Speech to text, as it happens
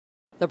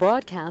The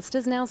broadcast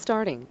is now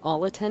starting.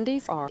 All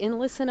attendees are in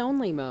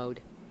listen-only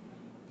mode.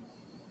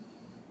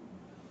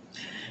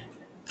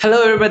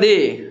 Hello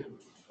everybody,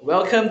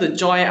 welcome to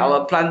join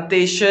our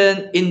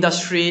Plantation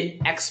Industry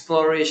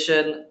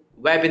Exploration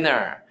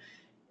webinar.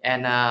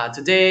 And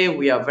today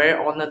we are very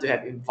honored to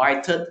have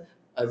invited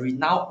a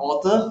renowned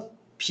author,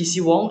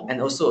 PC Wong,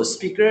 and also a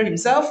speaker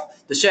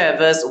himself to share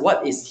with us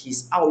what is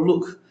his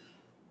outlook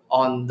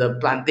on the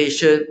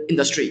plantation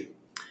industry.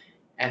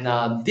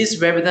 And this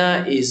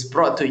webinar is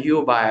brought to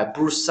you by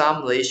Bursa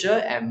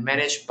Malaysia and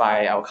managed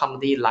by our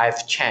company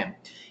LifeChamp.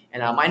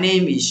 And my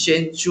name is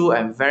Shane Choo.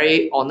 I'm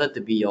very honored to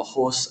be your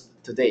host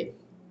today.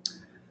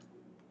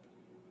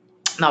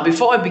 Now,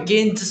 before I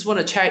begin, just want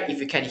to check if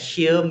you can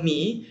hear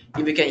me.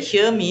 If you can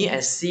hear me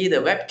and see the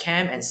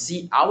webcam and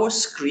see our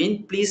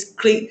screen, please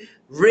click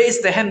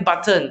raise the hand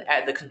button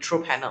at the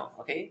control panel.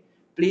 Okay,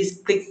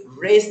 please click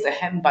raise the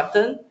hand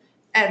button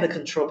at the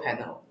control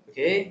panel.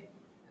 Okay,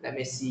 let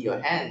me see your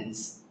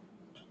hands.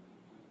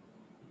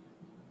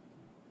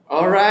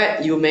 All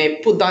right, you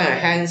may put down your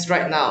hands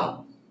right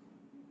now.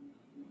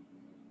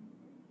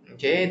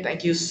 Okay,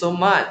 thank you so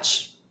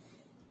much.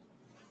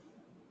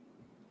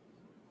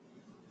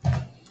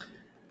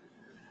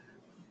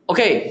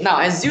 Okay,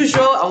 now as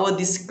usual, our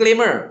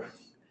disclaimer.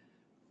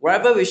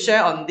 Whatever we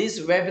share on this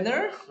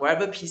webinar,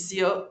 whatever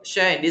PCO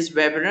share in this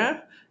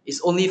webinar is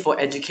only for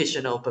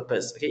educational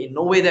purpose. Okay, in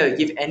no way that we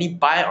give any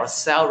buy or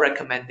sell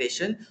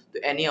recommendation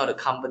to any of the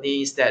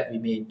companies that we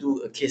may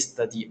do a case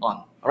study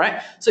on. All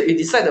right, so if you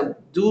decide to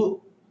do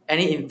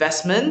any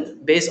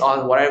investment based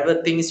on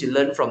whatever things you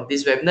learn from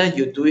this webinar,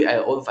 you do it at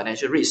your own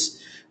financial risk.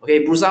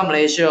 Okay, Bursa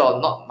Malaysia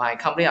or not my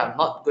company are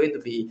not going to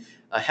be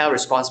held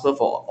responsible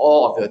for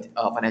all of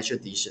your financial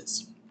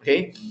decisions.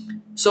 Okay,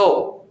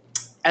 so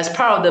as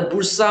part of the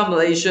Bursa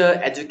Malaysia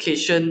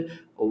education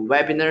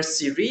webinar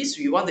series,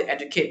 we want to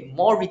educate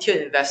more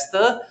retail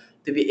investors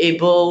to be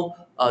able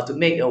to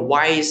make a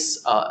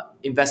wise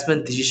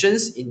investment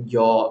decisions in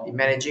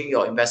managing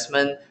your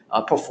investment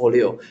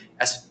portfolio.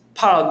 As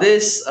part of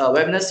this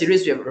webinar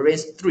series, we have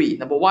arranged three.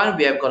 Number one,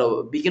 we have got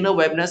a beginner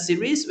webinar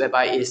series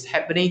whereby it's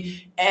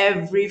happening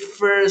every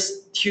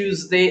first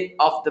Tuesday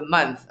of the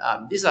month.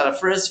 These are the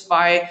first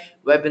 5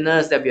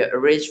 webinars that we have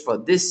arranged for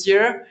this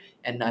year.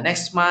 And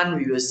next month,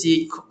 we will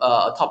see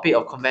a topic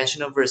of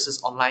conventional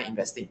versus online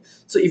investing.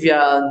 So if you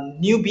are a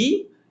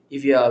newbie,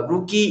 if you are a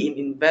rookie in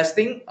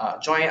investing,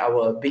 join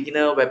our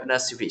beginner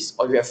webinar series.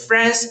 Or if you have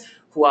friends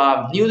who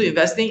are new to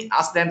investing,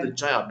 ask them to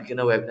join our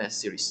beginner webinar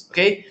series.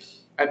 Okay.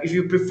 If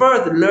you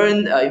prefer to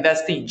learn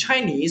investing in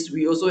Chinese,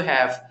 we also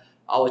have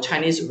our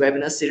Chinese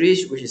webinar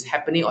series, which is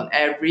happening on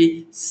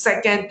every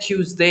second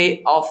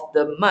Tuesday of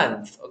the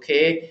month.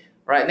 Okay.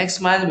 Right. Next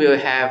month, we will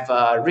have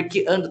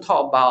Ricky Ng to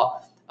talk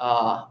about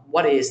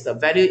what is the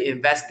value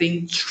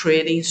investing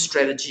trading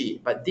strategy,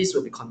 but this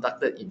will be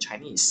conducted in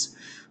Chinese.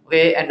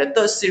 Okay, and the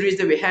third series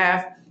that we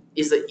have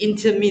is the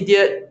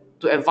intermediate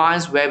to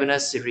advanced webinar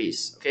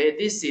series. Okay,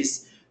 this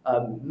is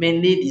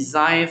mainly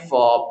designed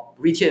for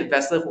retail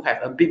investors who have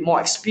a bit more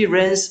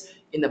experience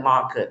in the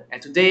market.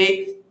 And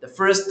today, the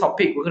first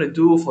topic we're going to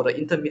do for the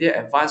intermediate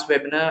advanced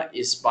webinar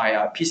is by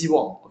PC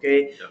Wong.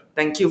 Okay,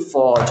 thank you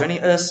for joining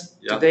us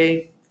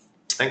today.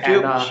 Thank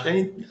you,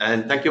 Shane,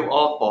 and thank you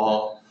all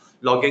for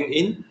logging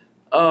in.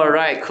 All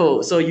right,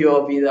 cool. So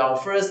you'll be our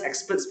first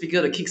expert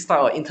speaker to kickstart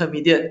our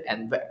intermediate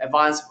and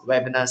advanced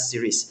webinar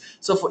series.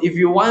 So if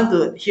you want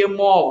to hear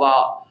more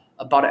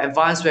about the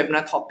advanced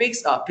webinar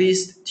topics,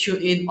 please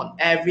tune in on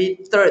every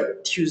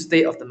third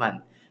Tuesday of the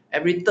month.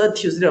 Every third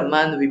Tuesday of the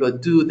month, we will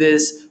do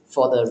this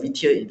for the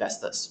retail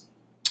investors.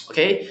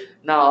 Okay,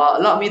 now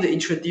allow me to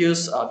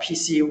introduce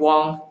PC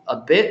Wong a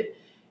bit.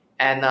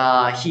 And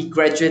he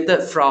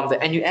graduated from the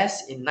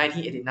NUS in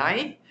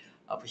 1989.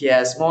 He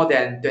has more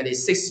than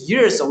 26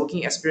 years of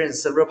working experience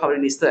in several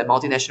publicly listed and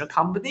multinational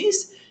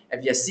companies.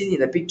 As you have seen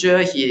in the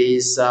picture, he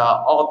is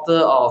author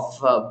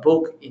of a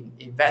book in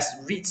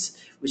Invest REITs,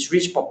 which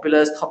reached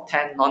popular top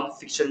 10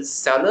 non-fiction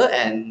seller.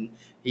 And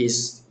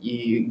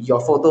your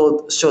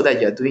photo show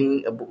that you're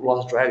doing a book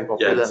launch, right?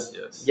 Popular.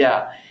 Yes.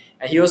 Yeah,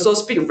 and he also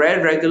speaks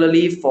very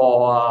regularly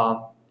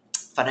for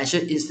financial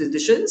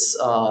institutions.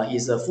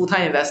 He's a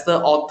full-time investor,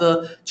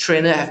 author,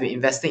 trainer, have been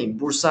investing in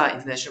Bursa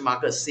international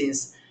markets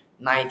since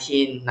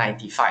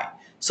 1995.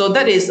 So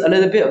that is a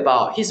little bit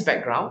about his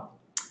background.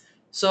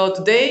 So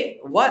today,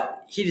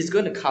 what he is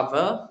going to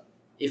cover,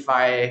 if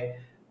I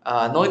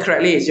know it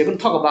correctly, is you're going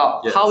to talk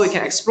about how we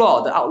can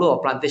explore the outlook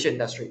of plantation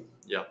industry.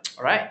 Yeah.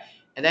 All right.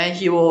 And then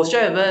he will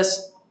share with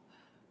us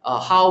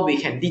how we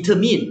can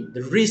determine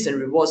the risks and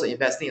rewards of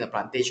investing in the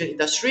plantation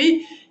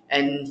industry.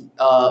 And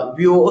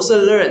we will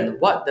also learn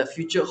what the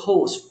future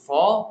holds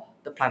for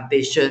the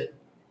plantation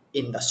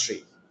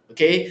industry.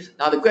 Okay.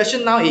 Now the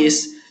question now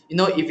is,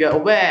 if you're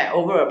aware,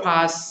 over the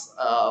past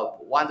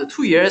 1 to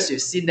 2 years,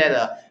 you've seen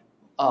that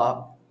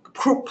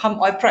crude palm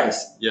oil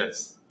price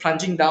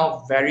plunging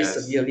down very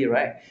severely,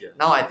 right? Yes.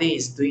 Now I think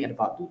it's doing at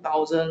about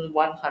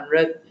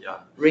 2,100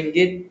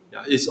 ringgit.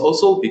 Yeah, it's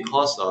also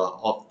because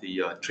of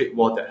the trade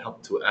war that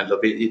helped to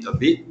elevate it a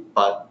bit.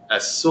 But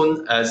as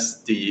soon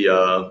as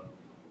the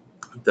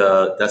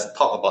there's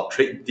talk about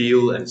trade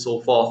deal and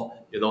so forth.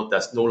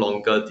 There's no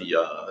longer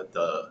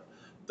the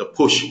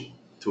push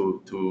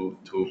to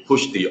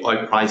push the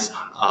oil price,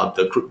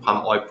 the crude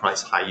palm oil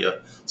price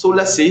higher. So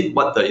let's see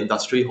what the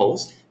industry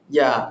holds.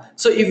 Yeah.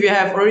 So if you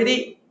have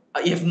already,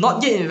 you have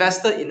not yet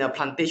invested in the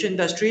plantation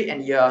industry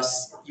and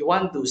you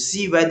want to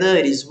see whether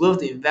it is worth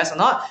to invest or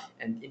not,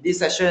 and in this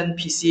session,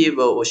 PC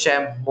will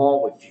share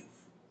more with you.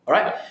 All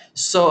right.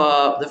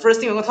 So the first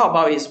thing we're going to talk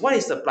about is what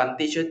is the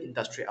plantation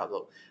industry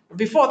outlook.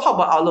 Before I talk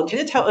about outlook, can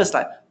you tell us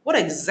like what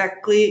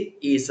exactly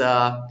is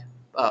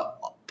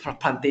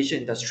plantation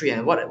industry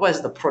and what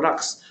is the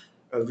products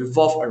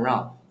revolve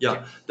around?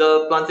 Yeah,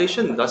 the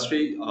plantation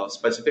industry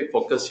specific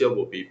focus here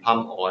will be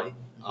palm oil,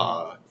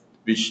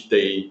 which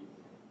they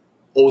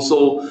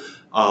also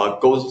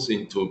goes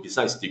into,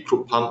 besides the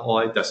crude palm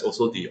oil, there's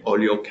also the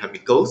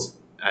oleochemicals,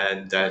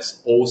 and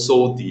there's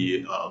also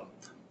the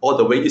all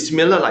the way, it's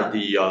similar like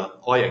the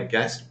oil and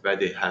gas, where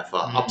they have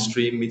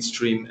upstream,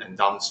 midstream, and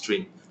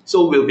downstream.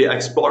 So we'll be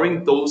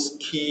exploring those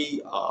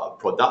key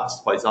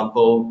products, for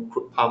example,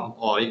 crude palm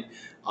oil,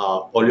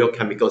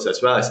 oleochemicals,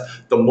 as well as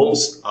the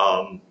most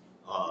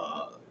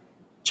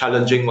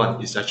challenging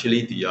one is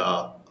actually the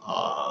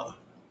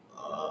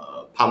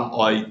palm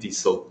oil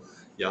diesel.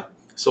 Yeah,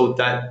 so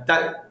that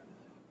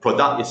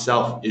product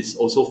itself is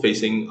also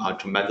facing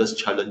tremendous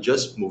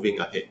challenges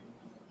moving ahead.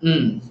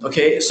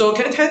 Okay, so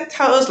can you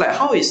tell us like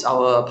how is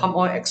our palm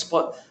oil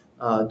export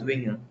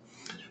doing?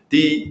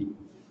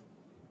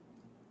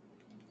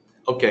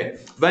 Okay,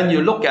 when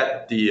you look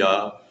at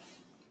the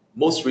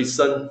most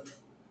recent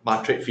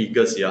market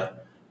figures here,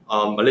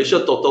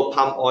 Malaysia total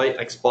palm oil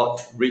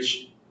export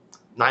reached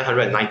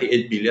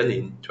 998 billion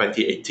in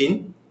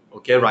 2018,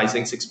 okay,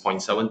 rising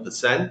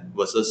 6.7%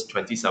 versus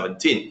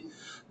 2017.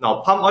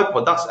 Now, palm oil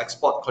products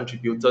export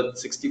contributed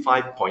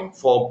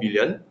 65.4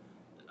 billion,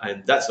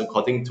 and that's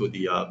according to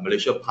the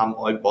Malaysia Palm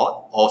Oil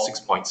Board, or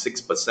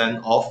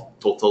 6.6% of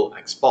total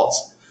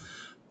exports.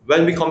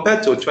 When we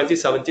compare to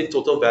 2017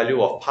 total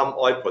value of palm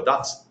oil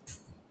products,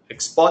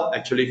 export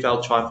actually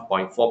fell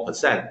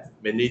 12.4%,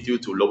 mainly due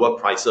to lower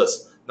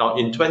prices. Now,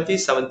 in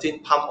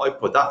 2017, palm oil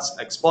products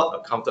export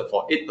accounted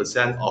for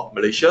 8% of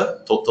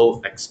Malaysia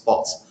total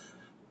exports.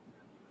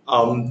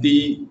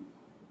 The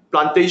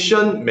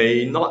plantation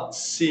may not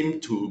seem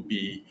to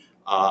be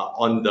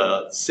on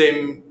the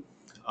same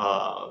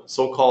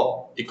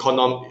so-called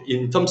economy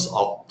in terms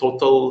of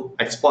total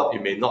export.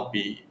 It may not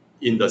be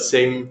in the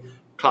same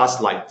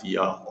class like the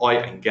oil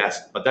and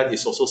gas, but that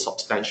is also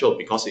substantial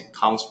because it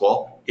counts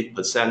for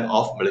 8%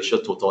 of Malaysia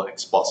total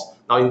exports.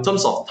 Now, in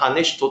terms of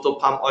tonnage, total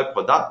palm oil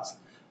products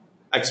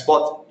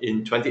export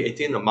in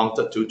 2018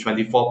 amounted to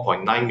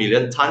 24.9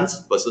 million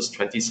tons versus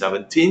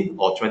 2017,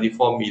 or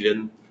 24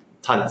 million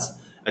tons,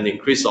 an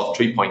increase of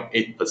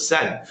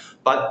 3.8%.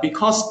 But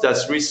because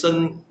there's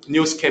recent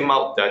news came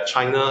out that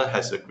China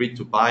has agreed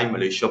to buy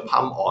Malaysia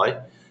palm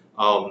oil,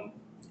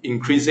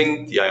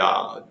 increasing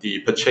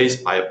the purchase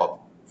by about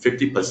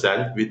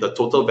 50%, with a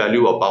total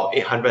value of about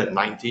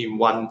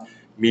 891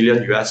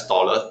 million US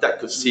dollars. That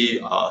could see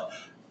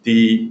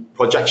the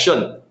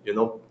projection,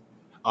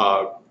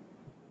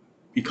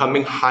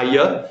 becoming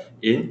higher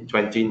in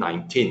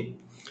 2019.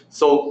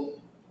 So,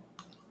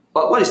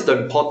 but what is the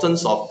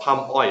importance of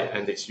palm oil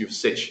and its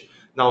usage?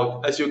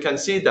 Now, as you can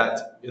see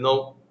that,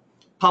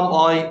 palm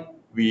oil,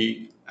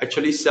 we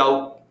actually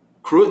sell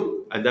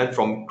crude, and then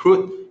from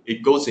crude,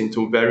 it goes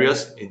into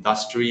various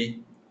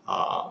industry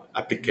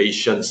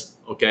applications,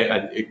 okay?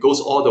 And it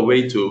goes all the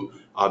way to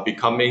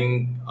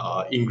becoming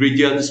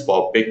ingredients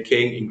for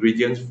baking,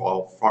 ingredients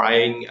for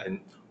frying, and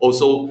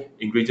also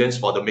ingredients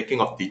for the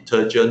making of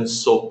detergent,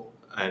 soap,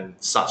 and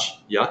such,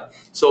 yeah?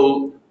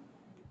 So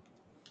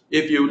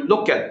if you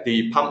look at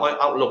the palm oil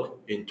outlook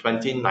in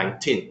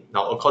 2019,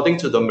 now according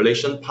to the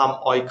Malaysian Palm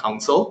Oil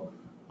Council,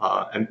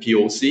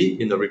 MPOC,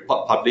 in the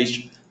report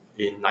published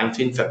in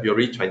 19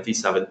 February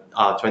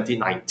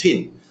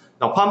 2019,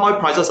 now palm oil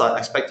prices are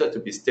expected to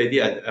be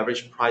steady at an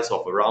average price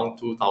of around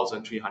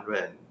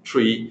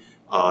 2,303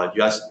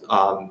 US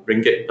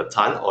ringgit per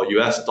ton, or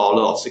US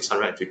dollar of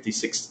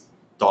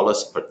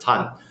 $656 per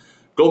ton.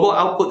 Global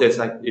output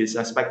is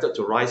expected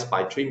to rise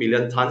by 3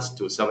 million tons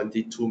to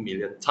 72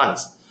 million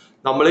tons.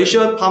 Now,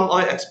 Malaysia palm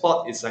oil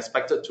export is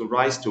expected to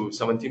rise to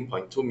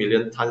 17.2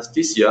 million tons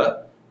this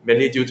year,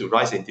 mainly due to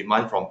rise in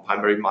demand from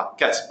primary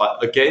markets.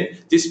 But again,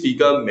 this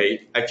figure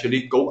may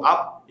actually go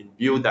up in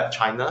view that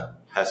China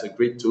has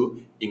agreed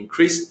to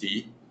increase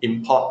the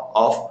import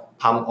of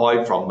palm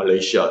oil from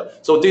Malaysia.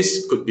 So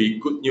this could be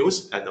good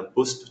news and a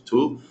boost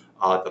to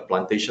the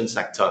plantation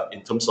sector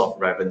in terms of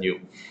revenue.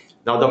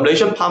 Now, the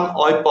Malaysian Palm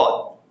Oil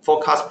Board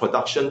forecast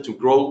production to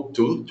grow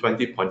to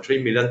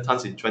 20.3 million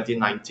tons in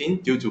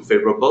 2019 due to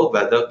favorable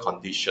weather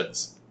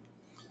conditions.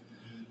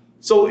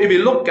 So if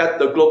you look at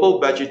the global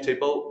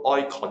vegetable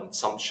oil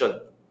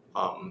consumption,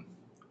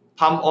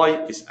 palm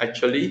oil is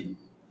actually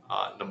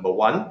number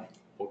one,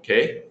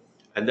 okay?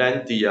 And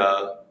then the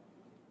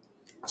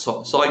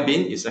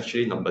soybean is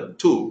actually number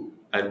two,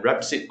 and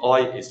rapeseed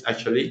oil is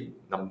actually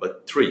number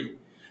three.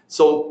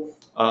 So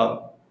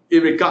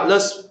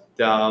regardless,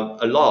 there are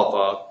a lot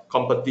of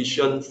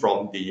competition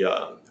from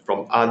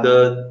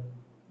other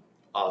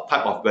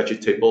type of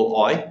vegetable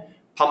oil.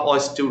 Palm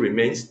oil still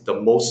remains the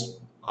most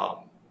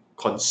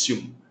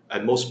consumed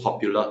and most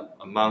popular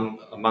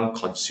among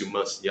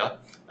consumers. Yeah,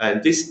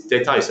 and this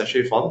data is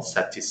actually from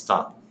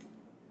Statista.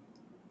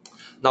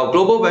 Now,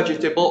 global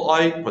vegetable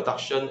oil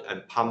production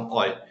and palm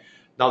oil.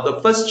 Now,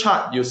 the first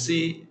chart you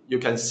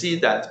can see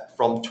that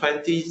from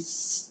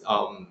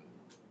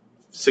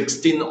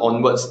 2016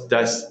 onwards,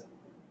 there's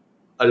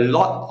a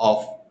lot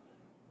of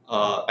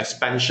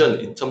expansion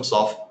in terms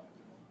of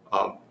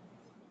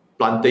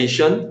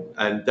plantation,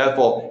 and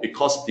therefore,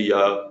 because the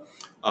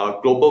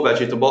global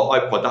vegetable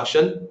oil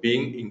production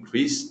being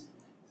increased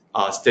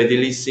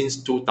steadily since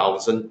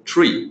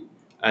 2003,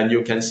 and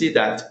you can see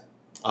that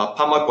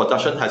palm oil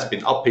production has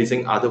been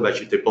outpacing other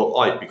vegetable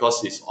oil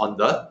because it's on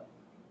the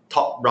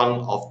top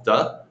rung of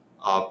the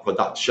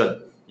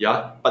production.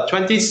 Yeah, but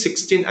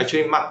 2016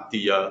 actually marked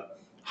the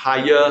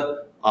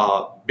higher,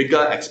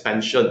 bigger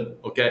expansion.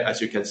 Okay,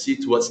 as you can see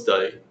towards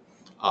the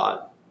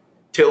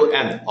tail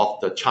end of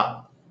the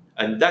chart,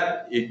 and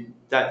that it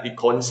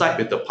coincides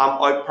with the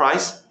palm oil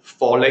price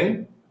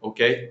falling,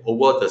 okay,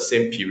 over the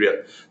same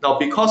period. Now,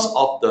 because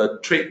of the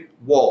trade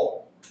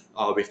war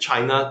with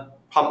China,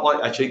 palm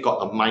oil actually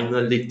got a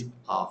minor lift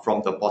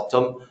from the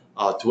bottom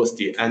towards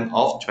the end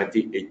of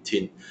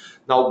 2018.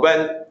 Now,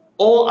 when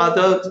all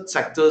other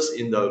sectors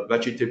in the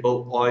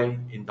vegetable oil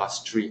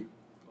industry,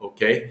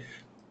 okay,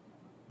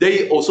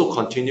 they also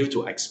continue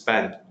to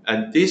expand,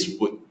 and this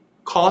would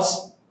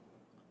cause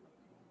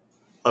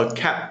a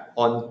cap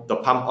on the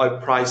palm oil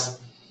price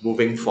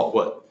moving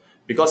forward,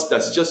 because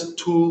there's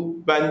just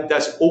when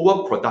there's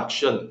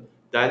overproduction,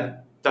 then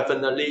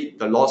definitely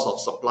the loss of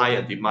supply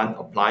and demand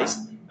applies,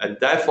 and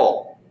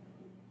therefore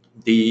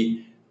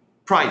the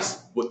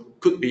price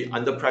could be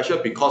under pressure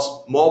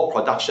because more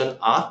production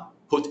are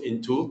put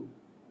into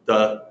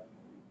the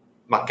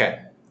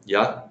market.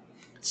 Yeah,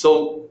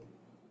 so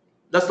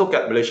let's look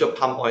at Malaysia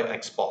palm oil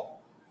export.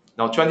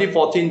 Now,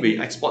 2014, we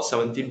export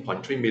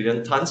 17.3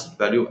 million tons,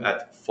 valued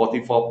at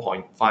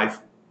 44.5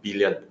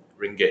 billion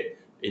ringgit.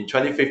 In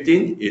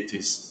 2015, it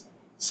is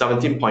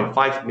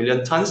 17.5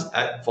 million tons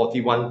at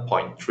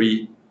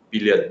 41.3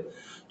 billion.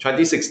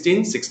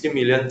 2016, 60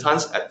 million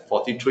tons at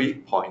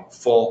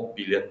 43.4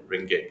 billion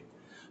ringgit.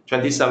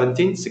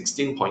 2017,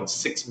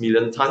 16.6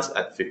 million tons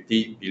at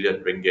 50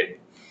 billion ringgit.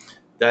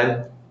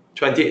 Then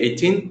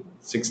 2018,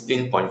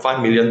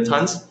 16.5 million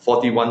tons,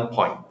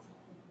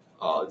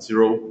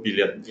 41.0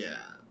 billion. Yeah.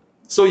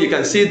 So you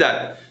can see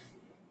that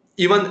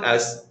even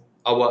as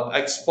our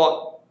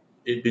export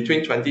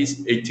between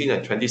 2018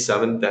 and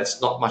 2017,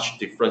 there's not much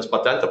difference,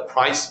 but then the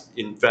price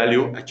in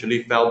value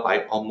actually fell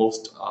by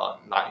almost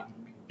 9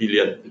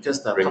 billion.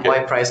 Because the ringgit. palm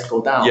oil price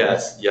go down.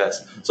 Yes,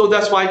 yes. So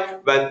that's why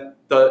when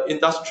the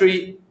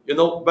industry,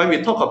 when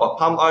we talk about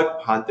palm oil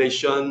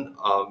plantation,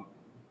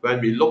 when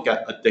we look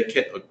at a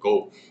decade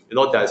ago,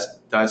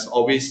 there's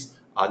always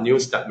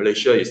news that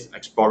Malaysia is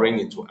exploring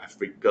into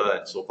Africa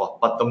and so forth.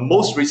 But the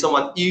most recent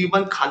one,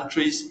 even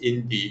countries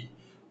in the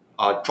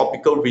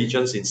tropical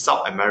regions in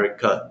South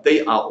America,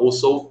 they are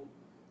also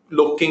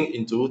looking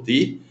into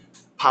the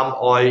palm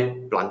oil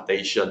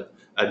plantation.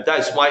 And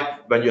that's why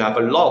when you have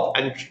a lot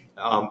of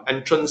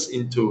entrance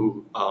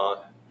into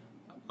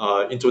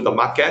the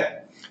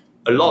market,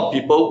 a lot of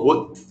people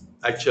would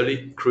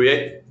actually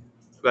create,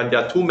 when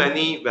there are too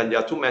many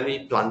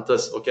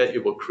planters, okay,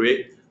 it will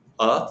create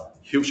a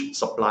huge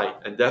supply,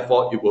 and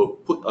therefore it will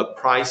put a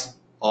price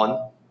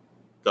on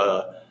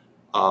the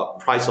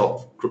price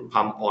of crude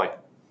palm oil.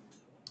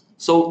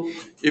 So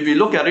if you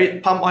look at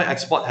it, palm oil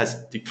export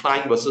has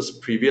declined versus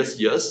previous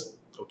years,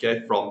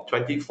 okay, from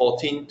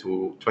 2014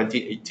 to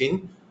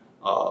 2018,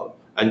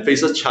 and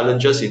faces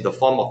challenges in the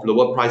form of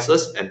lower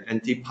prices and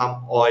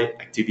anti-palm oil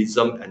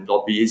activism and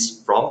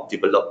lobbyists from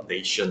developed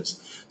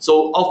nations.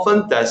 So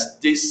often there's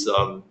this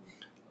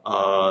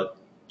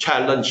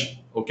challenge,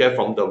 okay,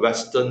 from the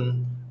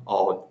Western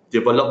or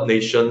developed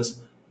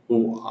nations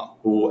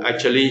who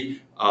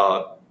actually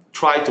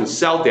try to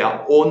sell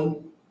their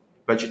own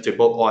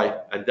vegetable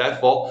oil, and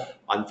therefore,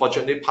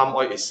 unfortunately, palm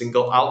oil is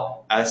singled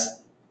out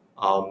as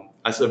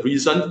a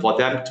reason for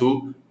them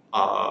to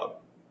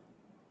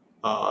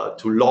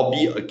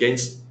lobby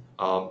against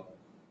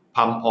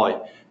palm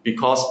oil,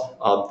 because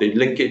they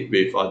link it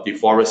with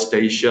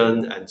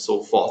deforestation and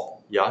so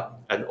forth. Yeah,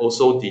 and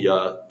also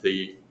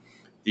the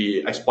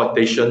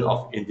exploitation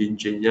of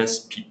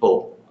indigenous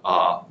people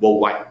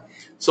worldwide.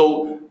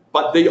 So,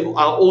 but they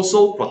are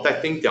also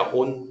protecting their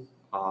own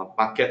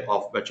market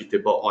of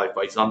vegetable oil.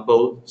 For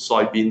example,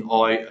 soybean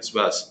oil, as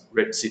well as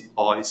rapeseed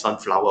oil,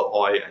 sunflower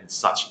oil, and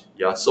such.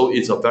 Yeah, so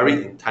it's a very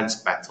intense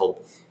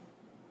battle.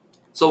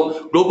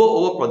 So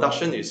global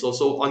overproduction is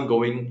also an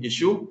ongoing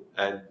issue,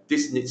 and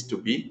this needs to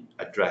be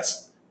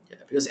addressed. Yeah,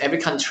 because every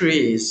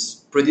country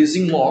is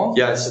producing more.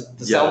 Yes,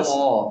 to sell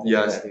more.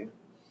 Yes.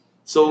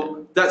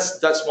 So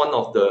that's one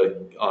of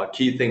the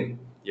key thing.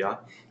 Yeah.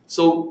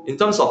 So in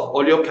terms of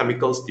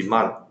oleochemicals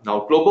demand,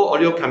 now global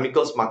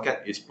oleochemicals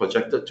market is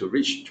projected to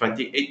reach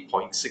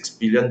 28.6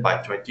 billion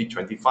by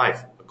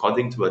 2025,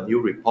 according to a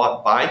new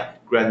report by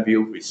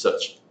Granville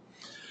Research.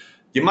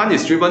 Demand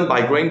is driven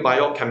by growing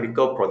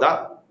biochemical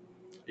product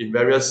in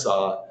various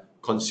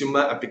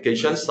consumer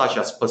applications such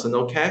as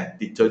personal care,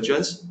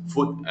 detergents,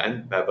 food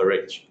and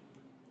beverage.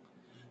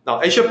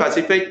 Now Asia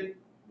Pacific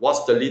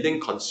was the leading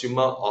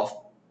consumer of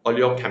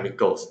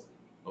oleochemicals.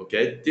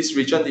 Okay, this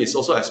region is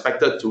also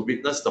expected to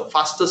witness the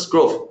fastest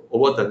growth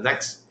over the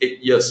next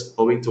 8 years,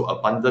 owing to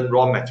abundant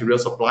raw material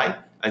supply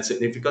and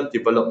significant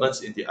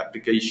developments in the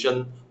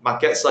application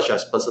markets such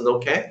as personal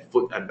care,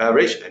 food and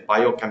beverage, and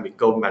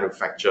biochemical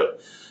manufacture.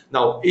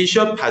 Now,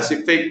 Asia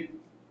Pacific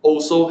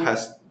also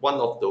has one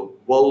of the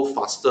world's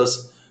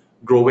fastest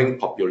growing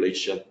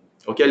population.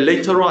 Okay,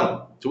 later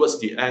on, towards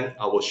the end,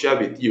 I will share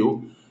with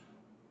you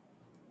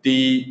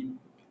the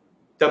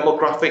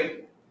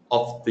demographic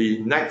of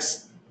the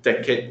next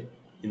decade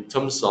in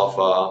terms of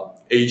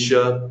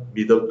Asia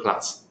middle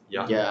class.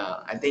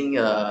 Yeah, I think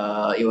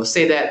it will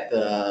say that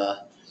the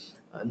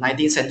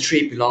 19th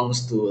century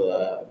belongs to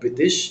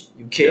British,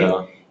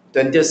 UK,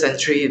 20th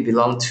century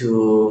belong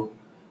to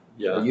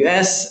the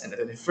US, and the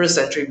 21st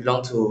century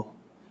belong to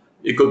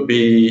it could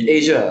be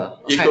Asia.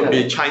 It China. could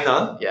be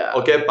China. Yeah.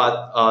 Okay,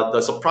 but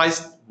the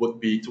surprise would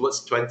be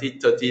towards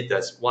 2030.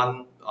 There's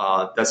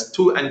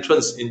two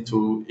entrants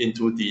into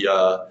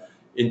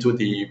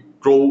the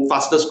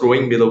fastest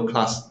growing middle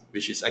class,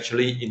 which is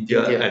actually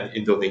India. And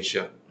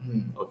Indonesia.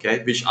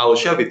 Okay, which I will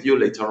share with you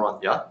later on.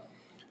 Yeah.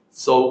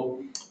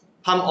 So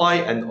palm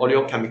oil and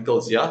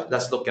oleochemicals. Yeah,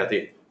 let's look at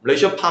it.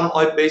 Malaysia palm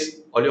oil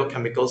based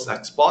oleochemicals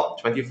export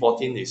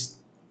 2014 is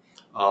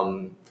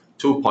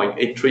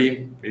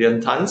 2.83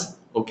 million tons.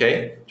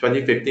 Okay,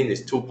 2015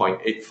 is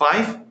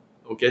 2.85.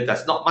 Okay,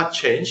 that's not much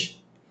change.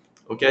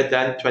 Okay,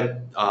 then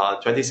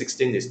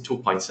 2016 is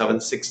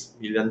 2.76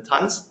 million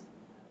tons,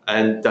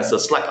 and there's a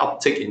slight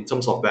uptick in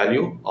terms of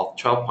value of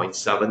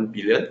 12.7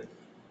 billion.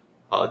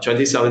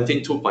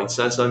 2017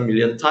 2.77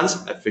 million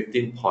tons at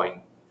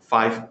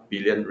 15.5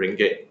 billion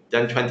ringgit.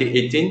 Then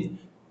 2018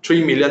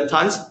 3 million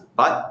tons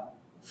but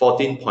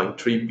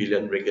 14.3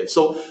 billion ringgit.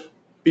 So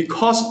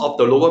because of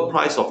the lower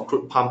price of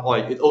crude palm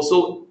oil, it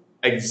also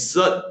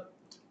exerts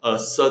a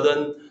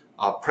certain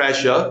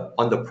pressure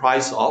on the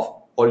price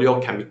of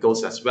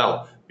oleochemicals as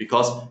well.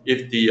 Because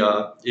if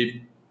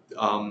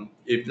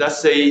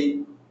let's say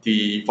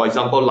for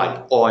example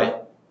like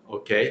oil,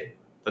 okay,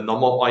 the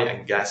normal oil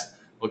and gas,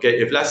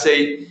 okay, if let's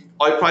say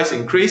oil price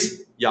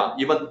increase, yeah,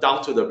 even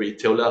down to the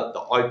retailer,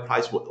 the oil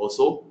price would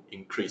also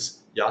increase.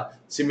 Yeah.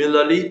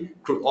 Similarly,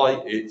 crude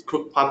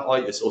palm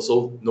oil is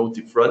also no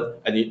different,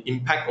 and it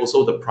impacts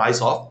also the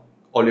price of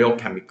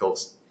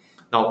oleochemicals.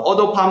 Now,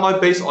 although palm oil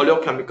based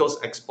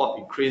oleochemicals export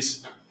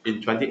increased in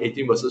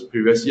 2018 versus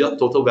previous year,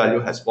 total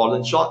value has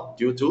fallen short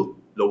due to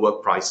lower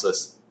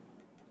prices.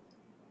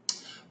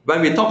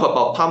 When we talk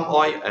about palm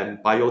oil and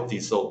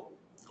biodiesel,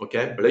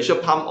 okay, Malaysia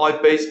palm oil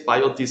based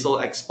biodiesel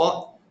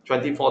export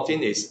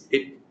 2014 is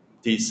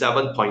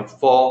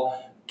 87.4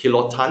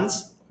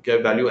 kilotons,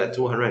 okay, value at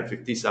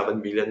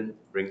 257 million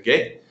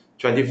ringgit.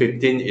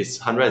 2015 is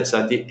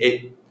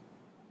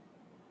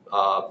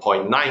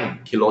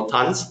 178.9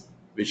 kilotons,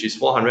 which is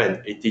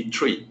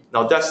 483.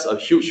 Now that's a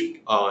huge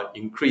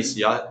increase,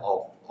 yeah,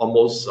 of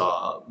almost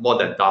more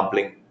than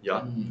doubling,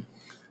 yeah.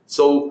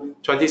 So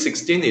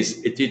 2016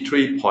 is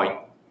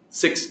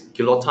 83.6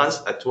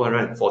 kilotons at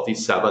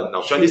 247.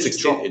 Now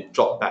 2016 it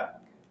dropped back,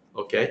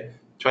 okay.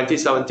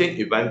 2017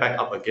 it went back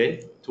up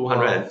again,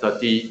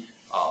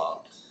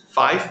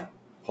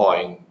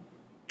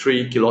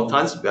 235.3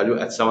 kilotons, value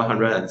at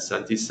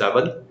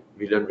 777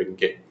 million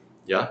ringgit.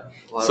 Yeah.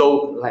 Wow,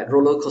 so like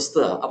roller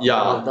coaster, up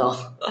and down.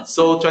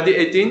 So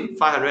 2018,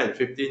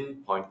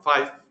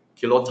 515.5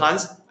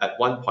 kilotons at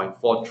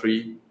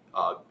 1.43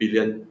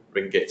 billion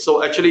ringgit.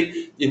 So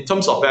actually, in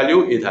terms of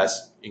value, it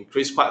has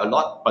increased quite a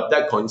lot, but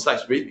that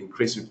coincides with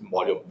increase in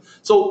volume.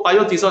 So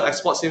biodiesel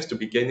export seems to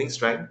be gaining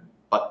strength,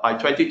 but by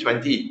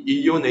 2020,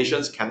 EU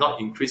nations cannot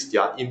increase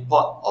their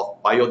import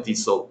of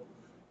biodiesel.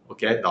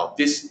 Okay, now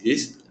this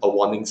is a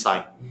warning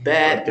sign.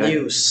 Bad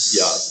news.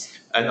 Yeah.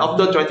 And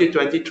after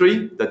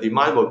 2023, the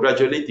demand will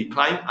gradually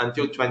decline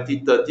until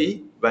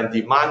 2030, when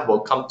demand will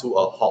come to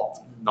a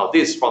halt. Now,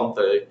 this is from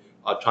the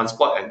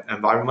Transport and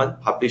Environment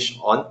published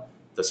on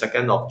the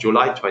 2nd of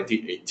July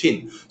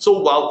 2018. So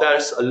while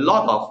there's a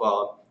lot of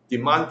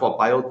demand for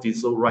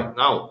biodiesel right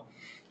now,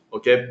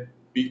 okay,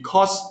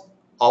 because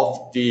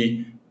of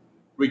the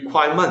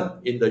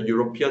requirement in the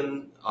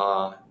European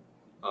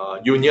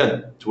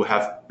Union to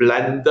have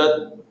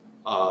blended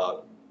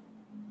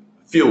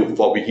fuel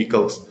for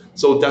vehicles.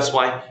 So that's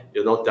why,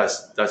 you know,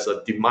 there's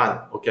a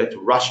demand, okay, to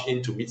rush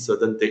in to meet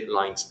certain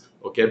deadlines,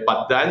 okay.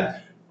 But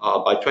then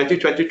by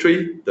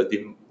 2023,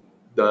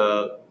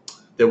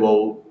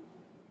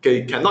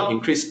 they cannot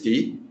increase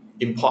the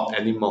import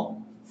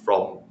anymore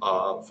of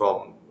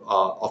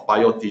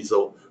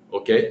biodiesel,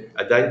 okay,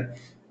 and then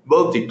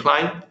will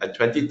decline, and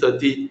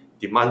 2030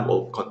 demand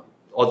will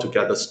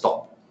altogether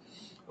stop.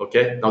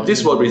 Okay, now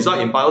this will result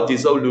in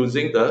biodiesel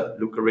losing the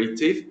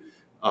lucrative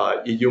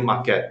EU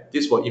market.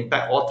 This will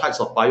impact all types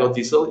of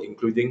biodiesel,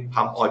 including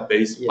palm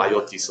oil-based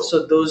biodiesel.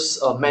 So those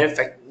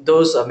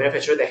manufacturers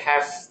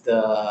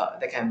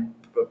that can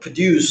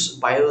produce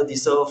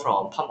biodiesel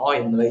from palm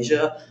oil in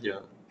Malaysia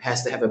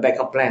has to have a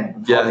backup plan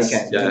on how they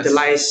can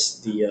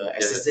utilize the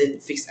existing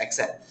fixed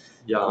asset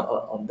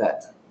on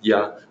that.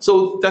 Yeah,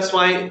 so that's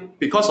why,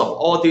 because of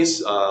all these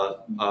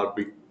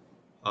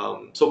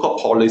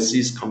so-called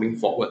policies coming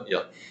forward,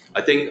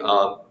 I think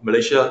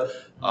Malaysia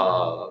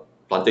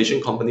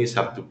plantation companies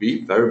have to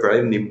be very,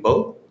 very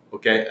nimble,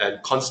 okay,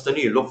 and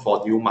constantly look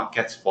for new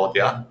markets for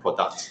their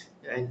products.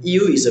 And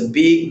EU is a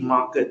big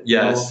market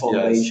for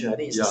Malaysia. I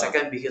think it's the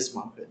second biggest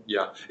market.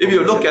 Yeah, if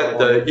you look at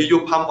the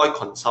EU palm oil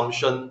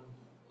consumption,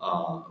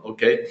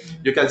 okay,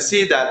 you can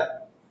see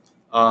that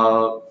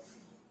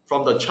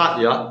from the chart,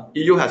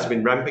 EU has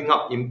been ramping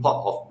up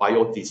import of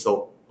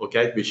biodiesel,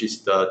 okay, which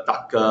is the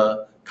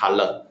darker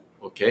color,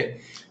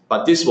 okay.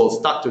 But this will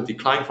start to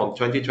decline from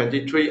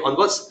 2023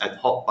 onwards and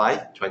halt by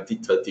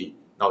 2030.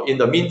 Now, in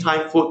the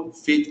meantime, food,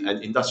 feed,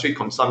 and industry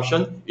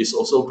consumption is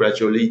also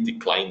gradually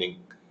declining.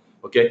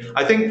 Okay,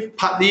 I think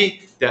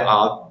partly there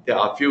are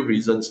a few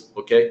reasons.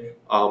 Okay,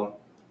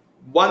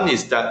 one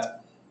is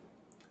that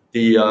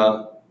the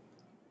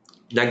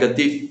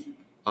negative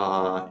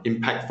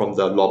impact from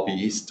the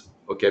lobbyists.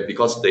 Okay,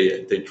 because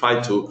they try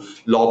to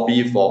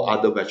lobby for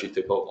other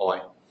vegetable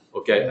oil.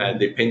 Okay, and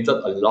they painted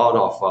a lot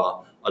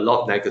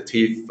of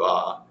negative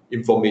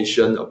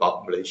information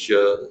about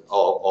Malaysia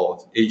or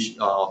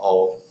Asia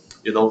or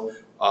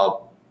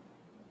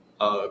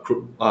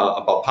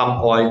about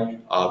palm oil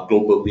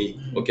globally.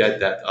 Okay,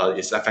 that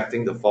is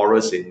affecting the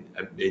forests in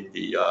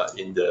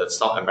the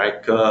South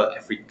America,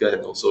 Africa,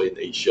 and also in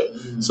Asia.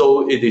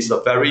 So it is a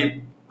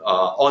very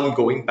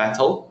ongoing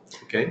battle.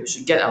 Okay, we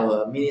should get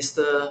our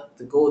minister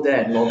to go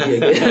there and lobby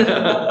again.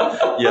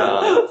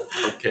 Yeah.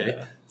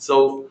 Okay.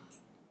 So,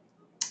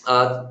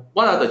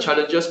 what are the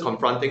challenges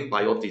confronting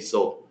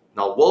biodiesel?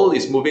 Now, world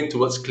is moving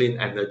towards clean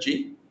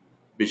energy,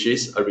 which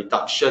is a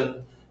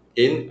reduction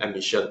in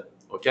emission.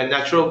 Okay,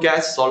 natural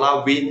gas,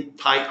 solar, wind,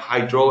 tide,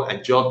 hydro,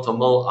 and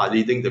geothermal are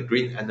leading the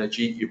green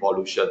energy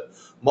evolution.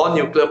 More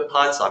nuclear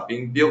plants are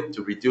being built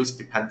to reduce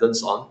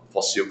dependence on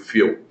fossil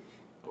fuel.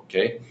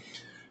 Okay.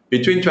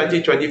 Between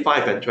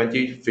 2025 and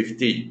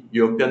 2050,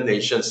 European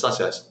nations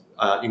such as,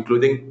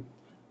 including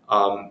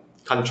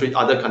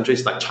other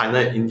countries like China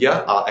and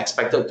India, are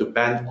expected to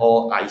ban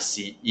all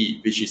ICE,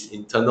 which is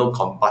internal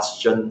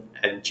combustion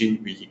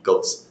engine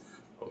vehicles.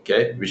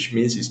 Okay, which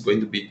means it's going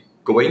to be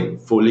going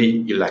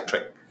fully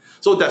electric.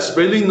 So there's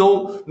really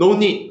no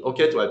need,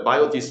 okay, to add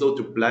biodiesel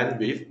to blend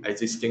with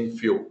existing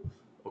fuel.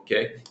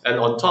 Okay, and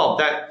on top of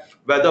that,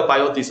 whether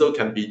biodiesel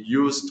can be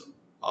used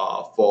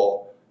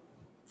for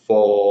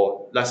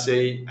let's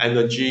say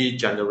energy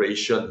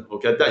generation,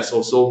 okay, that is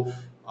also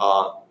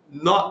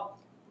not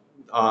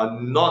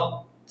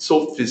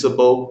so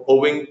feasible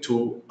owing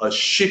to a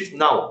shift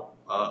now,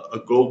 a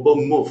global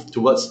move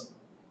towards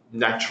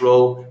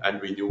natural and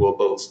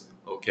renewables.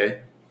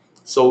 Okay,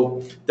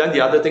 so then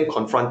the other thing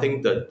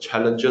confronting the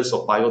challenges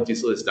of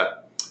biodiesel is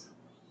that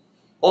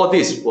all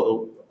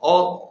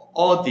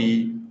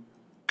the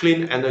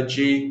clean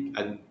energy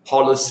and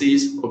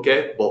policies,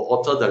 okay, will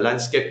alter the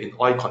landscape in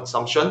oil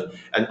consumption.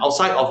 And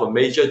outside of a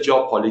major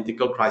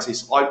geopolitical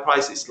crisis, oil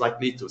price is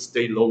likely to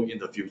stay low in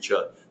the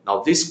future.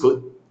 Now, this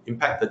could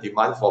impact the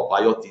demand for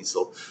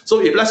biodiesel. So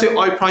if let's say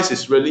oil price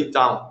is really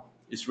down,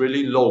 it's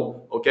really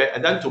low, okay,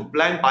 and then to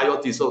blend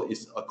biodiesel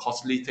is a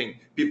costly thing.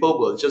 People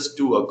will just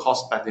do a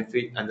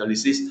cost-benefit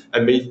analysis,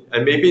 and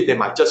maybe they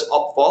might just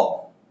opt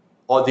for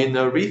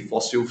ordinary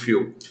fossil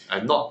fuel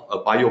and not a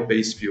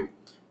bio-based fuel.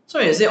 So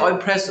when you say oil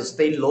price will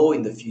stay low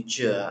in the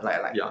future,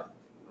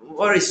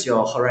 what is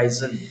your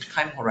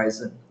time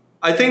horizon?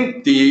 I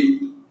think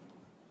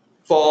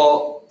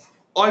for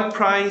oil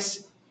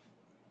price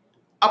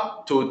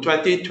up to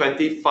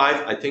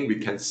 2025, I think we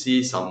can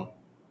see some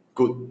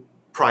good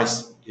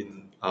price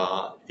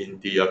in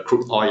the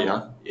crude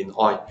oil, in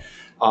oil,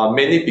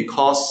 mainly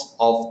because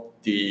of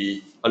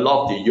a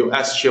lot of the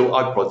US shale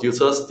oil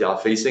producers. They are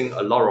facing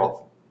a lot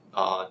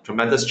of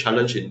tremendous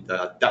challenge in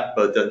the debt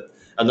burden.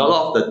 And a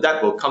lot of the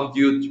debt will come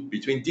due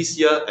between this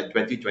year and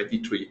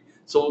 2023.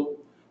 So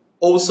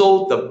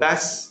also the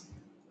best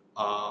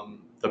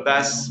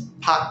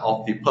part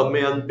of the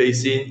Permian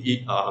Basin,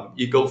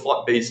 Eagle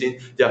Ford Basin,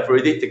 they have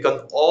already taken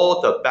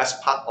all the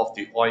best part of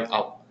the oil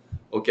out.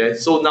 Okay,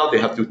 so now they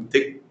have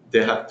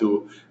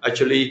to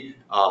actually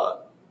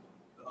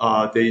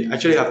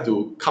have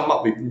to come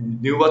up with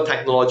newer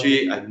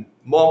technology and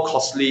more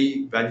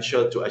costly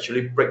venture to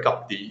actually break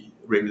up the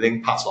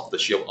remaining parts of the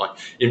shale oil.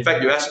 In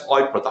fact, US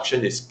oil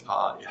production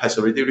has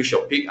already reached a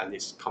peak and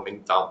is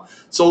coming down.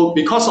 So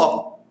because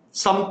of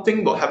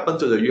something will happen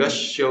to the US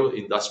shale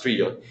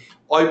industry,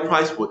 oil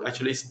price would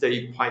actually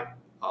stay quite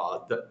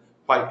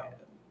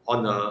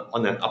on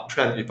an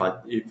uptrend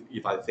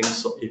if I think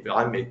so, if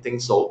I may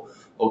think so,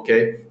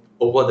 okay,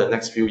 over the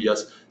next few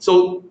years.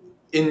 So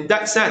in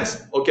that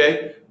sense,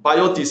 okay,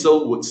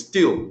 biodiesel would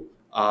still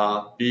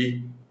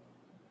be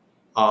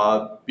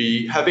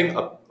having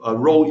a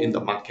role in the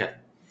market.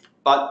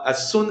 But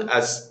as soon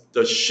as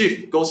the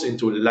shift goes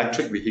into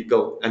electric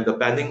vehicle and the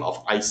banning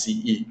of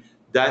ICE,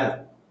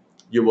 then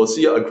you will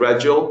see a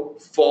gradual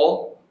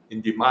fall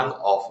in demand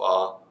of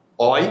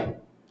oil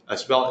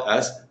as well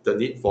as the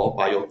need for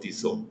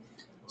biodiesel.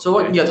 So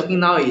what you're talking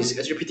now is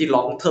actually pretty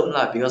long term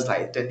lah, because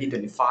like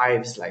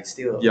 2025 is like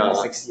still about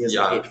 6 years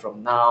ahead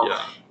from now.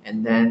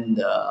 And then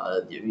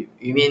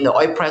you mean the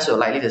oil price will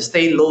likely to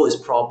stay low is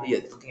probably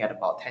looking at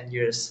about 10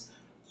 years.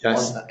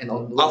 Yes.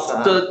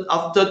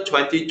 After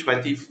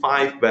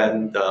 2025,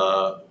 when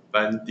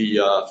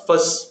the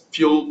first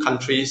few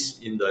countries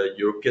in the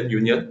European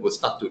Union will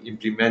start to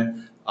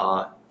implement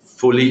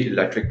fully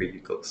electric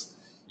vehicles,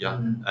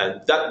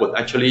 and that would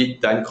actually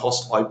then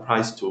cause oil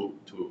price to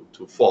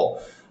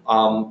fall.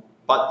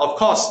 But of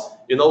course,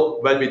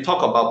 when we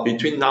talk about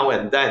between now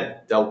and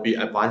then, there will be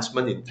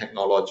advancement in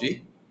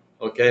technology,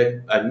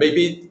 okay, and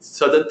maybe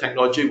certain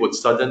technology would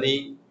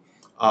suddenly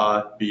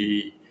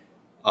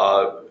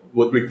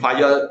would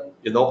require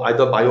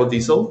either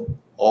biodiesel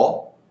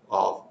or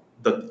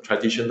the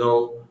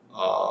traditional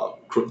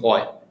crude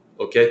oil,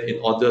 okay, in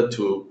order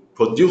to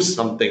produce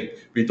something.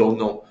 We don't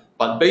know,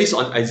 but based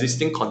on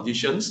existing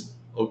conditions,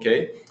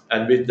 okay,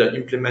 and with the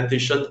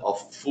implementation of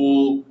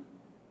full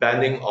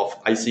banning of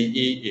ICE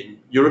in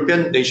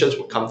European nations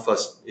will come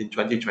first in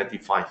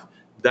 2025.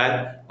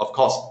 Then, of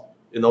course,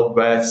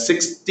 where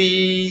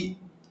 2/3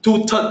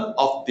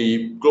 of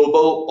the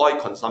global oil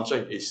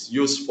consumption is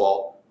used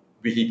for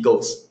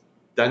vehicles,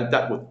 then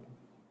that would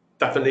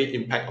definitely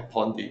impact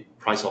upon the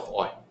price of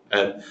oil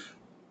and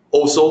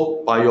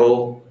also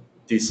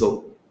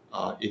biodiesel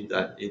in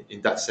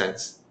that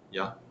sense.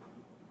 Yeah.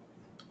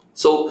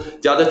 So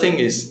the other thing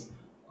is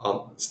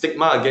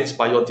stigma against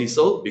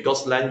biodiesel,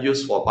 because land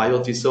use for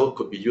biodiesel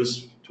could be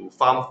used to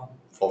farm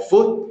for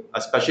food,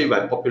 especially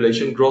when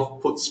population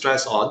growth puts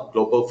stress on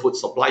global food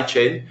supply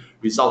chain,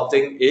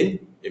 resulting in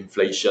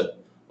inflation.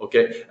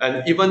 Okay,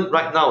 and even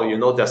right now,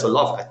 there's a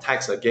lot of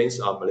attacks against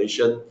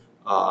Malaysian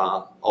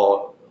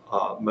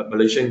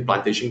Malaysian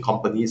plantation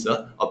companies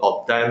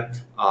about them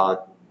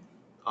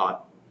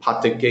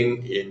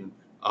partaking in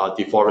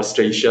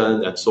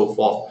deforestation and so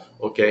forth.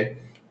 Okay,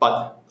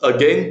 but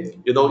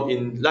again,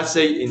 let's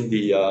say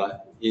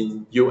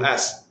in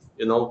US,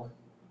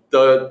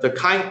 the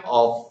kind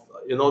of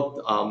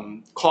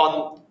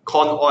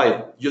corn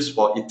oil used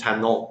for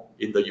ethanol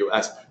in the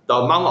US, the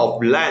amount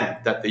of land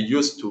that they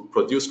use to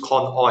produce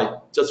corn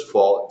oil just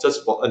for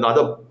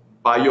another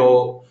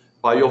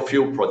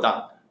biofuel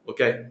product,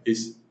 okay,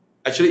 is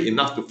actually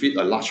enough to feed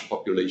a large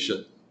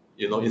population.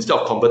 Instead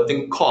of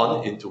converting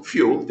corn into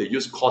fuel, they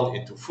use corn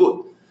into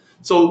food.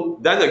 So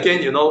then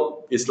again,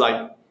 it's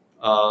like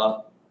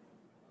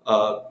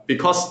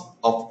because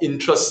of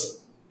interest,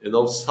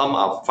 some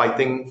are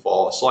fighting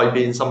for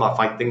soybean, some are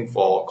fighting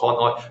for corn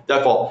oil.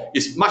 Therefore,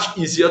 it's much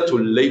easier to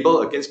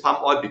label against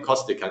palm oil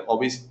because they can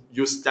always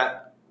use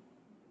that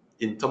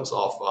in terms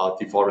of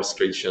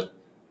deforestation.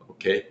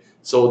 Okay,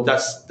 so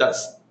that's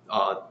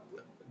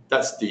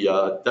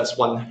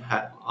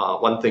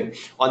one thing.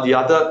 On the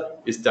other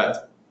is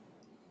that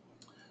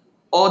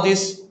all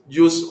this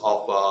use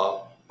of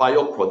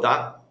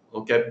bioproduct,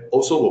 okay,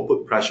 also will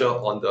put pressure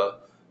on the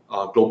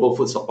global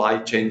food supply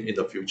chain in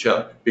the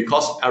future,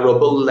 because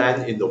arable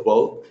land in the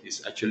world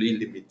is actually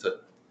limited.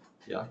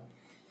 Yeah,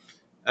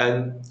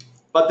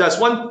 but there's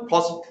one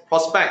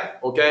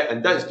prospect, okay,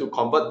 and that is to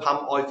convert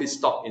palm oil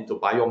feedstock into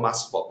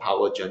biomass for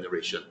power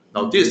generation.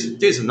 Now, this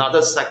is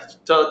another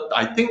sector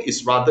I think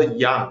is rather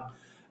young,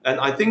 and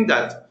I think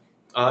that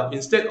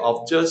instead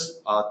of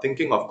just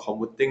thinking of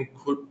converting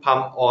crude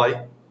palm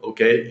oil,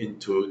 okay,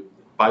 into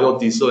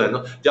biodiesel,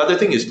 and the other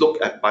thing is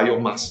look at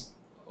biomass,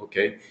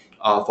 okay,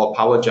 for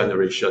power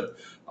generation.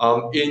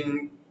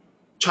 In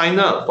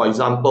China, for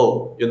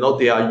example,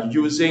 they are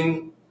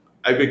using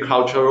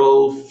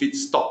agricultural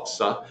feedstocks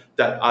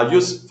that are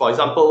used, for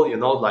example,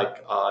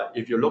 like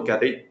if you look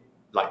at it,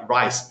 like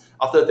rice,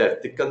 after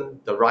they've taken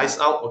the rice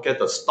out, okay,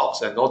 the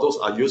stalks and all those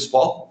are used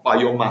for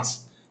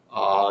biomass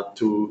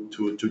to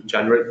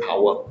generate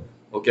power.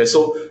 Okay,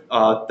 so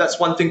that's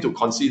one thing to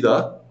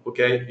consider.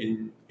 Okay,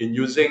 in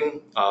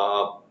using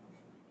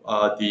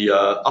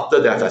after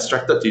they have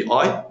extracted the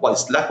oil, what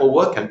is left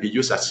over can be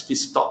used as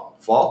feedstock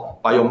for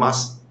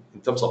biomass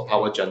in terms of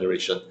power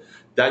generation.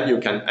 Then you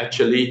can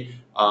actually,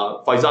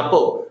 for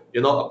example,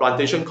 a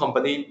plantation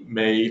company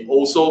may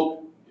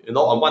also,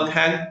 on one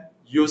hand,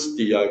 use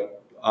the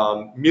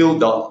mill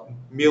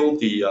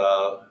the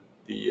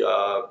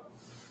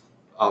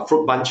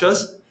fruit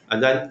bunches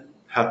and then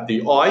have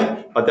the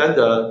oil, but then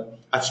the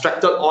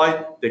extracted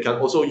oil, they can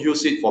also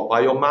use it for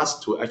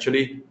biomass to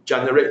actually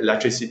generate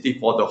electricity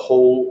for the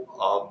whole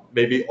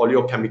maybe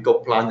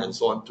oleochemical plant and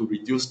so on, to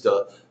reduce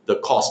the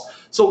cost.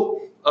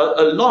 So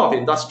a lot of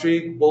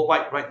industry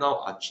worldwide right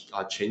now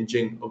are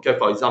changing. Okay,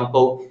 for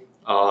example,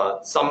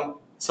 some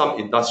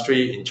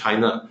industry in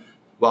China,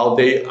 while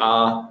they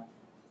are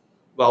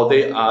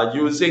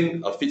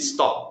using a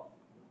feedstock,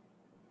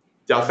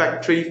 their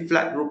factory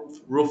flat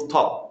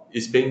rooftop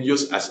is being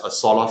used as a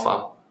solar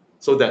farm,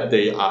 so that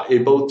they are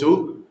able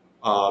to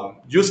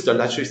use the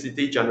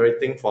electricity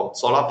generating from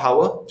solar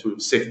power to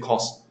save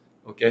costs.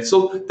 Okay,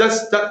 so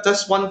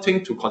that's one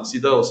thing to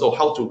consider also,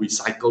 how to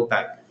recycle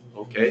back.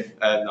 Okay,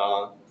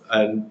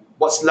 and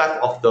what's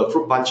left of the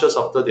fruit bunches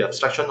after the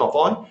extraction of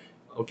oil.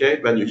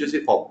 Okay, when you use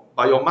it for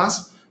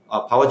biomass,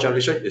 power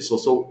generation is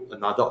also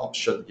another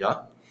option.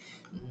 Yeah.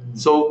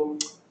 So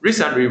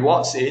risk and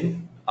rewards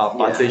in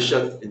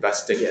plantation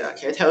investing. Yeah,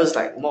 can you tell us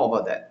like more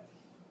about that?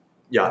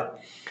 Yeah.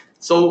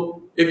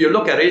 So if you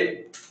look at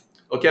it,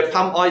 okay,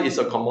 palm oil is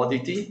a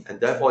commodity and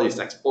therefore is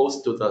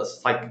exposed to the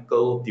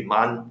cyclical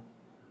demand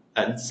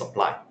and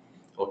supply.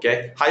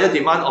 Okay, higher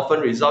demand often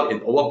result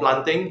in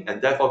overplanting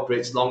and therefore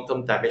creates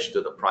long-term damage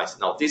to the price.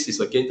 Now, this is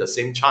again the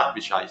same chart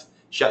which I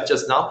shared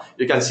just now.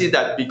 You can see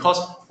that because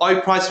oil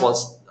price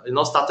was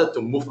started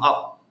to move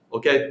up,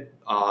 okay,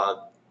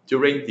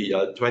 during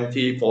the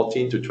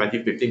 2014 to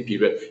 2015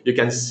 period, you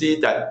can see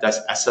that there's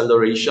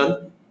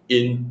acceleration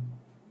in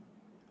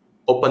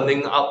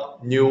opening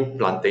up new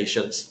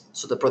plantations.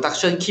 So the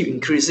production keep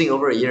increasing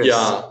over years.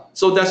 Yeah,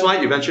 so that's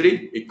why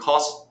eventually it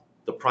caused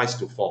the price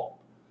to fall.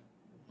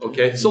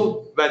 Okay,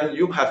 so when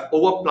you have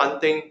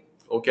overplanting,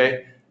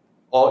 okay,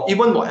 or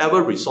even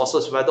whatever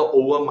resources, whether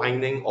over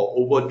mining or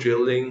over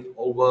drilling,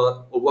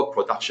 over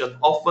production,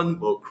 often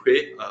will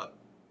create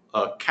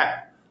a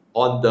cap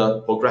on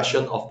the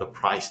progression of the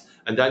price.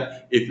 And then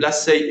if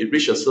let's say it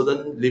reaches a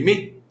certain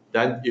limit,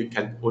 then you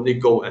can only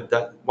go, and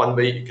that one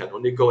way it can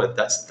only go, and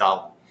that's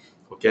down.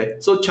 Okay,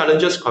 so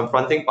challenges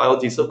confronting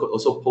biodiesel could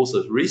also pose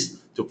a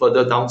risk to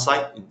further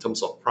downside in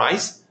terms of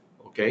price.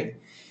 Okay,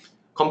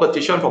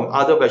 competition from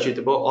other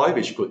vegetable oil,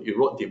 which could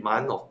erode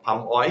demand of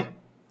palm oil.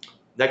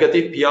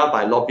 Negative PR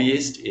by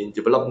lobbyists in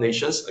developed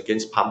nations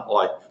against palm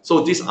oil.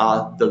 So these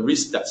are the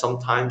risks that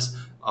sometimes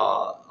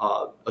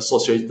are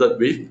associated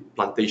with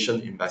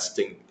plantation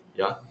investing.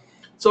 Yeah.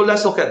 So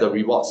let's look at the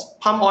rewards.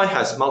 Palm oil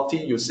has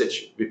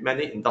multi-usage with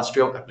many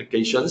industrial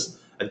applications,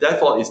 and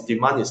therefore its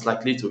demand is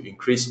likely to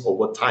increase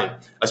over time,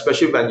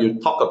 especially when you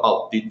talk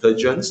about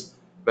detergents,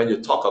 when you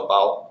talk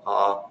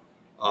about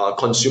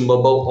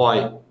consumable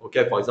oil.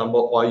 Okay, for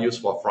example, oil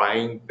used for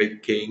frying,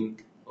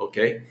 baking.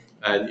 Okay,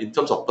 and in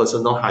terms of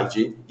personal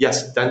hygiene,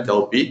 yes, then there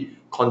will be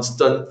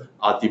constant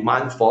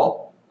demand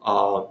for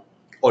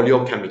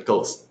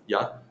oleochemicals.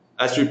 Yeah.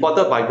 As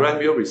reported by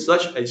Granville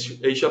Research,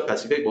 Asia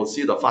Pacific will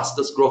see the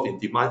fastest growth in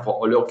demand for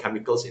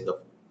oleochemicals in the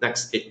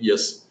next 8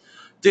 years.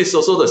 This is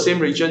also the same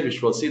region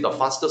which will see the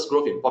fastest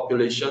growth in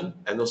population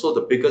and also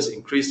the biggest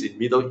increase in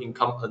middle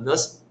income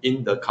earners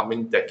in the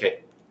coming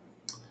decade.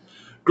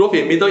 Growth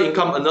in middle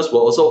income earners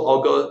will also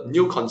augur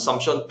new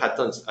consumption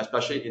patterns,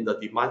 especially in the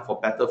demand for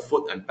better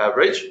food and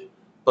beverage,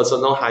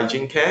 personal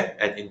hygiene care,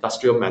 and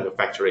industrial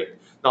manufacturing.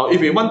 Now,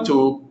 if we want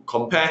to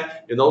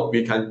compare,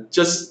 we can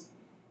just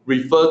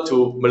refer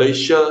to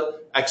Malaysia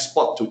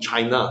export to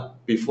China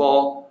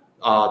before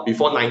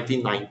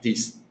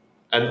 1990s,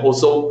 and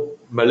also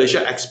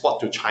Malaysia export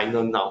to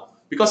China now,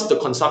 because the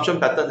consumption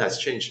pattern has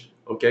changed.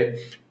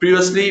 Okay,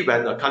 previously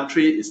when a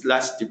country is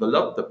less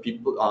developed, the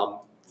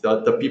people,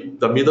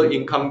 the middle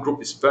income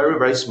group is very,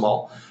 very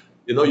small.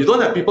 You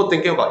don't have people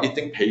thinking about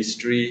eating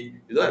pastry.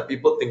 You don't have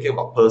people thinking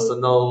about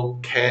personal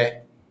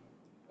care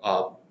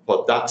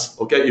products.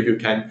 Okay,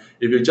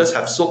 if you just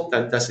have soap,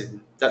 then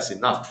that's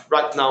enough.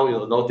 Right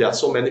now, there are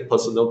so many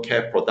personal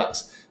care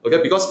products.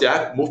 Okay, because they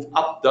have moved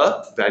up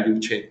the value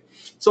chain.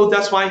 So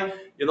that's why,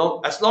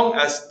 as long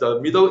as the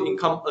middle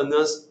income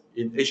earners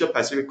in Asia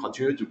Pacific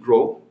continue to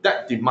grow,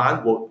 that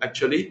demand will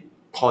actually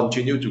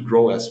continue to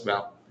grow as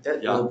well.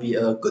 That will be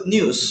a good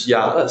news for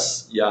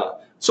us.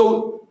 Yeah.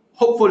 So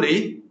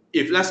hopefully,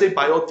 if let's say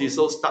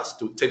biodiesel starts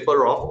to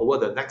taper off over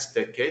the next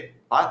decade,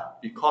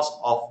 but because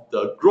of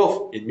the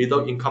growth in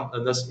middle income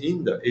earners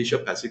in the Asia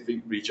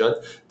Pacific region,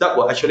 that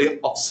will actually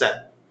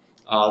offset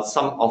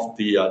some of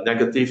the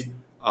negative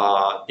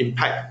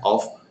impact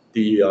of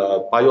the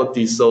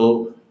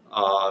biodiesel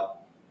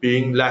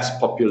being less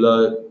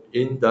popular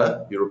in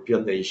the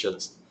European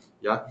nations.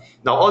 Yeah.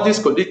 Now, all this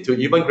could lead to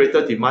even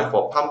greater demand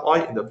for palm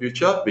oil in the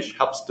future, which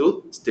helps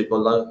to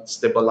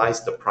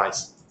stabilize the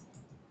price.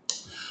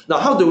 Now,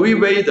 how do we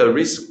weigh the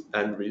risk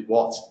and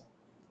rewards?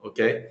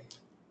 Okay.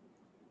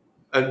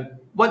 And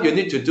what you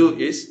need to do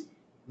is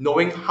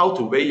knowing how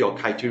to weigh your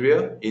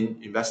criteria in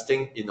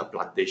investing in a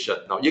plantation.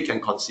 Now, you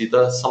can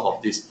consider some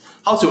of this.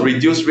 How to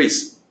reduce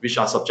risks, which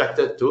are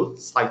subjected to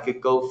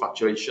cyclical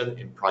fluctuation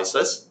in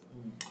prices.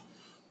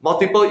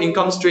 Multiple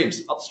income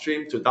streams,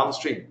 upstream to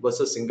downstream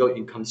versus single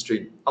income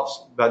stream,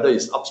 whether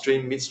it's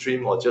upstream,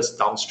 midstream, or just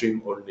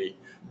downstream only.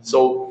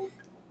 So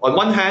on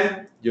one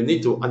hand, you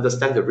need to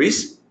understand the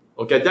risk.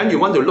 Okay, then you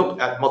want to look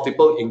at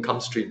multiple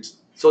income streams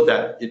so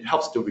that it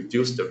helps to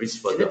reduce the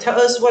risk further. Can you tell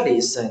us what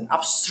is an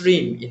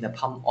upstream in a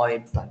palm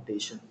oil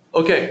plantation?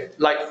 Okay,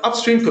 like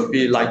upstream could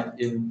be like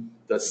in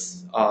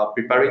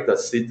preparing the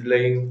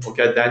seedling.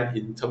 Okay, then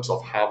in terms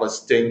of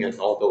harvesting and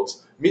all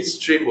those,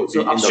 midstream would be So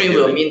in the upstream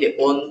will building. mean they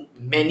own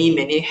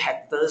many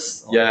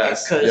hectares or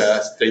Yes, acres.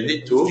 yes, they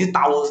need to.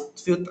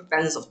 Few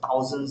tens of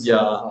thousands. Yeah.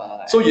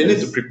 Of, So you need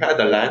to acres. prepare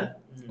the land.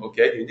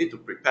 Okay, you need to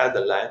prepare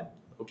the land.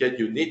 Okay,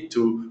 you need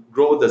to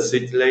grow the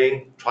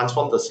seedling,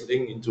 transform the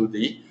seedling into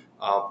the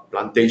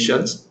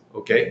plantations.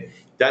 Okay,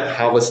 then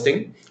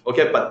harvesting.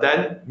 Okay, but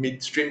then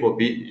midstream will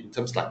be in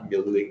terms like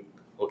milling.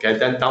 Okay,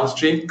 then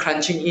downstream,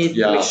 crunching it,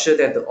 Yeah. make sure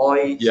that the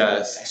oil,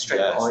 yes,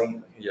 extract yes, the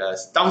oil.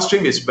 yes.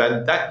 Downstream is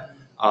when that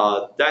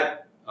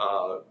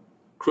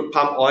crude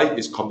palm oil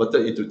is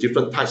converted into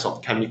different types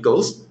of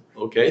chemicals.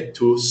 Okay,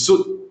 to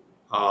suit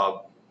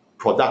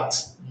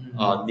products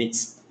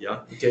needs.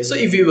 Yeah. Okay, so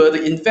if you were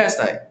to invest,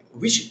 like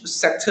which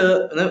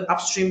sector,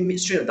 upstream,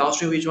 midstream, or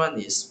downstream, which one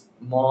is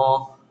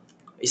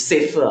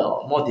safer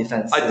or more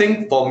defensive? I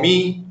think for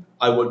me,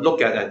 I would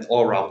look at an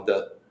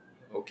all-rounder.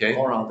 Okay.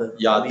 All-rounder.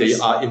 Yeah, they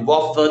are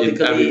involved in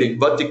everything,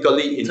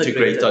 vertically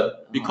integrated.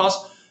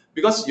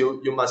 Because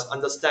you must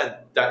understand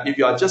that if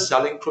you are just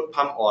selling crude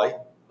palm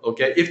oil,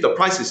 okay, if the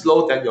price is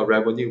low, then your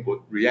revenue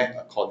would react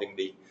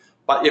accordingly.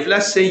 But if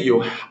let's say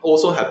you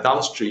also have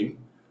downstream,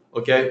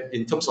 okay,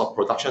 in terms of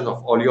production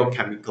of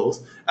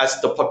oleochemicals,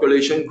 as the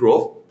population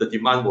grows, the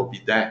demand will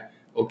be there.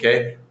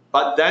 Okay.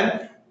 But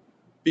then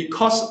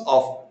because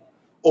of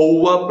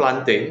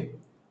overplanting,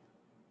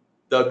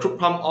 the crude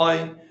palm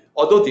oil,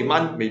 although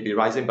demand may be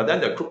rising, but then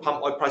the crude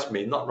palm oil price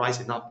may not rise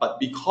enough. But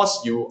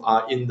because you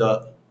are in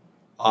the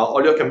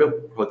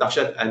oleochemical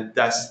production and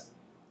there's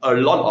a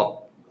lot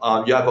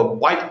of, you have a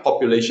wide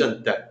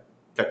population that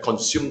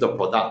consume the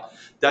product,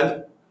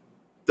 then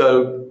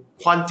the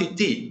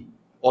quantity,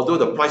 although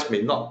the price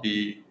may not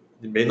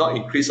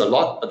increase a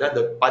lot, but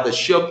then by the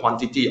sheer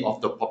quantity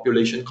of the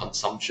population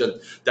consumption,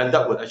 then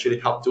that would actually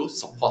help to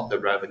support the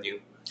revenue.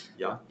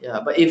 Yeah. Yeah,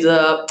 but if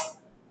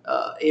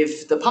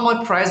the palm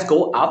oil price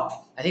go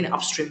up, I think the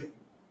upstream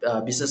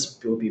business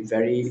will be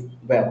very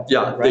well.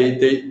 Yeah, right?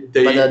 they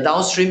But the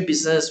downstream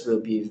business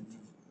will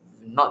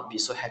not be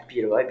so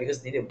happy, right?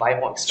 Because they need to buy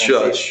more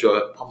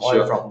expensive palm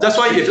oil from. That's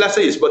why if let's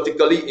say it's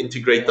vertically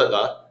integrated,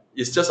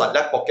 it's just like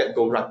left pocket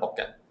go right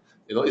pocket.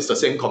 It's the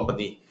same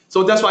company.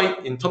 So that's why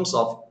in terms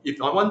of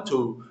if I want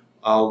to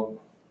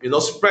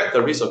spread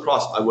the risk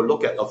across, I will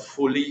look at a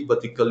fully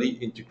vertically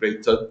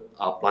integrated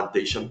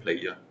plantation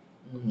player.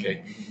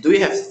 Okay. Do we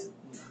have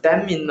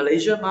them in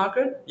Malaysia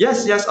market?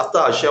 Yes. After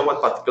I share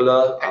one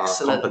particular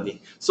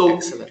company. So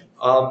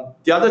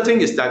the other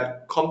thing is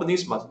that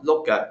companies must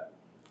look at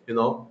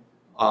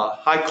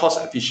high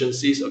cost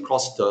efficiencies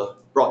across the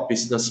broad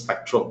business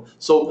spectrum.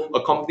 So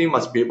a company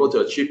must be able to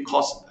achieve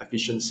cost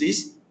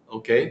efficiencies,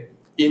 okay,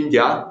 in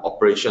their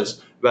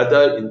operations,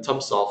 whether in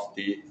terms of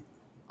the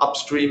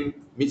upstream,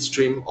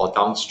 midstream, or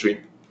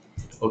downstream.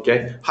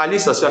 Okay, highly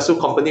successful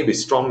company with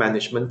strong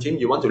management team.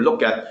 You want to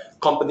look at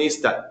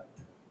companies that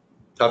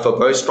have a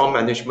very strong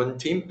management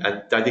team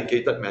and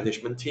dedicated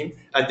management team,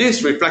 and this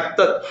is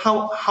reflected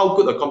how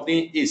good a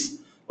company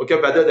is. Okay,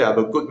 whether they have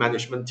a good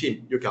management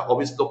team, you can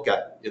always look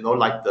at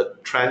like the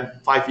trend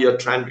 5-year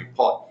trend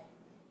report,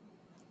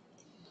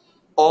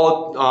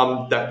 or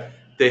that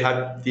they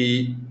have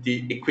the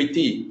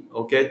equity.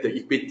 Okay, the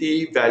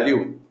equity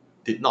value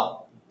did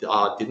not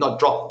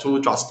drop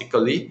too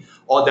drastically,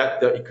 or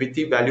that the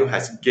equity value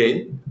has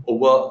gained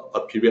over a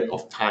period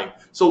of time.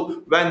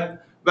 So when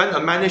a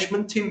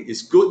management team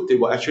is good, they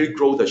will actually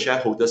grow the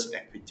shareholders'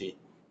 equity.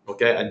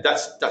 Okay, and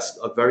that's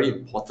a very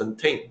important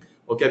thing.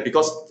 Okay,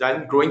 because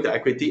then growing the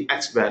equity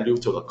adds value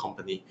to the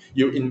company.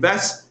 You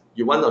invest,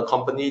 you want a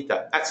company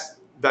that adds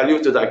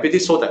value to the equity,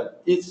 so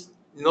that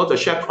the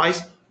share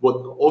price would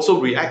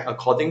also react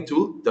according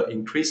to the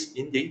increase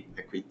in the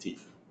equity.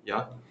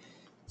 Yeah.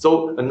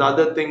 So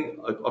another thing,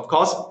 of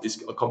course,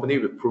 is a company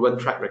with proven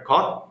track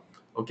record.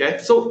 Okay.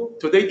 So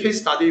today's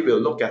case study will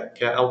look at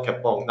KL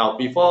Kepong. Now,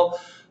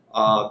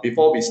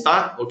 before we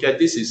start, okay,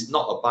 this is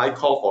not a buy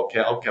call for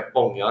KL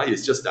Kepong. Yeah,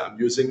 it's just that I'm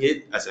using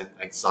it as an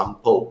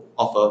example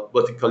of a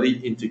vertically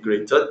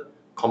integrated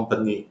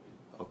company.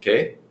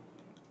 Okay.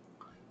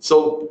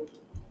 So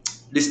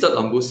listed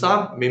on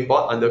Bursa, main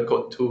board under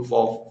code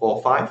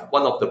 2445,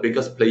 one of the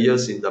biggest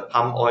players in the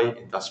palm oil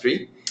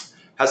industry.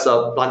 Has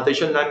a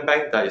plantation land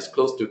bank that is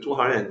close to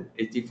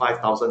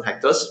 285,000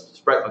 hectares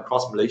spread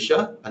across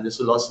Malaysia,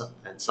 Peninsula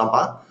and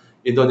Sabah,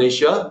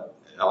 Indonesia,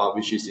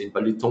 which is in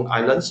Belitung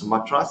Island,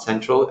 Sumatra,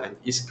 Central and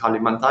East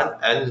Kalimantan,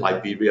 and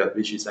Liberia,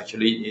 which is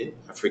actually in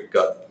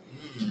Africa.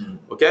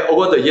 Okay,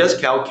 over the years,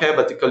 KLCare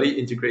vertically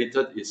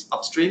integrated its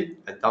upstream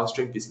and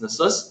downstream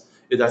businesses.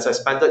 It has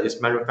expanded its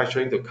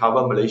manufacturing to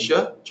cover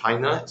Malaysia,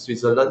 China,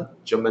 Switzerland,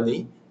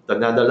 Germany, the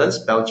Netherlands,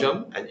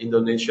 Belgium, and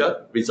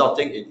Indonesia,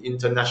 resulting in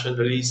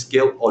internationally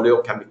scaled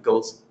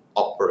oleochemicals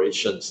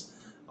operations.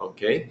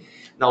 Okay.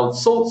 Now,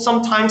 so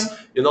sometimes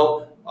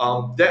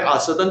there are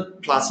certain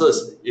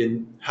pluses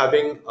in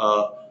having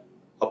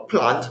a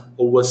plant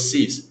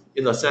overseas,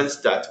 in the sense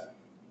that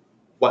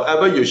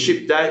whatever you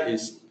ship there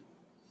is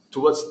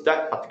towards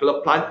that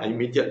particular plant and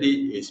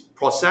immediately is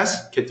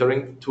processed,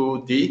 catering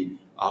to the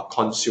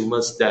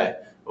consumers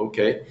there.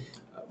 Okay,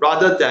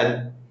 rather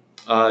than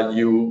when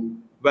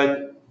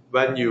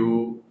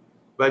you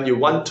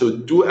want to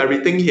do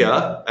everything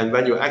here, and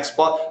when you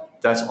export,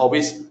 there's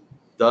always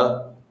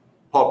the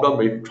problem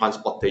with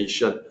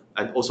transportation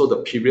and also the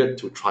period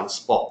to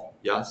transport.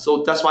 Yeah,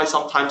 so that's why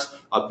sometimes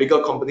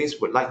bigger companies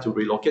would like to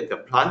relocate their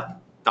plant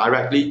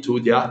directly to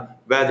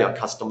where their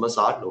customers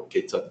are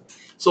located.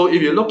 So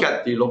if you look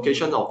at the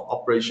location of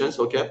operations,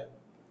 okay,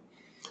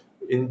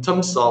 in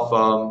terms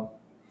of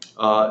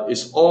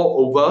it's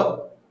all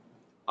over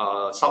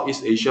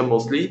Southeast Asia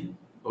mostly.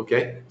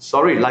 Okay,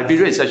 sorry,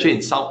 Liberia is actually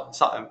in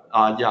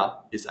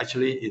it's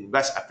actually in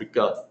West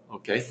Africa.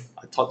 Okay,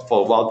 I thought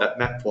for a while that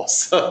map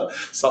was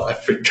South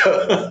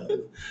Africa.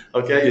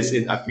 Okay, it's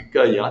in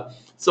Africa. Yeah.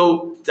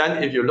 So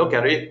then, if you look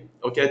at it,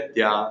 okay,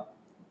 their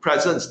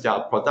presence, their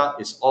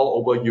product is all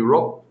over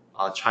Europe,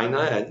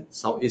 China, and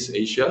Southeast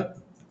Asia.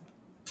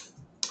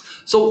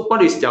 So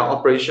what is their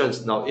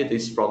operations now? It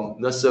is from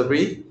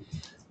nursery,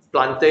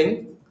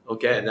 planting,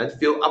 okay, and then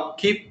field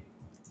upkeep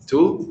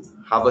to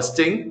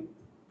harvesting,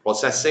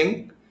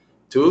 processing,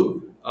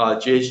 to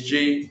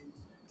GHG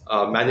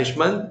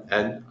management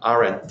and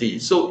R&D.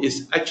 So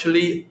it's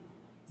actually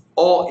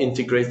all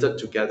integrated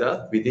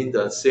together within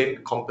the same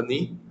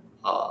company,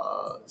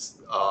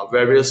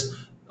 various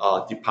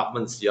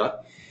departments here.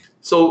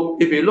 So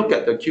if you look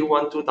at the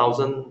Q1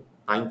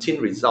 2019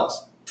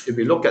 results, if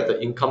we look at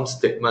the income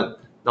statement,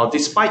 now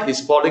despite this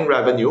falling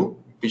revenue,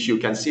 which you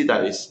can see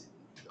that is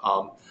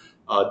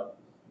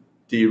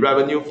the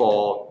revenue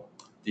for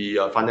the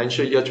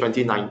financial year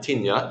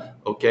 2019, yeah,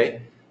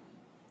 okay,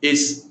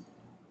 is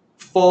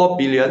 4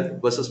 billion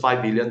versus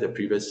 5 billion the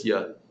previous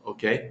year,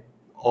 okay.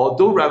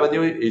 Although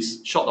revenue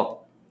is short,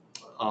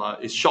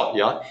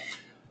 yeah.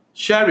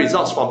 Share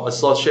results from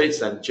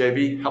associates and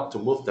JV help to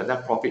move the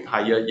net profit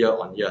higher year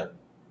on year,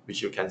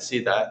 which you can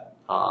see that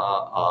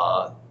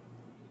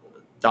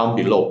down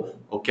below.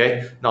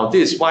 Okay. Now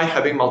this is why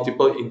having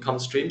multiple income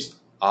streams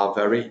are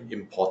very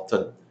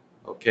important.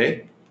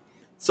 Okay.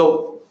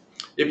 So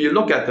if you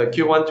look at the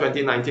Q1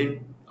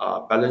 2019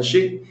 balance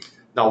sheet,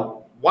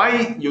 now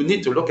why you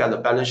need to look at the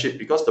balance sheet?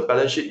 Because the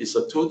balance sheet is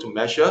a tool to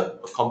measure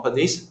a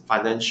company's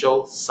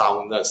financial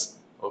soundness.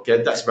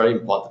 Okay, that's very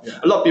important. Yeah.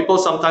 A lot of people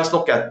sometimes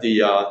look at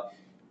the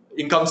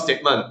income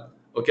statement,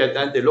 okay,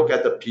 then they look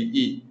at the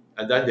PE,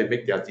 and then they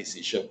make their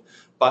decision.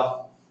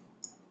 But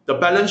the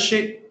balance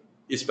sheet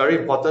is very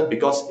important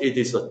because it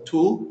is a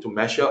tool to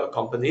measure a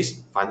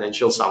company's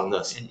financial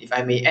soundness. And if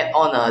I may add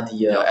on,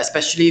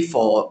 especially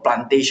for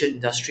plantation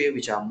industry,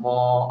 which are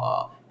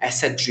more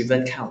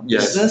asset-driven kind of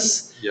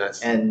business,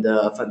 yes, and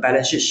for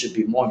balance sheet should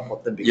be more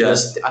important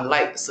because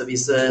unlike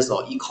services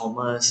or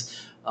e-commerce,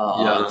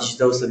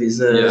 digital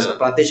services,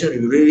 plantation,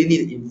 you really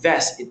need to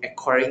invest in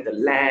acquiring the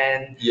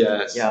land,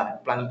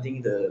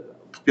 planting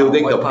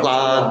building the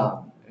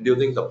plant.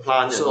 Building the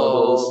plant, so and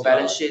all those,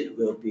 balance sheet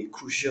will be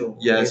crucial.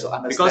 Yes, to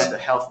understand because the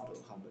health of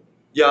the company.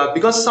 Yeah,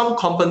 because some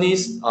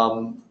companies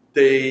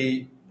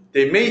they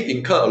may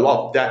incur a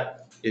lot of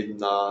debt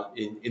in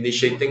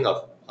initiating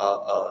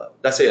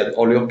let's say an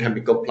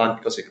oleochemical plant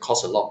because it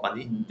costs a lot of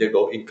money. They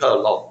will incur a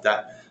lot of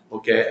debt.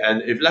 Okay,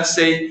 and if let's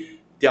say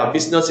their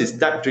business is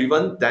debt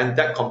driven, then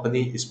that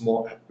company is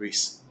more at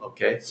risk.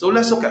 Okay, so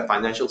let's look at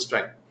financial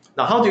strength.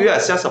 Now, how do you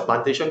assess a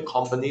plantation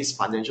company's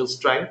financial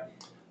strength?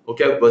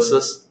 Okay,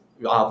 versus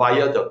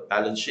via the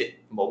balance sheet.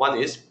 Number one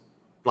is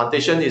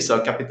plantation is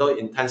a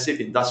capital-intensive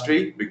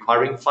industry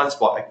requiring funds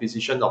for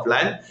acquisition of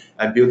land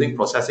and building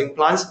processing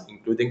plants,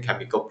 including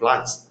chemical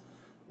plants.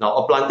 Now,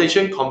 a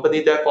plantation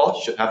company,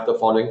 therefore, should have the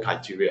following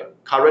criteria.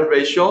 Current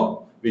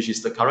ratio, which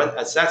is the current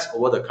assets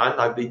over the current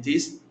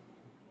liabilities,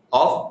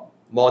 of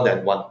more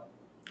than 1.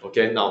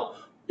 Okay, now,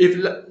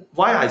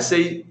 why I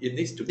say it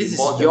needs to be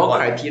more than 1. This is your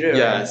criteria.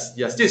 Yes,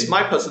 yes, this is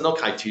my personal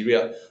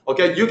criteria.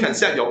 Okay, you can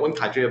set your own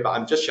criteria, but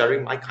I'm just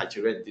sharing my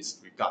criteria in this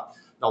regard.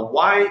 Now,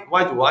 why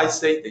do I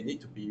say they need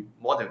to be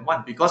more than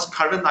 1? Because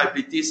current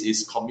liabilities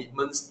is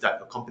commitments that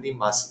the company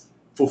must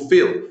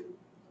fulfill,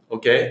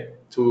 okay,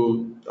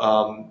 to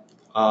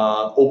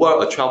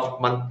over a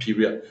 12-month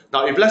period.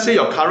 Now, if let's say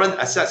your current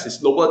assets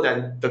is lower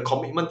than the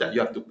commitment that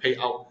you have to pay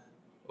out,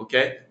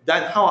 okay,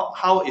 then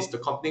how is the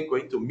company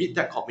going to meet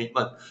that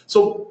commitment?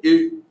 So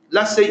if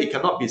let's say it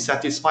cannot be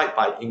satisfied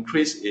by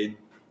increase in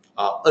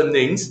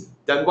earnings,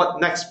 then what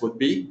next would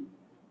be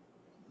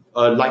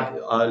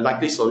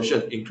likely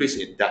solution, increase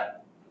in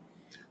debt.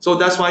 So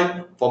that's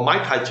why for my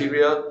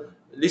criteria,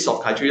 list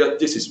of criteria,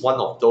 this is one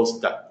of those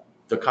that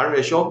the current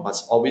ratio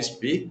must always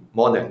be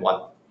more than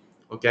 1.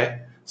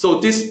 Okay, so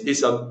this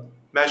is a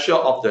measure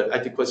of the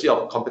adequacy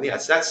of company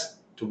assets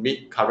to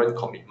meet current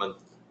commitment.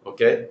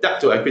 Okay,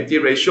 debt to equity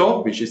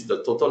ratio, which is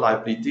the total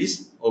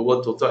liabilities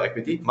over total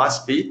equity,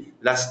 must be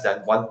less than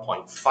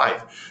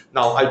 1.5.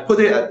 Now, I put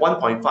it at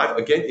 1.5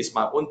 again, is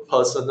my own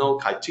personal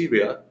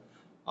criteria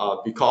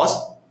because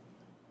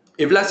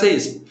if let's say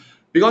it's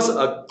because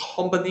a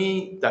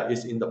company that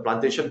is in the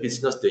plantation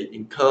business, they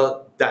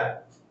incur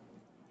debt,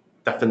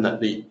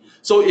 definitely.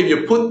 So if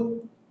you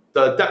put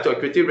the debt to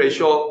equity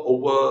ratio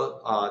over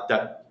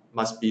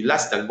must be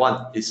less than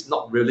 1 is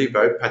not really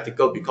very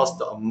practical, because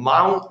the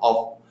amount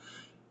of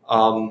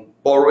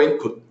borrowing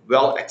could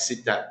well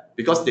exceed that,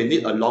 because they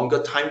need a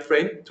longer time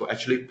frame to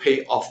actually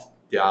pay off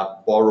their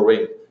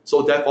borrowing.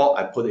 So therefore,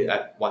 I put it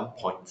at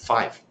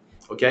 1.5.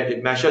 Okay,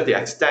 it measures the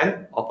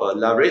extent of a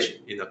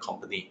leverage in a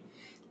company.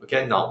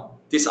 Okay, now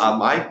these are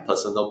my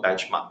personal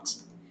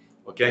benchmarks.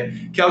 Okay,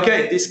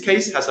 KLK in this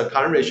case has a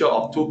current ratio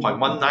of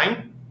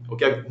 2.19.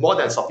 Okay, more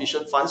than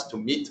sufficient funds to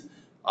meet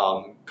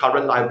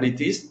current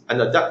liabilities,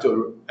 and a debt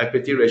to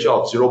equity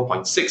ratio of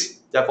 0.6,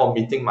 therefore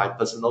meeting my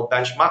personal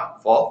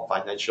benchmark for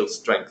financial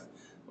strength.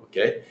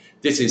 Okay,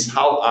 this is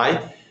how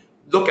I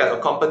look at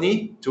a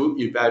company to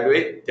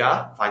evaluate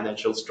their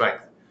financial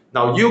strength.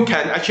 Now you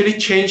can actually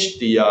change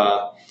the,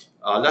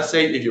 let's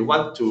say if you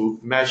want to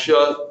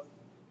measure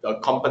the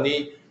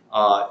company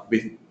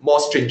with more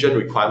stringent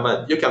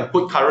requirement, you can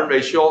put current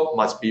ratio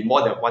must be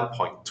more than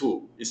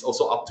 1.2. It's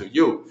also up to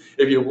you.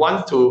 If you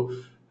want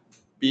to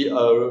be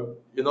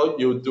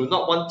you do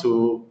not want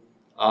to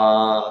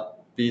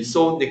be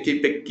so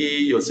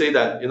nitpicky. You say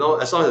that, as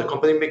long as the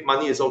company make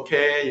money, it's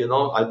okay. I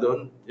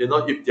don't,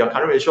 if their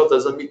current ratio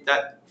doesn't meet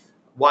that,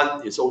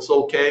 1 is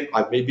also okay.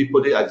 I maybe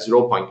put it at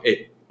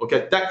 0.8.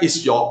 Okay, that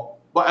is your,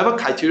 whatever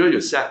criteria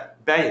you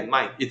set, bear in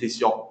mind, it is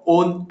your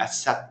own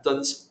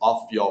acceptance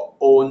of your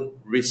own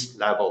risk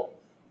level.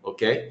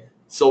 Okay,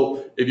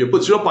 so if you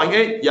put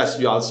 0.8, yes,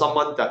 you are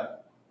someone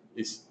that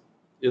is,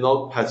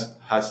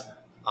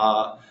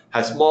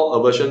 has more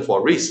aversion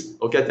for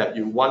risk. Okay, that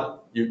you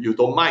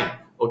don't mind,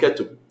 okay,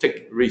 to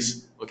take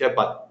risk. Okay,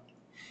 but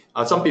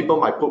some people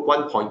might put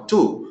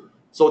 1.2,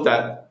 so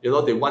that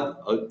they want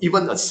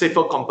even a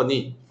safer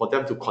company for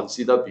them to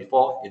consider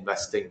before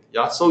investing.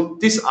 Yeah, so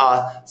these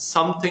are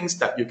some things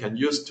that you can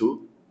use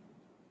to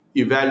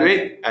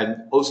evaluate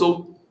and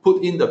also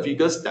put in the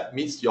figures that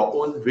meets your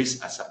own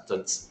risk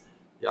acceptance.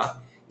 Yeah.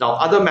 Now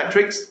other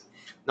metrics.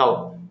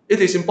 Now it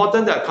is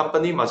important that a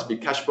company must be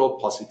cash flow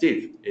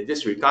positive. In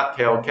this regard,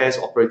 KLK's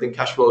operating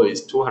cash flow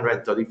is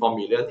 234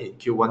 million in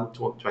Q1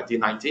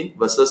 2019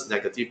 versus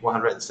negative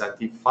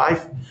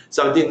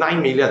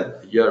 179 million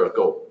a year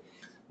ago.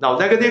 Now,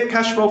 negative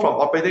cash flow from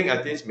operating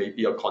activities may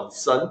be a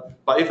concern,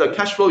 but if the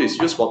cash flow is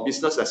used for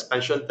business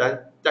expansion, then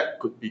that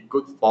could be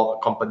good for a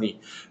company.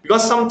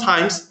 Because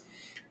sometimes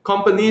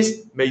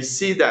companies may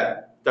see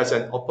that there's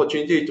an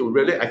opportunity to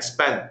really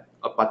expand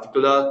a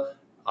particular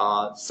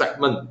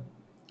segment,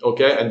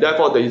 okay, and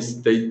therefore they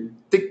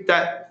take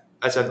that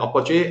as an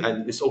opportunity,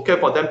 and it's okay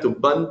for them to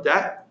burn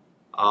that,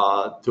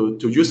 to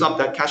use up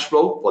that cash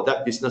flow for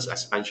that business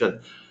expansion.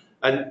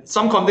 And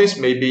some companies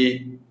may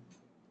be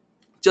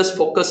just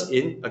focus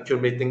in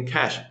accumulating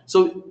cash.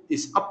 So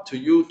it's up to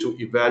you to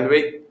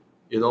evaluate,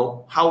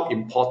 how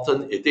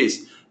important it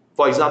is.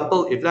 For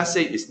example, if let's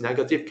say it's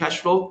negative cash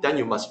flow, then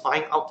you must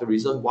find out the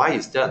reason why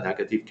is there a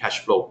negative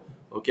cash flow.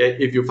 Okay,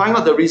 if you find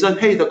out the reason,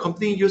 hey, the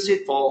company used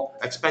it for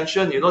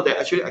expansion, they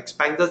actually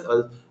expanded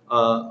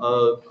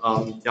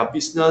their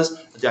business,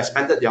 they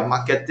expanded their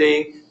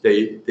marketing,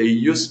 they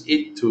use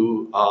it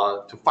to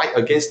fight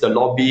against the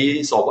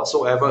lobbies or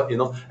whatsoever,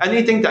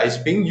 anything that is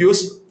being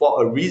used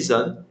for a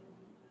reason.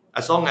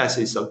 As long as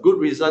it's a good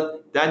reason,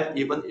 then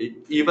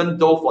even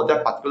though for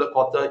that particular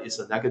quarter it's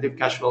a negative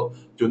cash flow,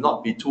 do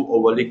not be too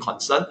overly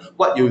concerned.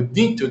 What you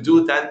need to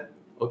do then,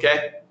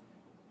 okay,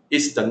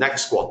 is the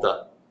next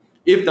quarter.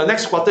 If the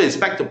next quarter is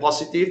back to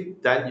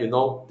positive, then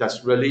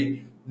there's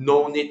really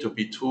no need to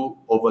be too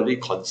overly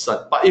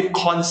concerned. But if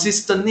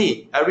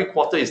consistently every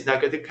quarter is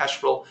negative cash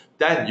flow,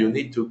 then you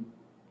need to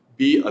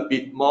be a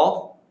bit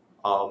more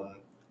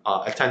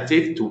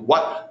attentive to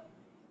what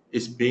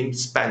is being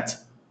spent.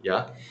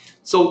 Yeah.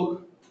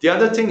 So the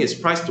other thing is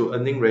price to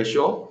earning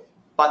ratio,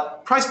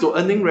 but price to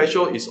earning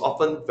ratio is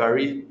often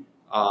very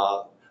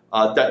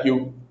that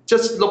you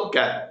just look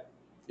at,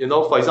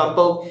 for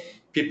example,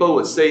 people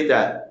would say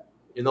that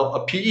a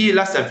PE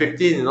less than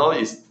 15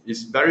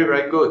 is very,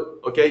 very good.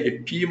 Okay,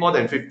 if PE more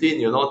than 15,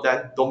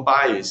 then don't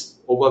buy, is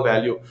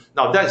overvalued.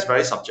 Now that is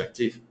very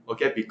subjective,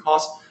 okay,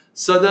 because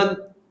certain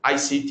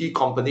ICT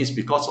companies,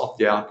 because of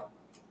their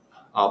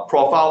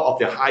profile of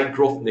their high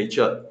growth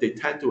nature, they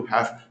tend to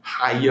have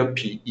higher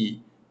PE.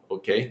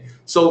 Okay,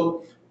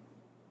 so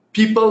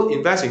people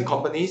invest in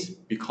companies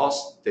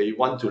because they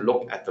want to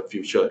look at the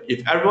future.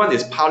 If everyone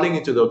is piling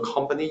into the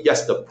company,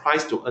 yes, the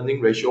price to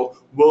earning ratio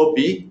will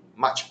be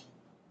much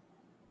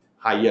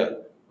higher.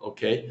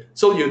 Okay,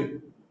 so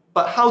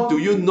but how do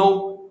you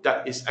know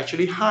that it's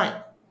actually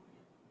high?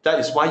 That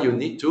is why you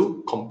need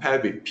to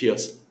compare with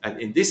peers. And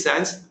in this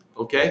sense,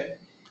 okay,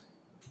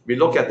 we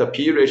look at the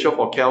PE ratio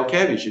for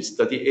KLK, which is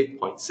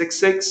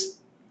 38.66.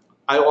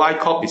 IOI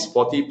Corp is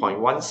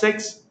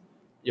 40.16.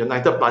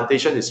 United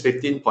Plantation is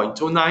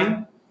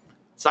 15.29.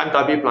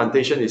 SIMW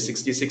Plantation is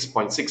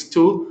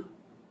 66.62.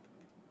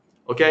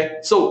 Okay,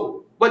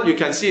 so what you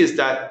can see is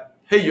that,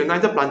 hey,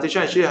 United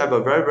Plantation actually have a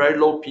very, very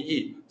low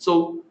PE.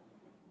 So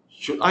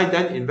should I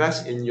then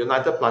invest in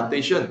United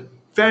Plantation?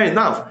 Fair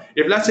enough.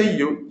 If let's say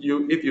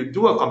if you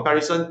do a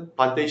comparison,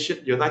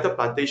 United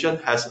Plantation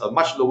has a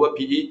much lower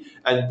PE,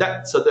 and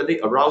that certainly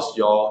aroused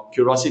your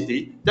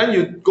curiosity, then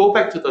you go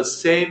back to the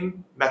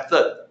same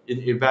method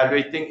in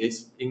evaluating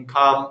its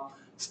income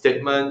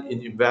statement,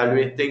 in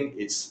evaluating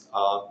its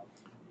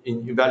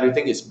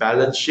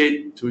balance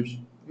sheet to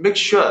make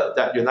sure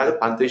that United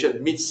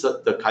Plantation meets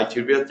the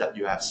criteria that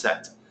you have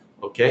set.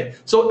 Okay.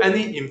 So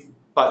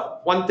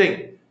but one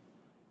thing.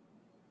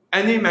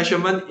 Any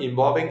measurement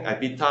involving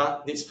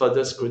EBITDA needs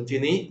further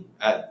scrutiny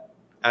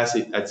as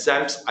it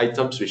exempts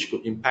items which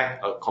could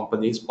impact a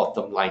company's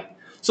bottom line.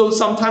 So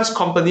sometimes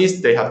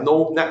companies, they have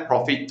no net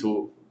profit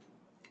to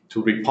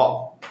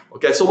report.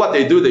 Okay, so what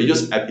they do, they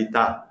use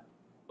EBITDA.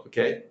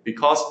 Okay,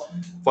 because,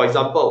 for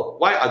example,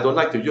 why I don't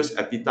like to use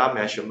EBITDA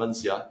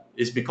measurements here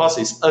is because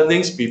it's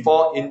earnings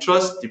before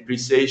interest,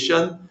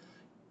 depreciation,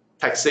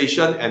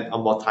 taxation, and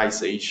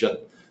amortization.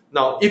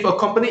 Now, if a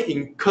company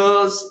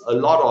incurs a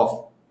lot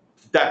of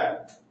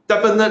debt,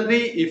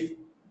 definitely if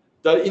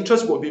the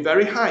interest will be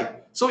very high.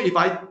 So if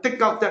I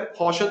take out that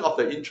portion of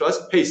the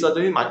interest, hey,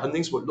 suddenly my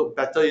earnings would look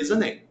better,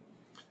 isn't it?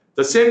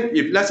 The same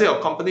if let's say a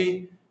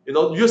company,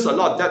 use a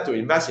lot of debt to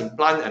invest in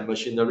plant and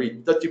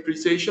machinery, the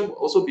depreciation will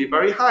also be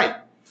very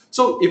high.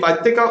 So if I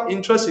take out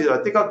interest, if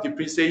I take out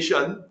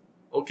depreciation,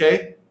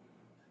 okay,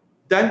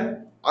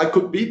 then I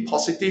could be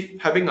positive,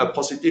 having a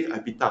positive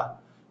EBITDA.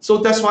 So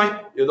that's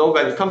why,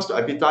 when it comes to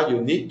EBITDA, you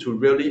need to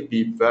really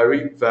be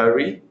very,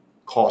 very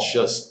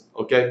cautious.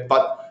 Okay,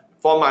 but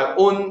for my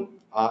own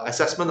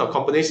assessment of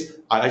companies,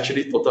 I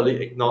actually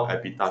totally ignore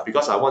EBITDA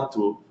because I want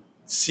to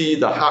see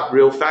the hard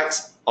real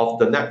facts of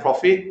the net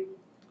profit,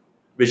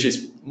 which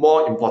is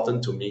more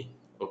important to me.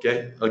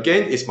 Okay,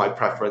 again, it's my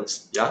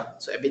preference. Yeah.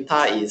 So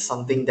EBITDA is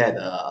something that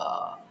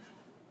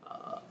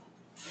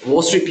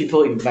Wall Street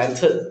people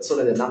invented so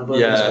that the number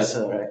is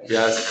better, right?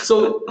 Yes.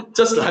 So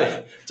just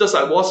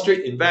like Wall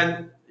Street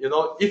invent,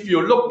 if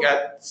you look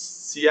at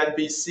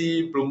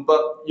CNBC,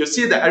 Bloomberg, you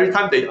see that every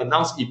time they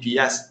announce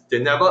EPS, they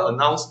never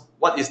announce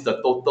what is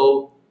the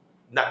total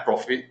net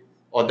profit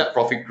or net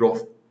profit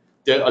growth.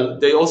 They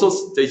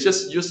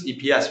just use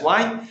EPS.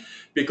 Why?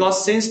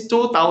 Because since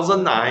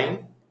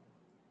 2009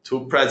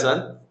 to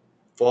present,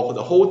 for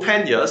the whole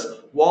 10 years,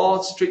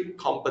 Wall Street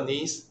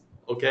companies,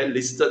 okay,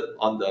 listed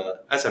on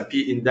the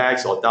S&P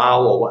index or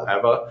Dow or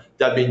whatever,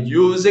 they've been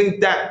using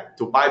that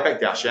to buy back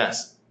their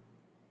shares.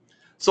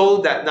 So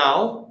that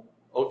now,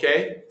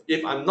 okay,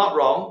 if I'm not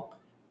wrong,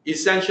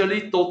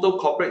 essentially total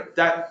corporate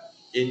debt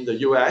in the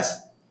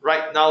US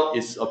right now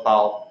is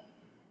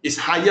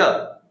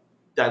higher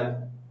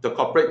than the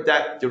corporate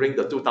debt during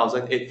the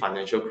 2008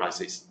 financial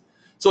crisis.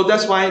 So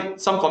that's why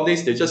some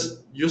companies, they just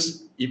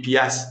use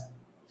EPS.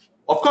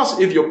 Of course,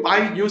 if you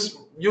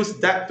use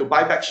debt to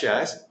buy back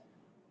shares,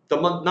 the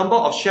number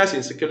of shares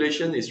in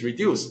circulation is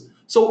reduced.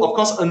 So of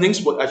course,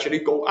 earnings would actually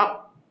go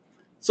up.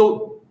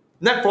 So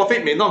net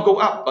profit may not go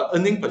up, but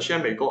earning per share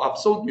may go up.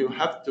 So you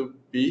have to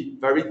be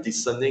very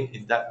discerning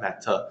in that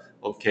matter.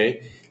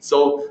 Okay.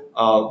 So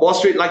Wall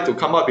Street like to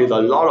come up with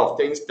a lot of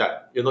things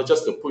that,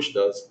 just to push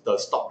the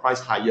stock price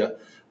higher.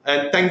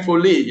 And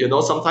thankfully,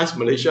 sometimes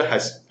Malaysia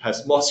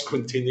has more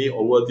scrutiny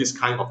over these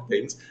kind of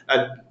things.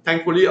 And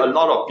thankfully, a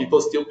lot of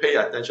people still pay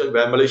attention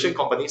where Malaysian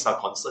companies are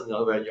concerned,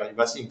 when you're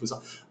investing in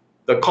Bursa.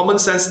 The common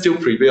sense still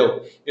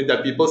prevail in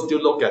that people still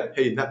look at,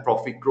 hey, net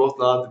profit growth,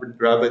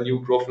 revenue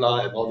growth,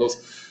 and all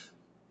those.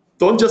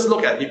 Don't just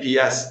look at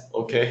EPS,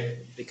 okay?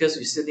 Because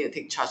we still need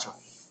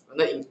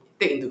to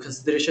take into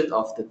consideration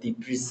of the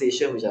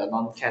depreciation, which are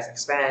non-cash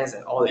expense,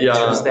 and all the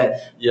interest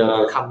that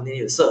the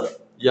company will serve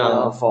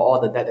for all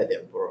the debt that they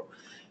borrow.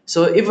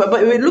 So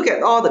but we look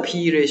at all the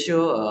PE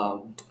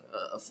ratio,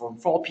 from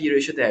 4 PE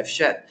ratio that I've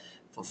shared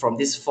from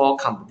these 4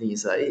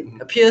 companies, it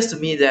appears to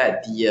me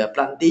that the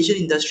plantation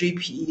industry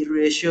PE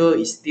ratio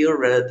is still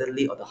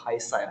relatively on the high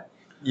side.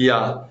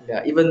 Yeah.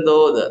 Even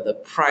though the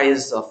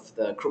price of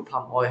the crude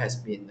palm oil has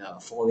been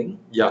falling.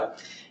 Yeah.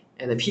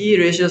 And the PE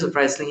ratio,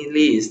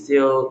 surprisingly, is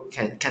still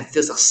can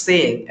still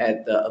sustain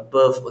at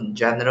above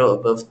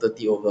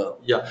 30 over.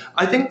 Yeah,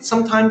 I think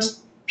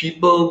sometimes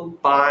people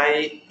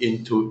buy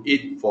into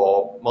it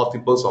for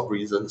multiples of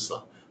reasons.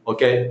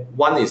 Okay,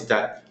 one is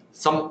that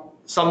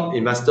some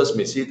investors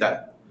may see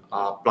that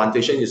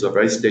plantation is a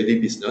very steady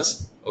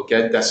business.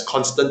 Okay, there's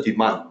constant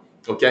demand.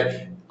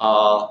 Okay,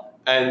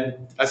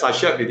 and as I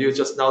shared with you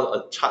just now,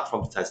 a chart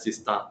from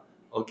Statista.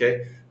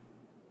 Okay,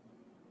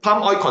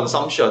 palm oil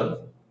consumption.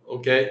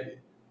 Okay,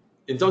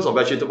 in terms of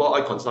vegetable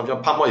oil consumption,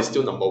 palm oil is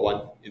still number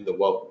 1 in the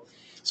world.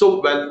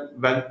 So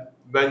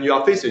when you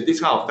are faced with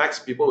this kind of facts,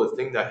 people will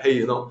think that,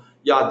 hey,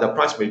 the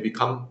price may be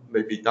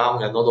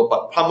down and all that,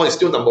 but palm oil is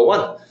still number 1.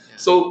 Yeah.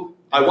 So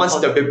I want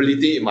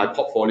stability in my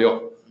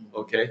portfolio.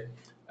 Okay,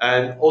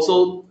 and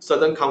also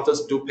certain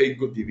counters do pay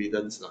good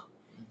dividends now.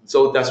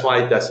 So that's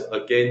why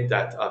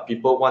that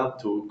people want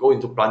to go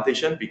into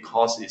plantation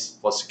because it's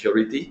for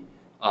security.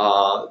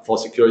 For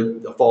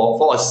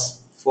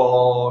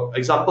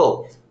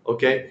example,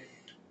 okay,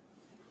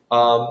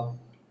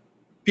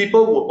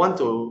 people would want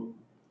to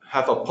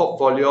have a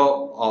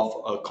portfolio of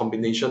a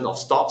combination of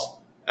stocks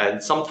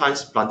and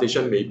sometimes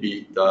Plantation may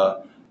be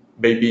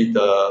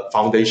the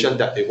foundation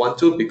that they want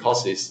to,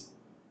 because it's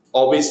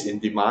always in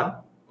demand.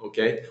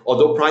 Okay,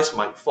 although price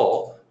might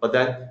fall, but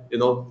then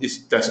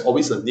there's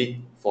always a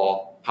need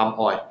for palm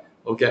oil.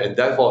 Okay, and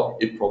therefore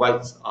it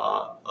provides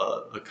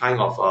a kind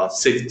of a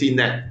safety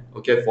net,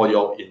 okay, for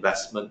your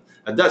investment,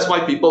 and that's why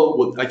people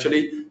would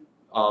actually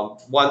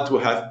want to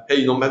have,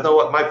 hey, no matter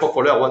what my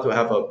portfolio, I want to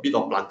have a bit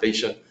of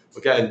Plantation.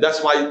 Okay, and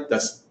that's why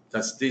there's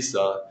this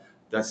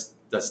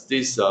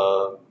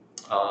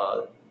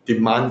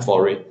demand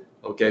for it.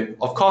 Okay,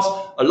 of course,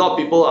 a lot of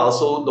people are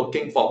also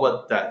looking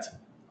forward that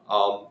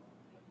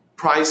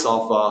price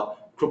of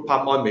crude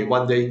palm oil may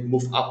one day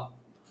move up.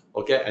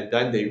 Okay, and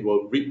then they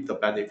will reap the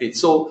benefit.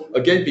 So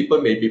again,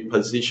 people may be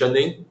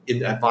positioning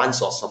in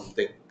advance or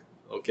something.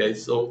 Okay,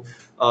 so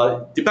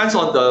depends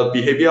on the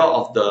behavior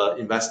of the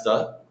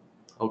investor.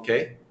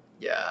 Okay.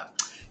 Yeah.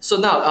 So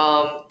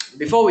now,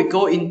 before we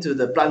go into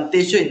the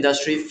plantation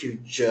industry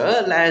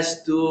future,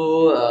 let's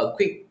do a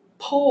quick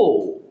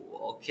poll.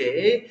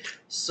 Okay.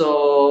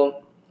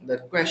 So the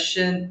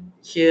question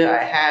here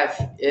I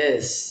have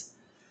is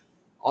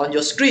on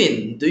your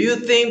screen. Do you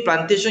think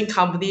plantation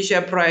company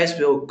share price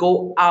will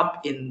go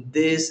up in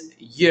this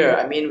year?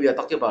 I mean, we are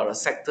talking about a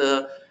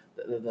sector,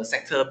 the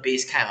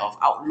sector-based kind of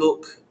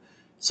outlook.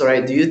 So,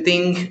 right, do you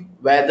think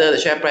whether the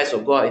share price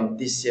will go up in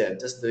this year? I'm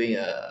just doing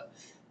a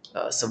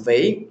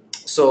survey.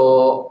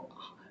 So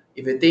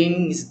if you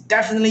think it's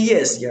definitely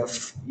yes, you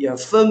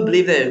have firm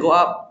belief that it will go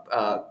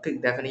up,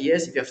 click definitely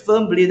yes. If you have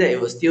firm belief that it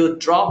will still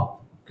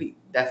drop, click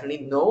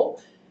definitely no.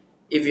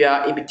 If you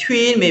are in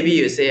between, maybe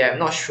you say I'm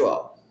not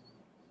sure.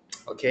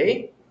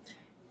 Okay,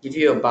 give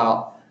you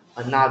about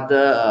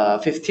another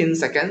 15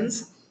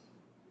 seconds.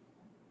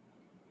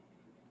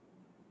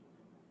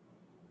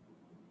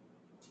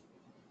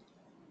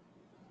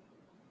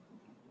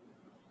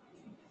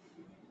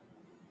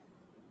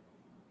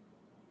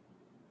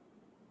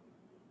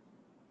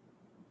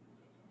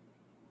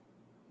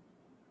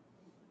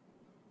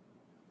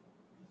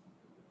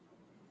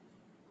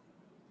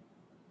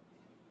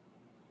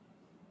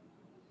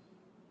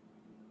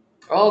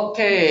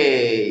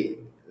 Okay,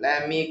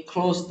 let me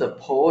close the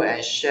poll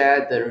and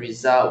share the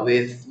result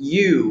with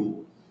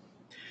you.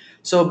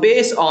 So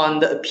based on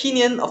the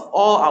opinion of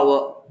all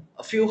our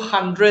a few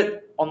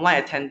hundred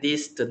online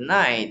attendees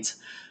tonight,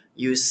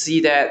 you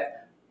see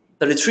that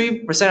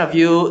 33% of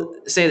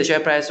you say the share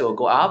price will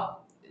go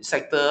up.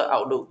 Sector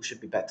outlook should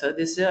be better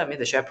this year. I mean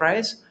the share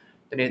price.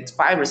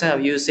 25%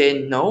 of you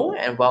say no,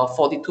 and while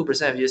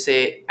 42% of you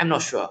say I'm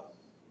not sure.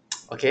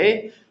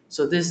 Okay,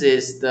 so this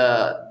is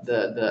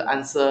the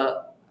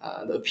answer,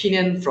 the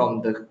opinion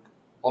from the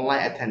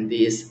online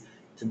attendees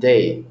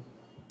today.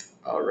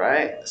 All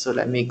right, so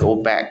let me go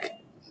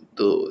back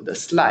to the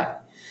slide.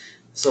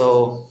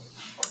 So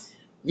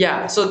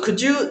yeah, so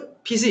could you,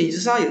 PC,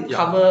 just now you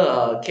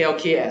cover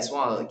KLK as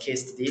one of the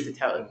case study to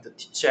tell the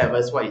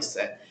shareholders what you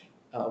said.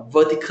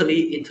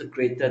 Vertically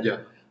integrated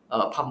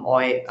palm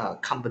oil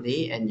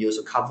company, and you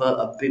also cover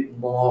a bit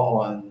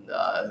more on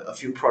a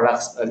few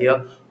products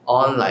earlier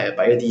on, like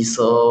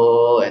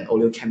biodiesel and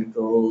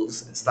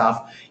oleochemicals and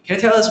stuff. Can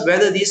you tell us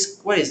whether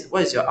what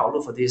is your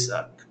outlook for this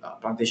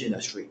plantation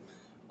industry?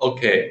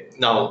 Okay,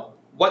 now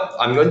what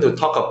I'm going to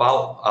talk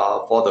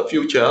about for the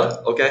future,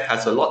 okay,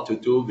 has a lot to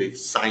do with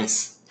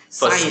science.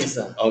 Science.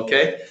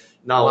 Okay.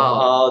 Now,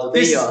 wow,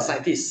 today you're a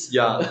scientist.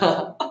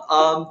 Yeah.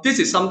 This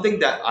is something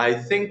that I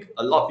think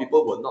a lot of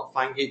people will not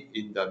find it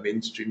in the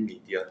mainstream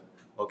media.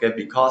 Okay,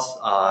 because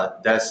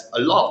there's a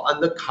lot of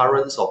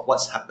undercurrents of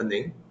what's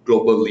happening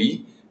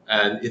globally,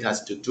 and it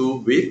has to do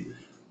with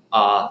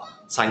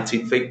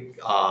scientific,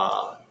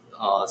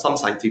 some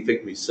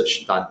scientific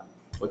research done.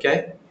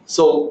 Okay,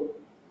 so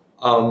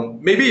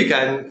maybe you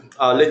can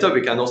later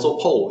we can also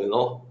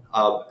poll.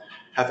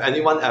 Have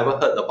anyone ever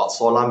heard about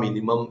solar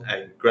minimum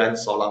and grand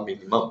solar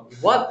minimum?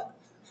 What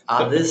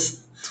are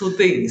these two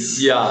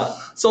things? Yeah.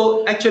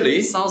 So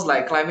actually, sounds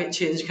like climate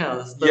change kind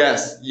of stuff.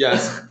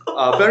 Yes,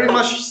 very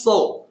much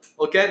so.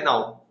 Okay.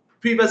 Now,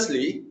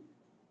 previously,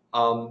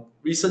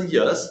 recent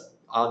years,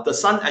 the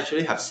sun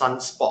actually have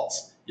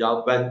sunspots.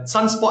 Yeah. When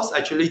sunspots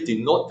actually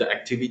denote the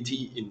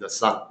activity in the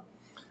sun.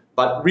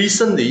 But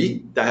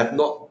recently, there have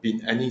not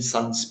been any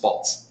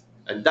sunspots.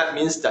 And that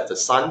means that the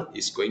sun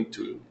is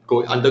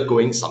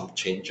undergoing some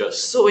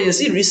changes. So when you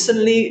see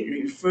recently,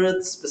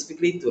 referred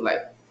specifically to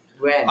like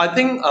when? I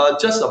think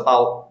just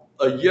about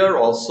a year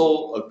or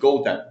so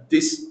ago that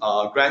this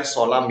grand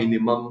solar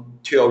minimum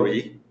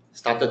theory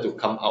started to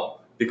come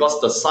out,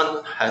 because the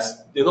sun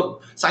has,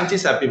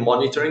 scientists have been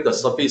monitoring the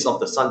surface of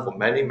the sun for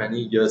many, many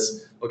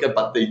years. Okay,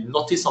 but they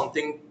noticed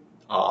something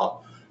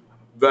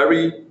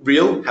very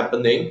real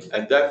happening,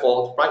 and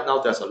therefore right now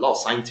there's a lot of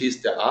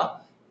scientists that are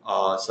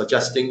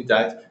suggesting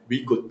that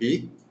we could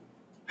be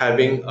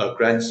having a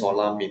grand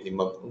solar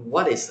minimum.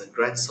 What is a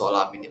grand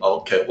solar minimum?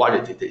 Okay, what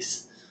it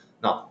is.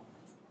 Now,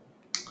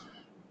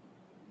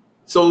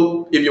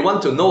 so if you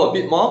want to know a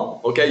bit more,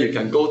 okay, you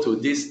can go to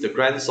the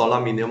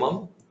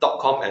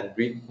grandsolarminimum.com and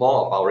read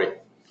more about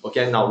it.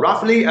 Okay, now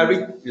roughly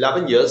every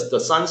 11 years, the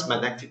sun's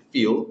magnetic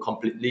field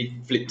completely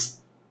flips.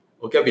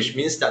 Okay, which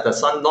means that the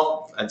sun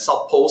north and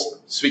south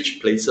poles switch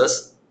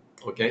places.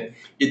 Okay,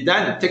 it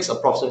then takes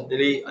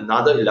approximately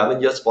another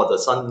 11 years for the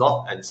sun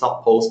north and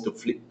south poles to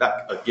flip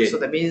back again. So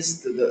that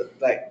means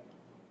like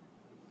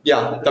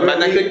yeah, the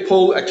magnetic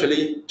pole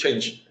actually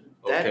changed.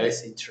 that Okay.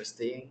 is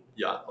interesting.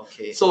 Yeah.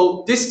 Okay.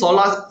 So this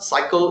solar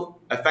cycle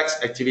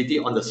affects activity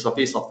on the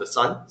surface of the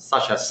sun,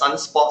 such as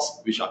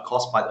sunspots, which are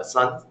caused by the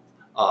sun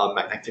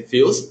magnetic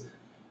fields.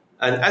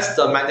 And as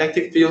the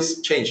magnetic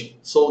fields change,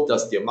 so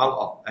does the amount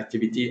of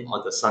activity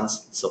on the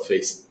sun's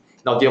surface.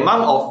 Now, the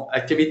amount of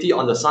activity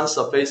on the sun's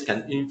surface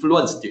can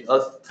influence the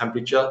Earth's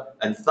temperature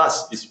and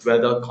thus its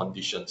weather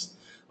conditions.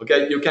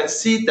 Okay, you can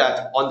see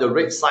that on the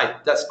red side,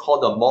 that's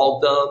called the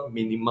model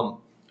minimum,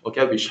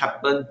 okay, which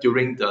happened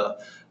during the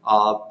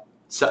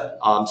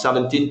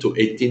 17th to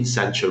 18th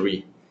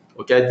century.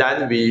 Okay,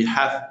 then we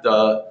have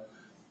the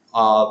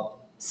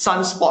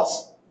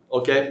sunspots,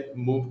 okay,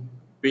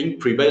 being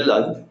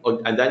prevalent,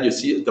 and then you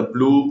see the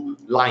blue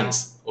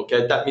lines,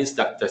 okay, that means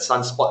that the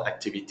sunspot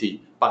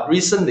activity. But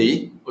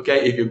recently,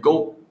 okay, if you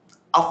go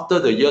after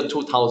the year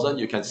 2000,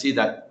 you can see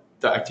that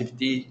the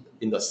activity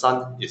in the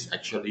sun is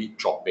actually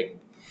dropping.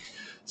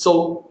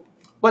 So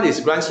what is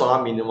grand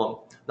solar minimum?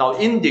 Now,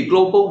 in the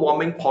Global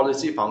Warming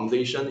Policy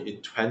Foundation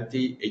in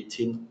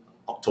 2018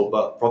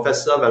 October,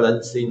 Professor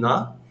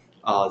Valentina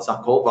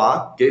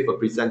Zakova gave a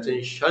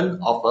presentation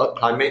of a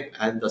climate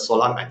and the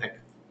solar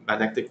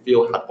magnetic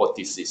field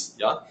hypothesis.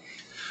 Yeah,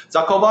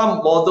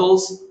 Zakova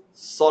models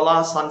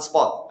solar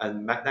sunspot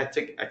and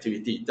magnetic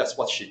activity. That's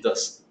what she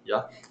does.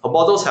 Yeah, her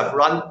models have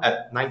run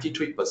at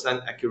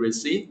 93%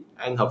 accuracy,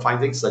 and her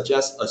findings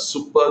suggest a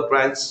super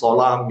grand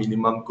solar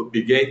minimum could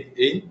be gained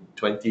in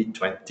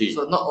 2020.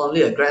 So not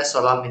only a grand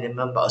solar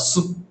minimum, but a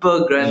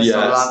super grand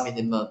solar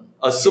minimum.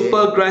 A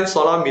super grand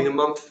solar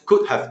minimum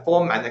could have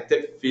 4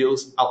 magnetic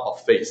fields out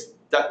of phase.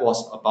 That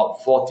was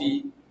about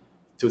 40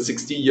 to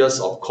 60 years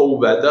of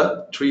cold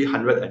weather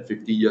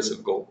 350 years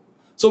ago.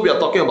 So we are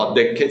talking about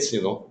decades,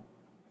 you know.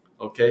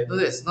 Okay. No,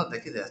 it's not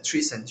decades. There are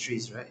 3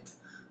 centuries, right?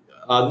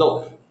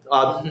 No.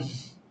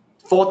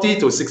 40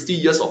 to 60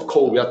 years of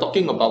cold. We are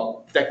talking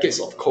about decades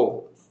of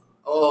cold.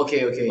 Oh,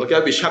 okay.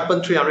 Okay, which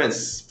happened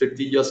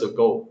 350 years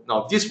ago.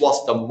 Now, this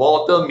was the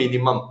model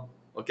minimum,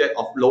 okay,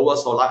 of lower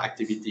solar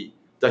activity.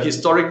 The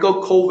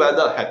historical cold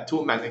weather had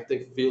 2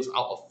 magnetic fields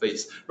out of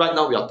phase. Right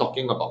now, we are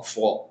talking about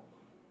 4.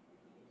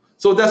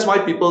 So that's why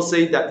people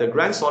say that the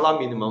grand solar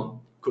minimum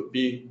could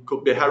be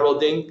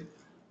heralding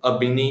a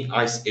mini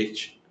ice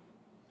age.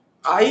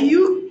 Are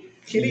you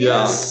kidding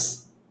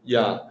us?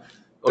 Yeah.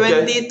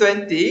 Okay.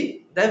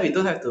 2020, then we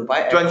don't have to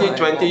buy aircon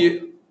 2020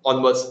 anymore.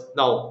 onwards.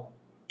 Now,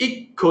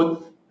 it could.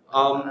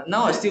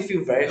 Now I still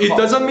feel very hot. It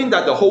doesn't mean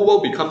that the whole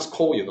world becomes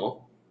cold, you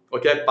know.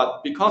 Okay,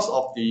 but because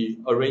of the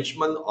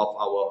arrangement of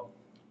our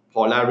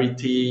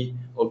polarity,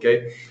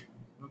 okay,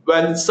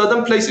 when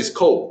certain place is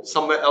cold,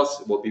 somewhere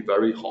else will be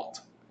very hot.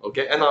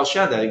 Okay, and I'll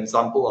share the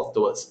example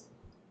afterwards.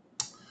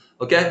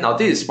 Okay, now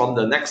this is from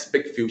the Next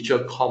Big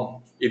Future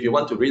Com. If you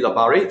want to read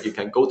about it, you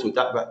can go to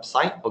that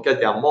website. Okay,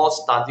 there are more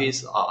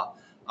studies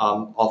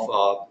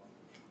of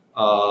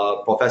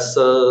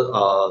Professor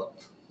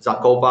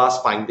Zakova's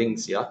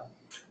findings. Yeah.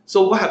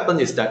 So what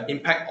happened is that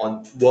impact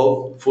on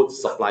world food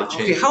supply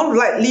chain. Okay, how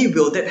likely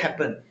will that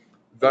happen?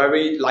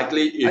 Very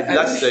likely, if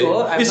let's say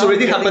sure. it's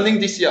already happening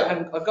this year.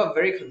 I got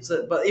very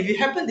concerned, but if it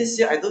happened this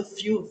year, I don't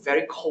feel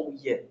very cold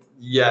yet.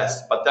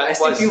 Yes, but that I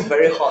still feel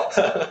very hot.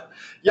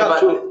 Yeah,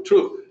 but,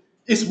 true.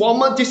 It's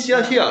warmer this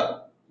year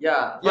here.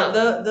 Yeah, but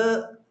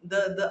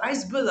the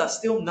icebergs are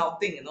still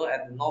melting, you know,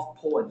 at the North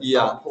Pole and the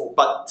South Pole.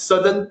 But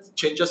certain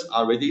changes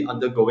are already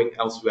undergoing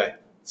elsewhere.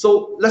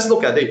 So let's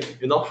look at it.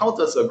 You know, how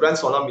does a grand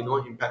solar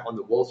minimum impact on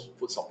the world's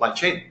food supply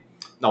chain?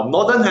 Now,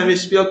 northern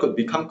hemisphere could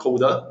become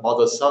colder, while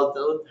the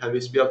southern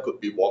hemisphere could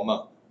be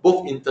warmer.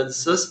 Both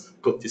instances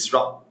could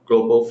disrupt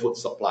global food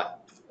supply,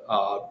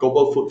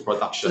 global food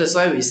production. So that's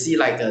why we see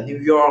like New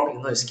York, you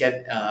know, it's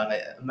like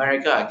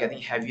America are getting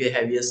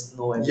heavier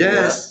snow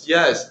everywhere.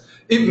 Yes.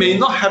 It may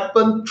not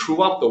happen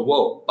throughout the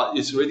world, but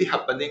it's really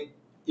happening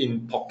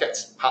in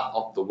pockets, part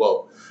of the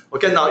world.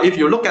 Okay, now if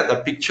you look at the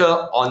picture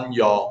on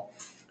your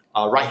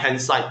right-hand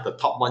side, the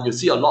top one, you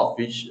see a lot of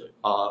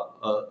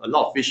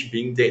fish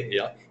being dead.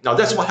 Yeah. Now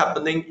that's what's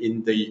happening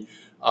in the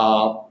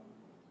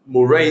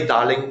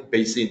Murray-Darling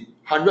Basin.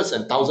 Hundreds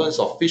and thousands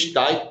of fish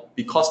died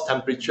because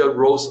temperature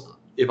rose,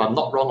 if I'm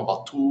not wrong,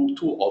 about 2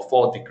 or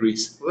 4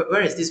 degrees.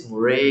 Where is this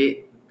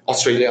Murray?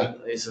 Australia.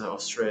 It's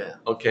Australia.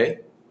 Okay,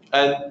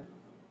 and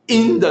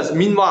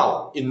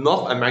meanwhile, in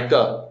North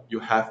America, you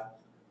have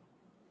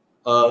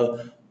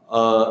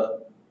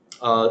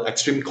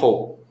extreme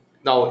cold.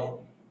 Now,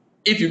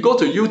 if you go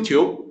to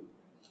YouTube,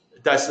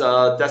 there's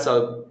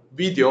a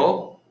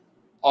video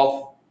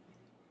of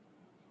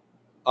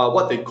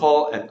what they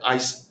call an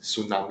ice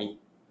tsunami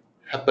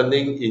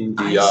happening in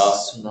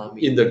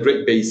the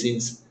Great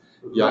Basins.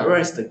 Yeah. Where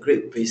is the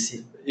Great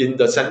Basin? In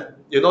the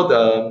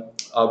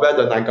where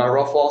the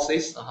Niagara Falls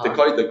is. They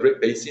call it the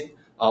Great Basin.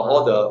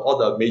 All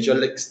the major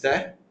lakes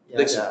there.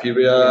 Lake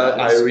Superior, Lake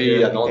Erie,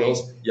 Superior, and all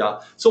those.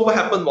 Yeah. So what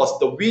happened was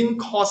the wind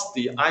caused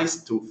the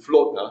ice to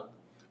float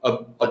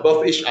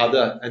above each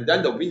other, and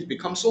then the winds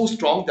become so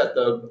strong that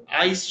the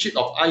sheet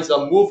of ice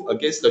move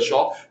against the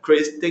shore,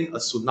 creating a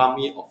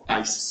tsunami of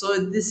ice. So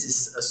this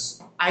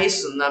is a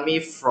ice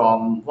tsunami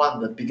from one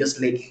of the biggest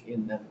lake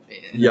in the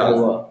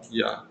whole world.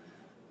 Yeah.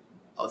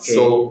 Okay.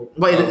 So,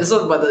 but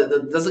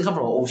it doesn't come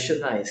from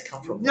ocean, right? It's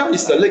come from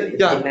it's the lake.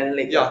 Yeah. Inland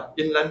lake. Yeah,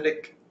 inland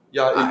lake.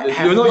 Yeah.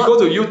 You go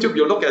to YouTube,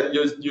 you look at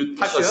you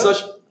type a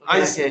search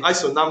ice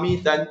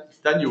tsunami,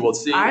 then you will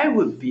see. I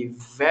would be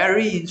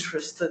very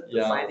interested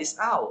to find this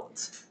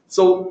out.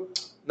 So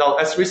now,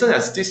 as recent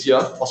as this year,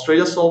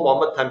 Australia saw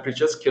warmer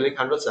temperatures killing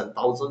hundreds and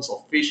thousands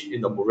of fish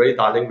in the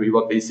Murray-Darling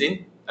River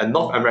Basin, and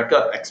North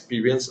America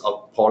experienced a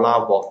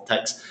polar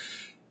vortex.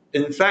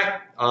 In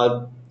fact,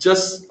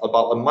 just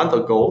about a month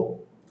ago,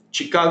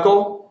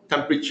 Chicago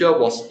temperature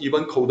was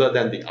even colder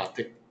than the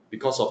Arctic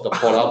because of the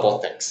polar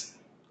vortex.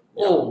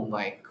 Oh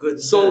my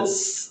goodness. So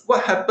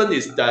what happened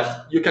is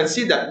that you can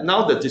see that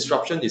now the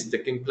disruption is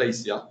taking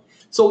place. Yeah.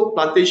 So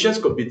plantations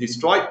could be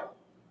destroyed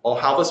or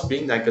harvest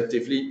being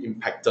negatively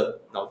impacted.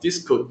 Now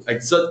this could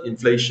exert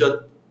inflation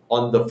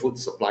on the food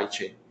supply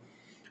chain.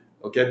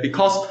 Okay,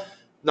 because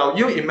now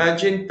you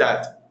imagine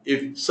that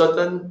if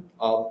certain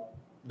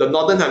the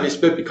northern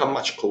hemisphere become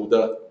much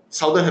colder,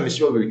 southern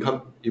hemisphere will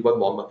become even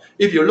warmer.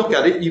 If you look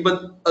at it,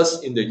 even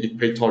us in the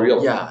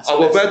equatorial,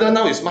 our weather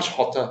now is much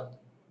hotter,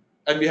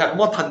 and we have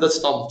more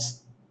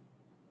thunderstorms.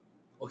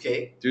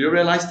 Okay. Do you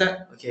realize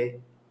that? Okay.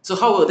 So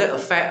how will that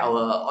affect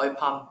our oil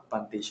palm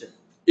plantation?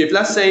 If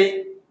let's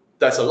say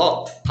there's a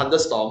lot of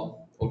thunderstorm,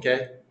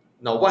 okay.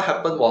 Now what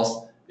happened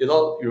was,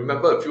 you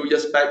remember a few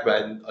years back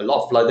when a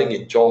lot of flooding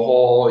in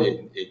Johor,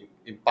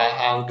 in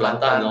Pahang,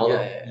 Kelantan, and all.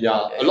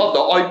 A lot of the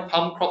oil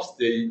palm crops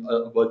they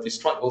were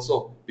destroyed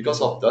also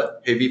because of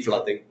the heavy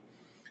flooding.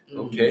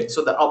 Okay.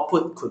 So the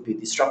output could be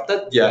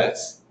disrupted.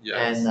 Yes.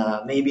 And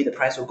maybe the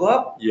price will go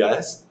up.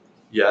 Yes.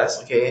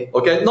 Okay.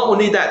 Not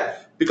only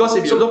that, because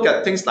if you look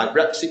at things like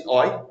rapeseed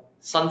oil,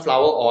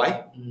 sunflower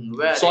oil,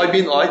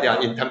 soybean oil, they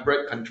are in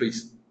temperate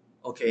countries.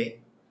 Okay.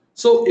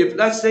 So if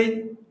let's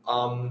say,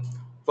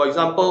 for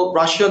example,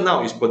 Russia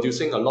now is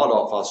producing a lot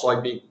of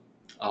soybean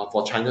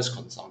for China's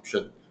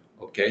consumption.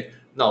 Okay.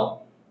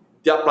 Now,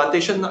 their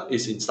plantation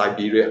is in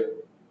Siberia.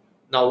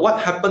 Now, what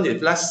happens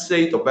if let's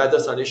say the weather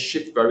suddenly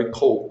shifts very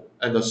cold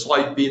and the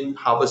soybean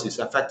harvest is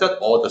affected,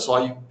 or the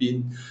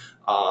soybean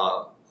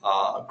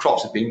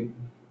crops are being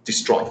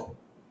destroyed?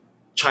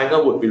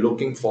 China would be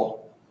looking for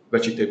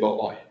vegetable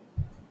oil.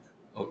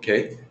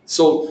 Okay,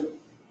 so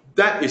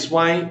that is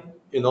why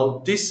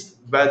this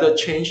weather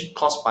change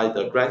caused by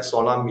the grand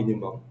solar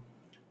minimum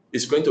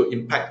is going to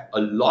impact a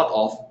lot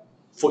of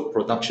food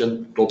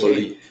production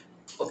globally.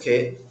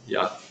 Okay.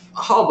 Yeah.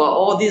 How about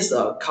all this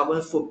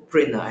carbon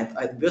footprint?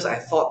 Because I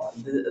thought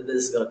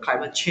this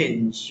climate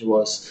change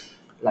was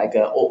like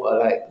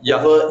over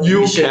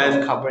emission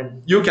of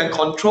carbon. You can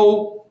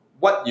control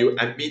what you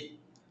emit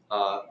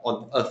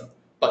on Earth,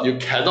 but you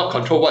cannot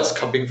control what's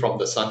coming from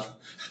the sun.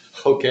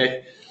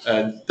 Okay,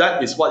 and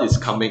that is what is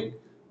coming.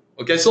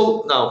 Okay,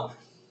 so now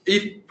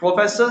if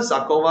Professor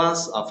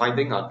Zarkova's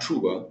findings are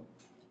true,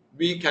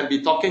 we can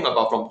be talking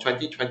about from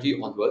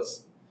 2020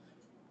 onwards,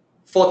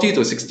 40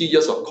 to 60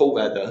 years of cold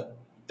weather.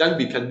 Then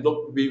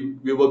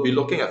we will be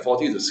looking at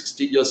 40 to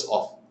 60 years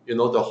of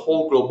the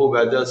whole global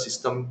weather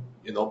system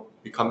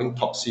becoming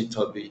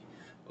topsy-turvy.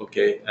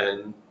 Okay,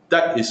 and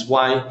that is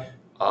why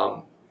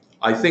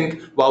I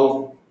think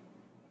while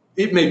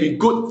it may be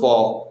good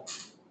for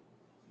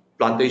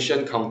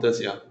plantation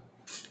counters,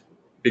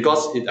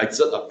 because it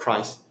exerts a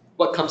price.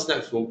 What comes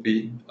next will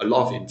be a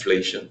lot of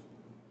inflation.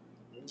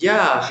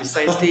 Yeah,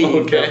 precisely.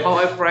 Okay. If the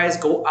oil price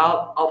go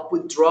up,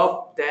 output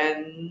drop,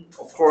 then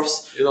of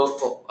course you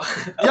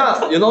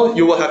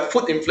will have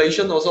food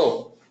inflation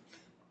also.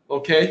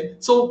 Okay,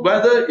 so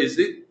whether is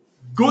it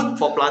good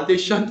for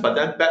plantation but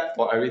then bad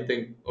for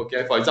everything?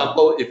 Okay, for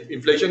example, if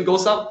inflation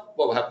goes up,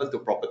 what will happen to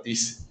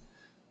properties?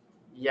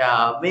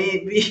 Yeah,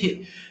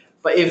 maybe.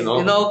 But if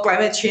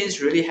climate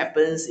change really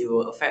happens, it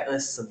will affect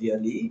us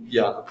severely.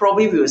 Yeah.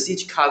 Probably we will see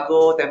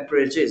Chicago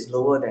temperature is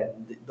lower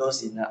than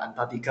those in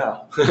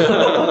Antarctica.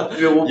 But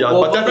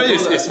definitely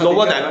it's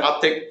lower than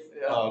Arctic.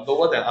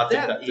 Lower than Arctic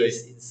that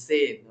is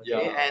insane.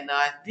 Okay, and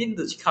I've been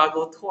to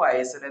Chicago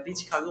twice, and I think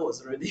Chicago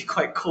was already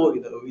quite cold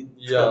in the winter.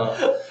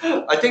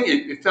 Yeah, I think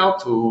it fell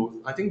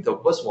to. I think the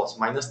worst was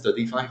minus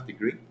 35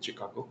 degree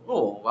Chicago.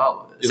 Oh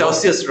wow,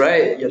 Celsius,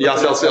 right?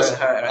 Celsius.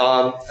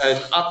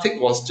 And Arctic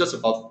was just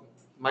about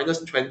minus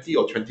 20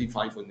 or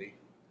 25 only.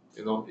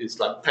 It's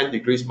like 10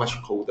 degrees much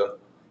colder.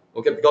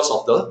 Okay, because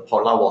of the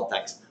polar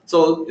vortex.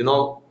 So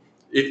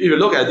if you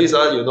look at this,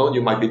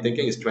 you might be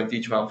thinking it's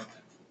 2012.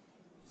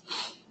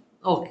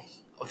 Oh,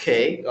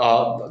 okay.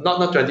 Not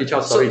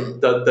 2012. Sorry,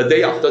 the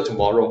day after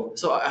tomorrow.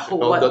 So I hope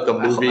the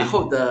movie. I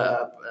hope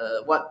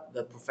what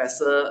the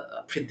professor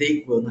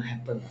predict will not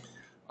happen.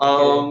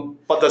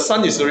 But the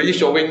sun is already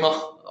showing,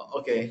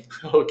 Okay.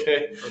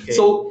 Okay.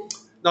 So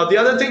now the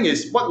other thing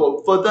is what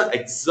will further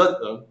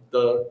exert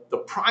the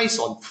price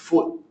on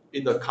food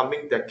in the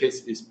coming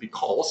decades is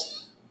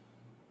because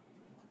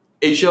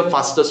Asia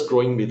fastest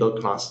growing middle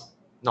class.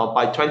 Now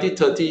by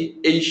 2030,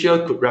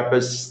 Asia could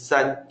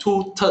represent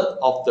 2/3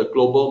 of the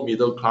global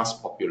middle class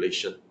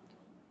population.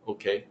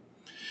 Okay.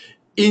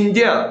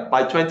 India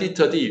by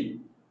 2030,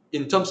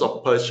 in terms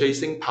of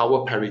purchasing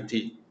power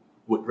parity,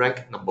 would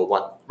rank number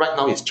 1. Right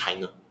now it's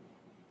China.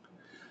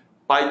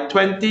 By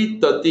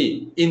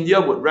 2030,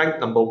 India would rank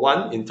number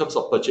 1 in terms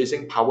of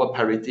purchasing power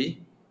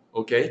parity.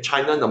 Okay,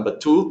 China number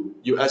 2,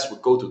 US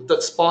would go to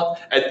 3rd spot,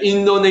 and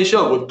Indonesia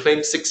would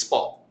claim 6th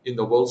spot in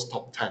the world's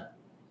top 10.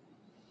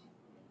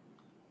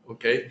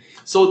 Okay,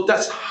 so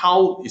that's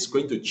how it's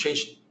going to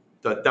change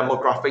the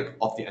demographic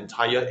of the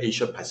entire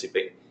Asia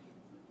Pacific.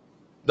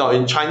 Now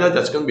in China,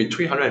 there's going to be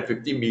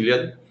 350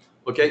 million.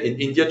 Okay, in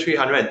India,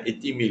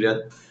 380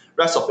 million.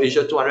 Rest of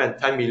Asia,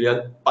 210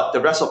 million. But the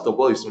rest of the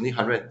world is only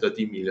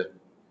 130 million.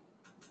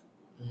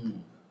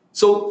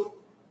 So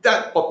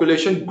that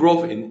population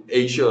growth in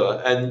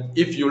Asia, and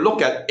if you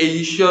look at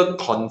Asia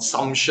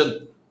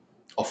consumption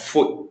of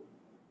food,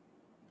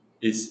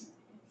 is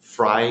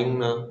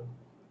frying.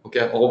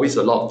 Okay, always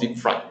a lot of deep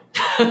fried.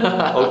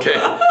 Okay,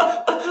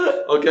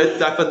 okay,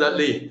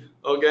 definitely.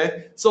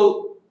 Okay,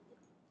 so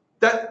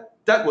that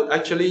would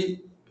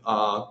actually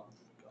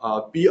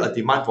be a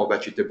demand for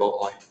vegetable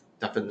oil,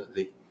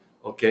 definitely.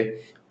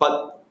 Okay,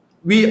 but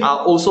we are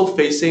also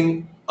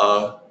facing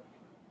a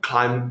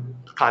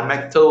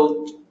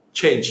climatal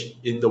change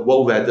in the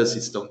world weather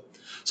system.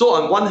 So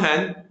on one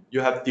hand,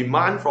 you have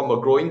demand from a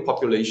growing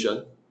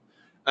population,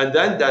 and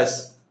then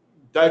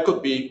there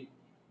could be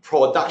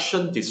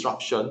production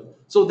disruption.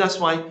 So that's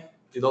why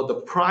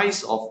the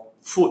price of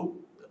food,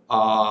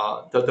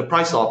 the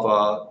price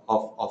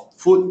of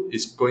food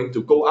is going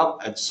to go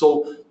up, and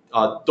so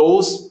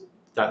those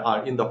that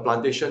are in the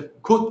plantation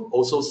could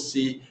also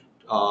see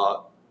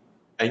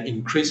an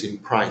increase in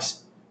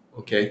price.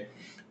 Okay,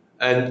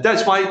 and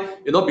that's why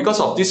because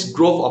of this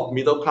growth of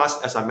middle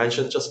class, as I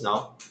mentioned just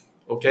now.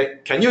 Okay,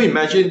 can you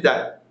imagine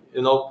that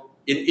in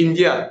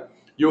India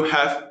you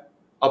have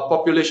a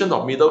population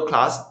of middle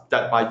class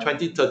that by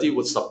 2030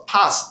 would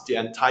surpass the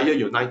entire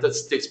United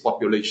States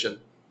population.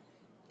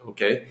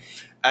 Okay,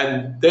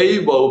 and they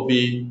will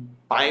be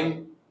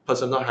buying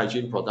personal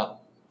hygiene product.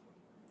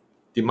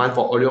 Demand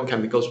for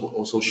oleochemicals will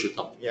also shoot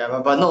up.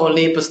 Yeah, but not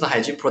only personal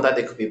hygiene product,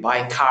 they could be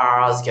buying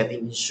cars,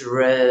 getting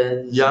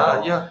insurance.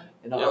 Yeah.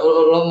 A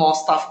lot more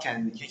stuff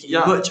can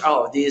emerge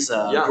out of this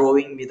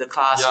growing middle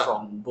class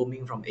from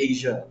booming from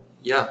Asia.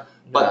 Yeah,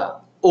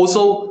 but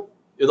also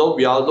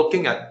we are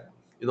looking at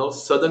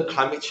certain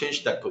climate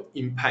change that could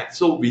impact.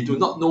 So we do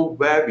not know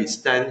where we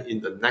stand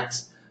in the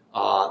next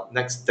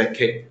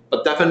decade,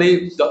 but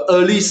definitely the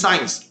early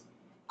signs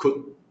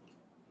could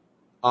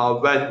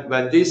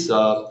when this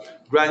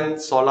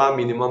grand solar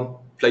minimum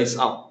plays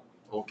out.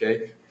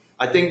 Okay,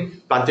 I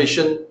think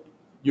plantation,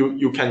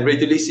 you can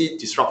readily see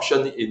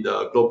disruption in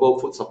the global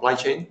food supply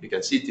chain. You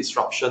can see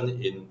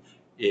disruption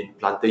in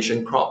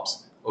plantation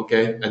crops.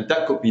 Okay, and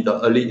that could be the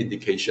early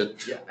indication.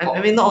 Yeah, I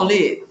mean not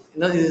only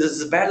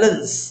it's the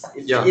balance.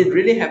 If it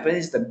really happens,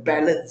 it's the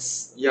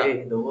balance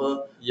in the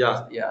world.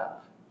 Yeah.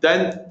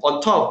 Then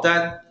on top of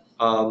that,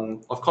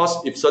 of course,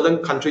 if certain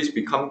countries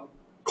become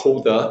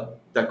colder,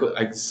 that could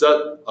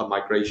exert a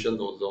migration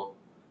also.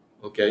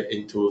 Okay,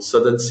 into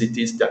certain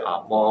cities that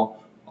are more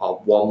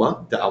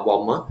warmer,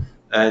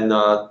 and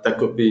there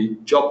could be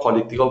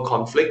geopolitical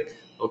conflict.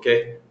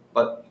 Okay,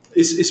 but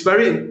it's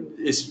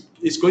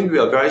going to be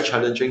a very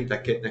challenging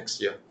decade next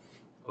year.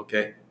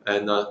 Okay,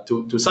 and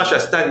to such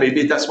extent,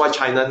 maybe that's why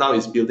China now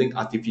is building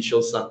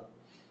artificial sun.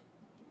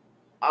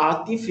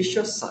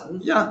 Artificial sun?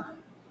 Yeah,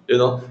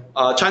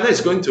 China is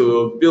going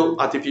to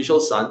build artificial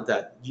sun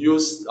that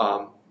use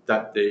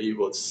that they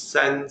will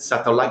send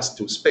satellites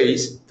to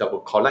space that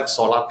will collect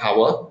solar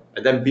power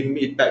and then beam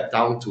it back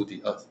down to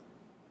the Earth.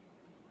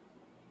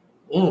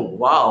 Oh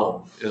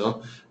wow!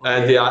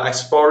 And they are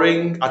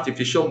exploring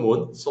artificial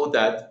moon so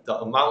that the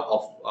amount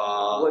of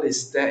what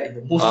is that in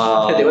the moon?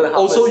 That they want to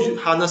also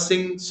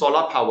harnessing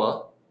solar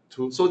power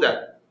so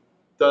that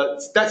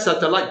that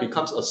satellite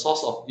becomes a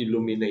source of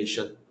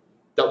illumination.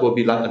 That will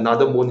be like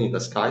another moon in the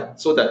sky,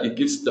 so that it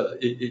gives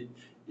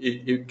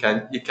it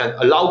can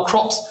allow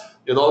crops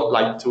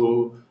like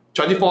to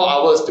 24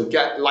 hours to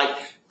get light.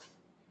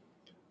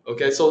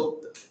 Okay, so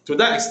to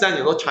that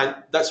extent,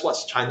 China, that's what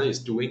China is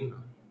doing.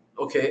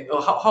 Okay,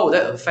 how would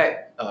that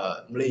affect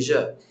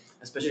Malaysia,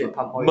 especially in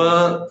palm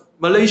oil?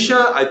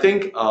 Malaysia, I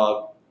think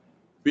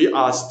we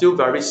are still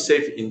very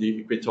safe in the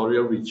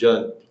equatorial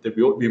region.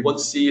 We won't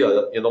see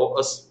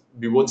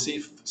we won't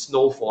see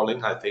snow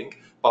falling, I think.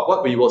 But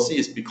what we will see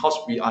is because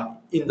we are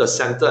in the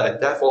center,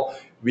 and therefore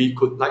we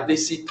could likely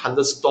see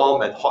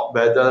thunderstorm and hot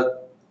weather,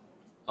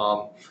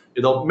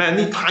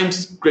 many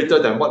times greater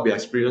than what we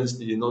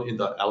experienced, in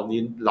the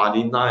La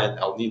Nina and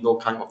El Nino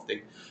kind of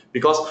thing.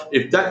 Because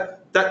if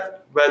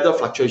that weather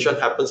fluctuation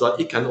happens,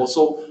 it can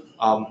also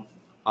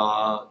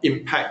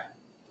impact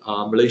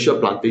Malaysia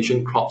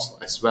plantation crops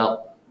as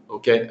well.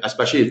 Okay,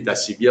 especially if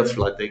there's severe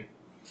flooding.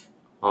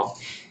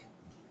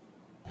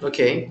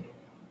 Okay.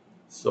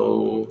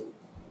 So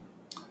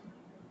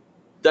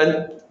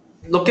Then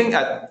looking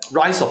at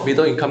rise of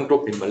middle income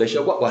group in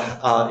Malaysia,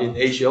 in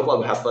Asia, what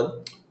will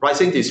happen?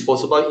 Rising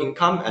disposable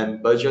income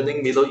and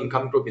burgeoning middle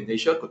income group in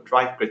Asia could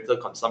drive greater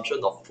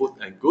consumption of food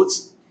and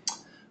goods.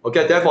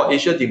 Okay, therefore,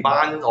 Asia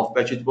demand of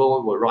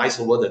vegetable will rise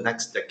over the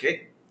next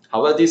decade.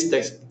 However, this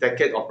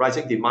decade of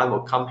rising demand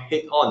will come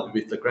head-on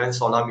with the Grand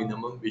Solar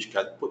Minimum, which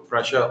can put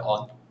pressure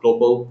on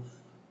global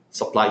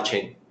supply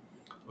chain.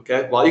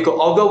 Okay, while it could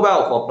augur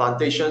well for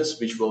plantations,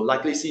 which will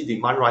likely see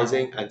demand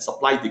rising and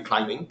supply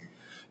declining,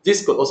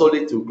 this could also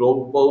lead to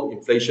global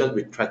inflation,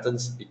 which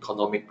threatens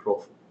economic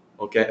growth.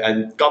 Okay,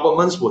 and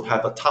governments would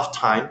have a tough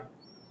time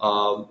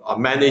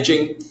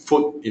managing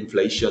food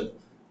inflation.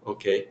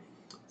 Okay,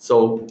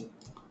 so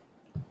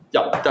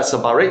yeah, that's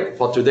about it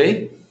for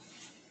today.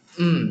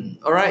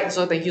 All right.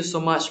 So thank you so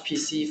much,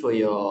 PC, for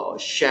your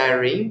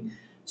sharing.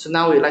 So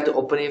now we'd like to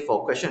open it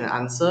for question and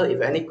answer.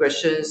 If any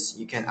questions,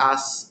 you can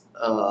ask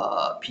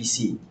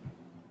PC.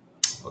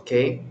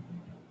 Okay.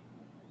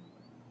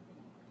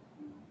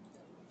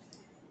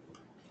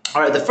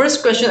 All right. The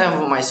first question I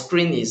have on my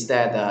screen is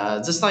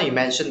that just now you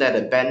mentioned that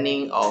the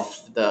banning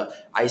of the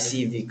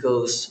IC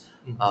vehicles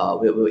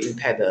will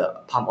impact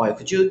the palm oil.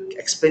 Could you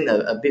explain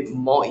a bit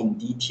more in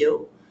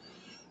detail?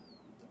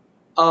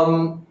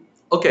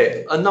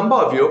 Okay, a number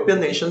of European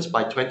nations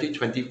by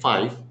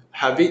 2025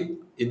 have it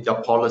in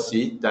their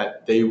policy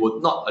that they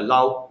would not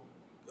allow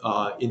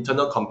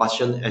internal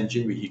combustion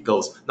engine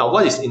vehicles. Now,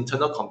 what is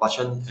internal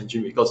combustion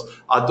engine vehicles?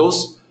 Are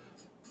those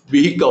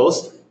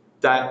vehicles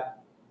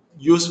that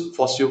use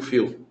fossil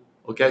fuel,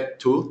 okay,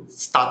 to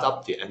start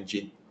up the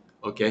engine,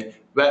 okay?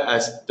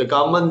 Whereas the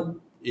government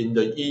in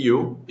the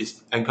EU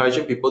is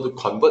encouraging people to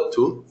convert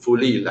to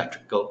fully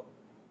electrical.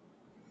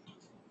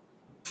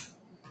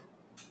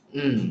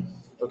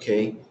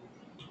 Okay.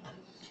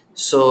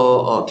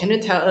 So, can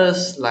you tell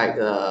us, like,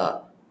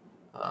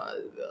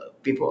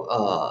 people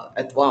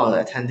at one of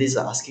the attendees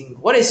are asking,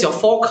 what is your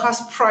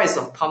forecast price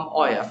of palm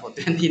oil for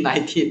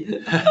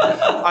 2019?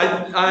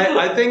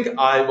 I think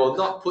I will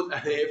not put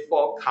any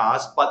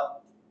forecast,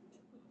 but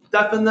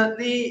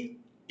definitely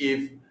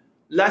if,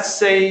 let's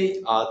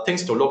say,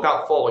 things to look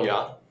out for,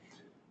 yeah.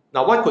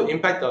 Now, what could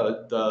impact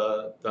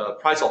the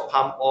price of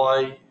palm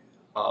oil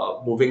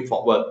moving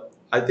forward?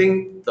 I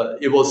think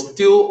it will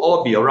still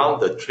all be around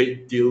the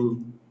trade deal,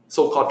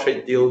 so-called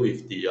trade deal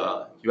with the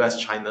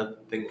US-China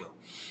thing.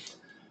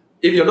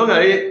 If you look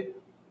at it,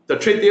 the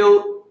trade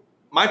deal,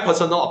 my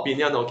personal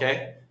opinion,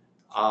 okay,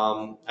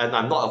 and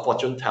I'm not a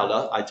fortune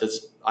teller. I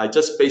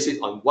just base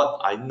it on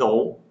what I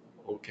know,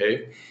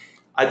 okay.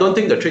 I don't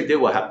think the trade deal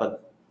will happen,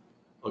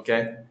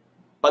 okay.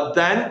 But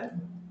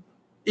then,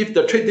 if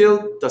the trade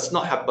deal does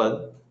not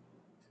happen,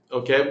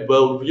 okay,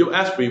 will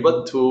US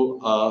revert to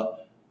a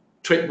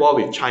trade war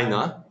with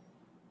China?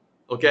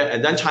 Okay,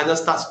 and then China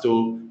starts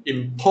to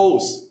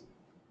impose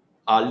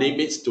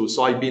limits to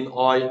soybean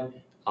oil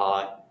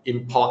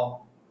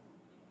import.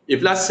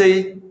 If let's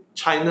say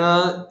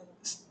China,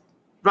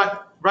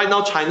 right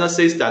now China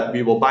says that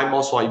we will buy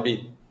more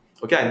soybean,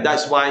 okay, and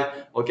that's why,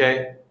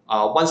 okay,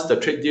 once the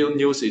trade deal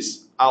news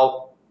is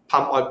out,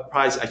 palm oil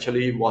price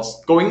actually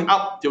was going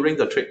up during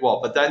the trade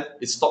war, but then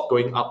it stopped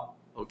going up,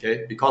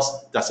 okay,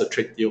 because that's a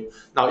trade deal.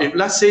 Now, if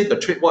let's say the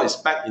trade war is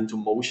back into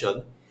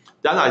motion,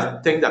 then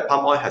I think that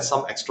palm oil has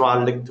some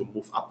extra leg to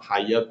move up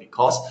higher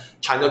because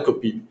China could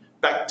be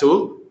back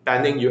to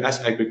banning US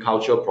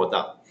agricultural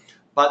product.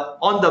 But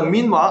on the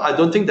meanwhile, I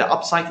don't think the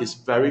upside is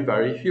very,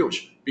 very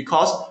huge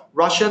because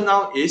Russia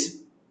now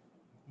is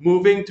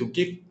moving to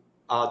give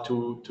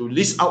to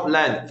lease out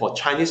land for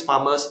Chinese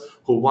farmers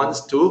who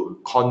wants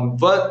to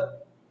convert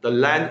the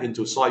land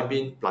into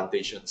soybean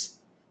plantations.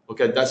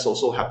 Okay, that's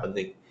also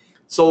happening.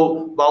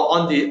 So while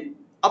on the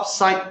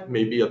upside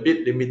may be a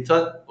bit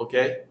limited,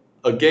 okay,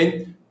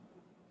 again,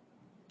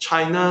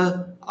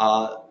 China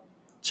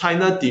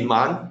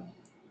demand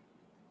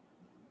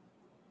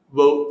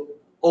will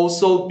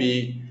also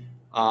be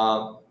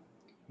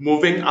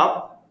moving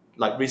up.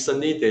 Like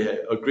recently, they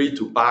agreed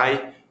to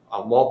buy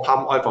more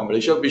palm oil from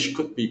Malaysia, which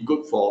could be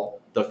good for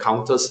the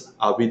counters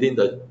within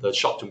the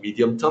short to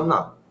medium term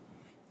now.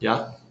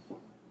 Yeah.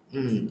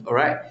 All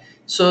right.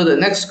 So the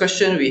next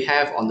question we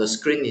have on the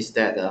screen is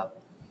that,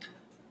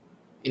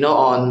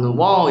 on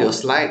one of your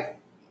slide,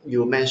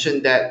 you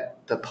mentioned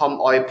that the palm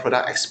oil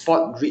product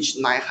export reached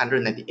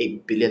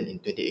 998 billion in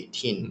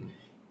 2018.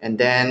 And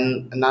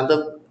then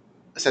another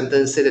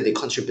sentence said that they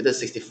contributed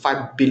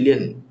 65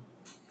 billion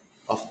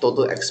of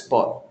total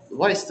export.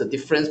 What is the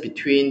difference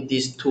between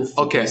these two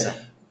figures?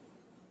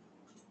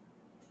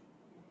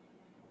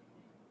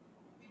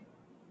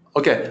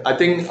 Okay, I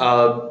think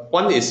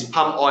one is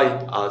palm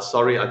oil.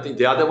 Sorry, I think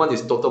the other one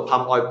is total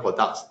palm oil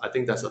products. I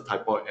think that's a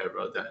typo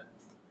error there.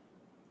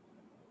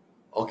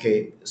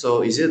 Okay,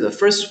 so is it the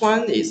first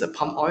one is a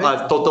palm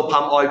oil? Total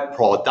palm oil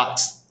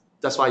products.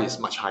 That's why it's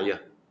much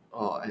higher.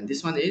 Oh, and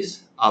this one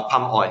is?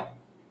 Palm oil.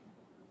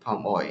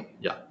 Palm oil.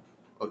 Yeah.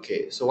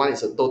 Okay, so one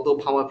is a total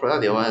palm oil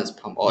product, the other one is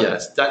palm oil.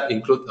 Yes, that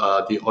includes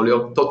the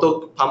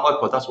total palm oil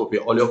products will be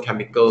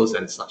oleochemicals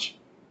and such.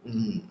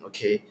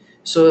 Okay.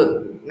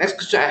 So next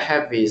question I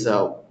have is,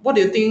 what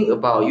do you think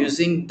about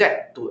using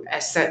debt to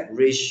asset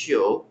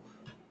ratio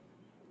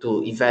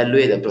to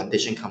evaluate a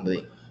plantation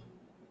company?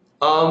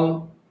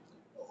 Um,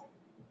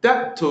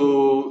 debt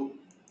to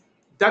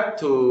debt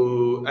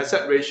to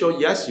asset ratio,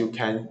 yes, you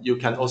can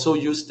also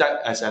use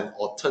that as an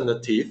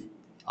alternative.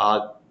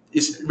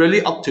 It's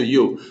really up to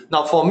you.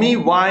 Now, for me,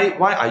 why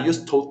I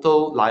use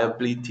total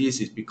liabilities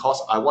is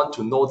because I want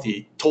to know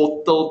the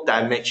total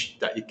damage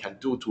that it can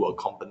do to a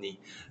company.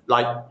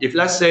 Like if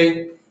let's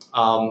say,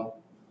 for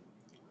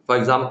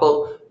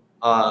example,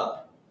 uh,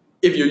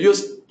 if you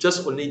use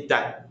just only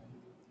debt,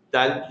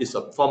 then it's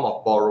a form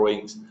of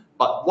borrowings.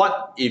 But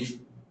what if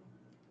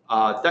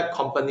that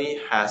company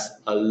has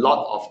a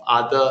lot of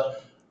other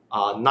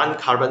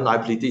non-current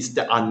liabilities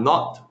that are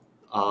not,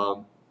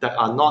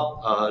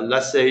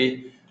 let's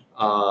say,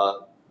 uh,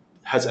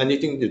 has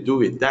anything to do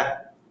with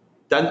that.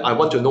 Then I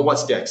want to know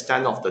what's the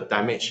extent of the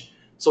damage.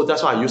 So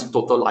that's why I use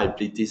total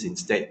liabilities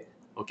instead.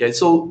 Okay,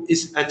 so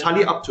it's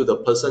entirely up to the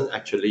person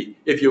actually.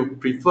 If you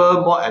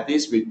prefer more at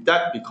least with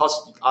that,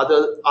 because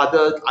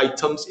other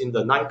items in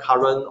the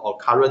non-current or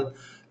current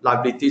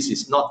liabilities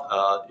is not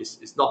a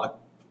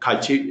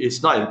criteria,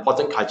 it's not an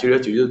important criteria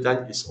to you,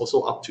 then it's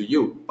also up to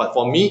you. But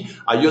for me,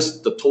 I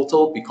use the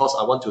total because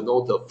I want to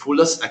know the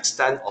fullest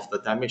extent of the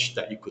damage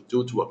that it could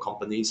do to a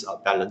company's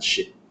balance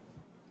sheet.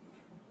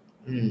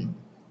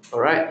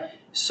 All right.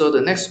 So the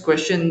next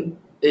question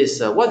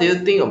is, what do you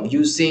think of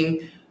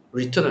using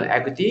return on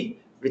equity,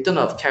 return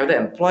of capital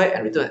employed,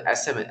 and return on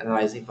asset when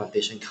analyzing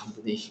plantation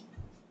company?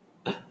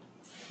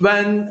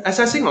 When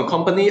assessing a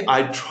company,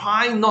 I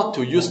try not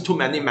to use too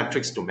many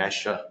metrics to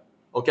measure,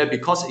 okay,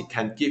 because it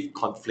can give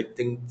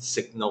conflicting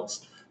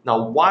signals.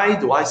 Now, why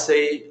do I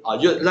say like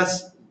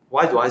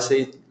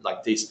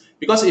this?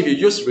 Because if you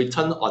use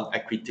return on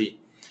equity,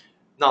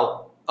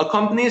 now a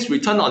company's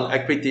return on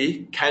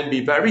equity can be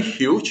very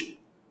huge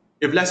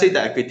if let's say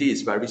the equity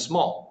is very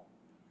small.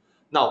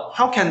 Now,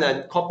 how can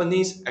a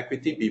company's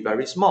equity be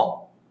very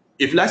small?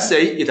 If let's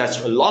say it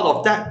has a lot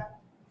of debt.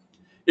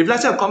 If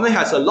let's say a company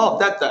has a lot of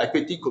debt, the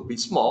equity could be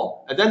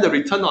small, and then the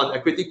return on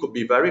equity could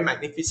be very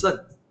magnificent.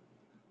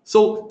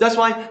 So that's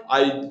why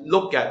I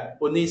look at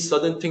only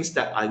certain things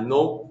that I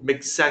know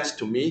make sense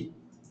to me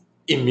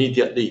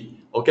immediately.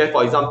 Okay,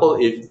 for example,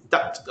 if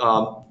debt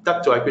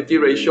to equity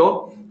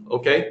ratio,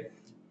 okay,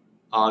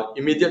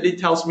 immediately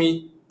tells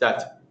me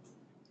that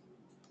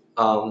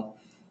um,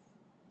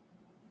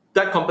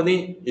 that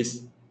company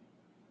is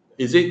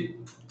it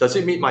does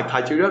it meet my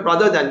criteria,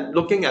 rather than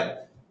looking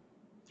at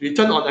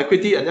return on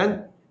equity and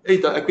then hey,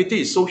 the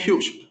equity is so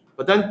huge,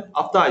 but then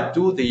after I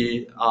do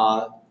the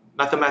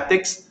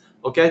mathematics,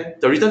 okay,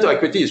 the return to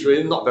equity is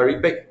really not very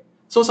big.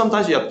 So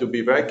sometimes you have to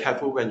be very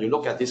careful when you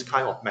look at this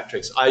kind of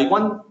metrics. I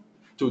want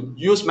to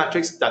use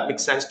metrics that make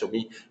sense to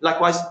me.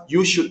 Likewise,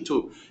 you should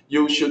too.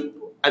 You should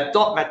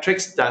adopt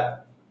metrics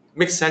that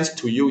make sense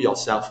to you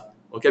yourself,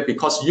 okay,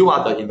 because you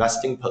are the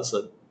investing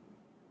person,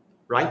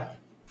 right?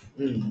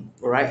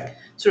 All right.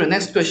 So the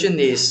next question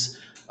is,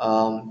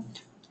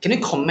 can you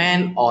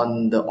comment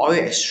on the oil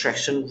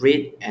extraction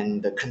rate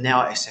and the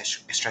canal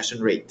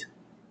extraction rate?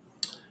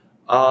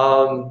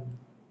 um,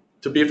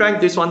 to be frank,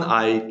 this one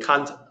uh,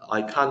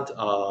 I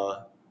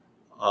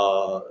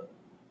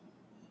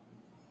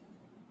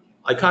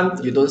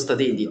can't. You don't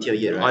study in detail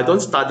yet, I right? don't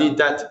study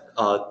that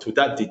to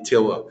that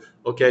detail.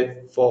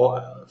 Okay,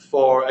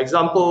 for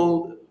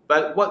example,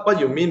 but what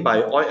you mean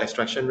by oil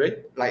extraction rate?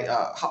 Like,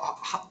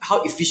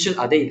 how efficient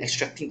are they in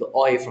extracting the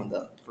oil from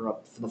the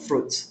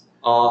fruits?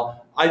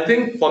 I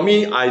think for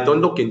me, I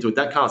don't look into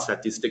that kind of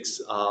statistics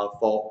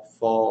for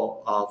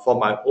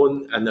my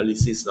own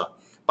analysis.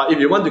 But if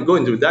you want to go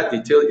into that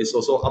detail, it's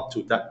also up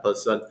to that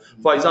person.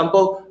 For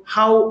example,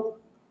 how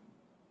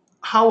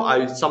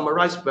I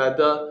summarize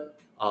whether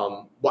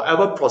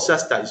whatever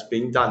process that is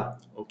being done,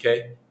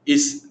 okay,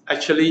 is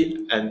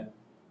actually an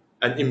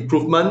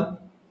improvement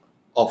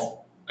of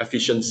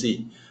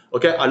efficiency.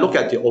 Okay, I look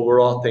at the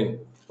overall thing.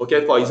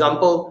 Okay, for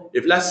example,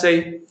 if let's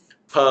say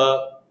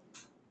per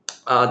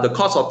the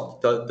cost of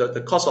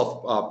the cost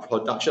of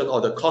production,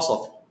 or the cost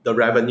of the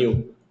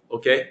revenue,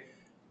 okay,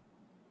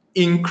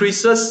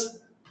 increases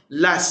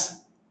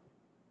less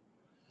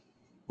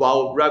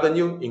while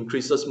revenue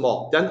increases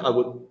more, then I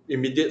would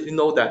immediately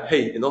know that,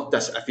 hey,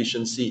 that's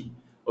efficiency.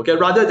 Okay,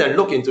 rather than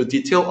look into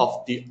detail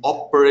of the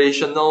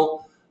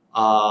operational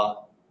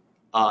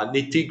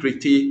nitty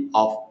gritty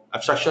of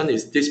abstraction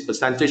is this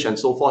percentage and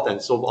so forth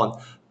and so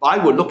on. I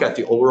would look at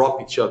the overall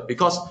picture,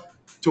 because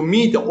to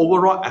me, the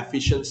overall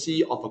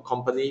efficiency of a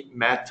company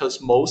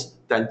matters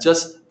most than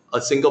just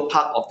a single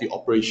part of the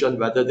operation,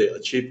 whether they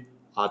achieve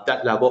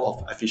that level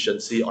of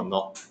efficiency or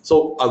not.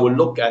 So I will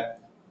look at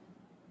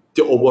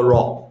the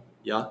overall.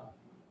 Yeah.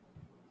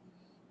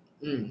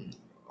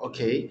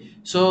 Okay.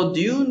 So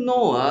do you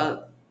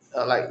know,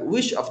 like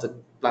which of the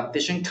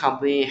plantation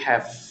company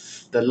have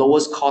the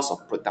lowest cost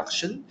of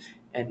production,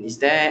 and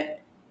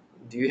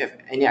do you have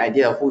any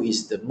idea who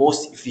is the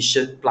most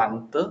efficient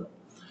planter?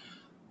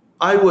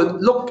 I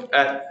would look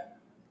at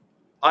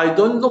I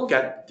don't look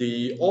at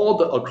the all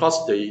the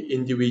across the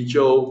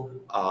individual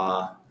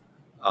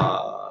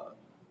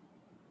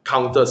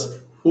counters,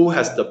 who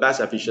has the best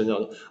efficiency.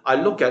 I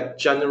look at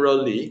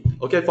generally,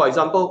 okay, for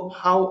example,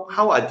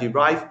 how I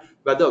derive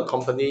whether a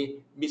company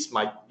meets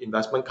my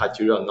investment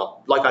criteria or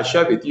not. Like I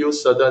share with you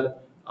certain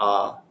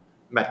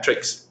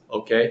metrics,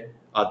 okay,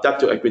 debt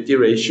to equity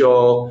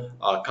ratio,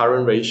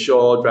 current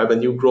ratio,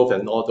 revenue growth,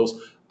 and all those.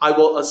 I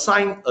will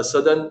assign a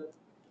certain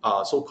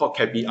so-called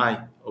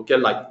KPI, okay,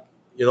 like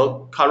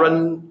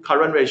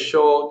current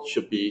ratio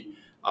should be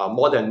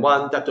more than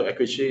 1, debt to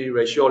equity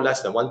ratio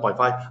less than 1.5.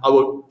 I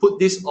will put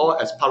this all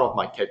as part of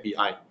my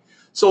KPI.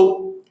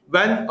 So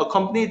when a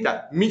company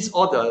that meets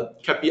all the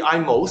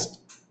KPI most,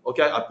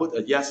 okay, I put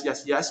a yes,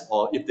 yes, yes,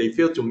 or if they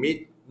fail to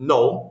meet,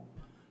 no,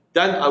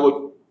 then I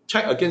will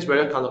check against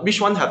various counter, which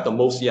one have the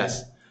most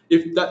yes.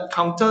 If that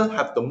counter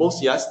have the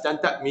most yes, then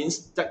that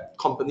means that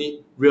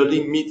company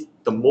really meets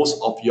the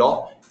most of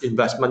your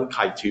investment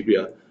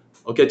criteria.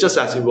 Okay, just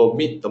as it will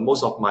meet the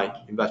most of my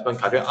investment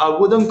criteria. I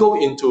wouldn't go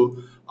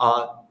into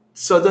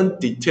certain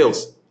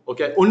details.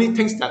 Okay, only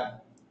things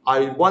that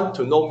I want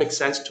to know make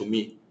sense to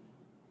me.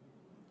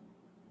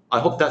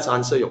 I hope that's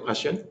answered your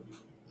question.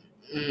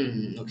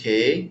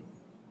 Okay.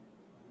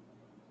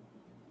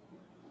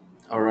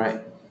 All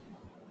right.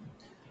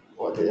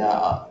 Well, there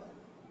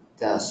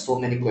are so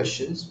many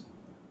questions.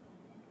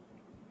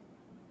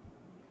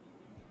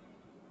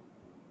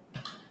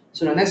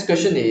 So the next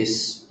question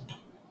is,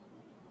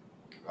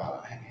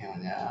 hang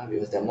on, yeah,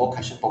 because there are more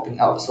questions popping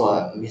out, so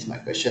I missed my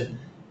question.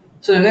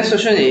 So the next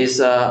question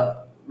is,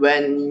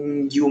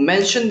 when you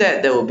mentioned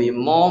that there will be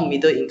more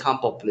middle income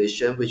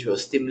population, which will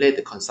stimulate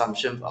the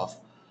consumption of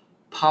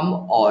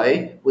palm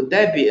oil, would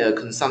there be a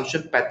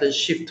consumption pattern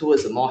shift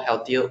towards a more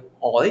healthier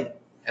oil,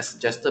 as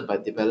suggested by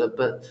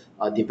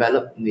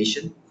developed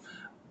nation?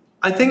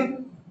 I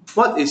think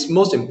what is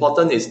most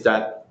important is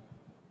that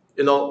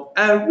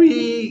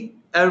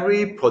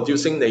every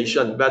producing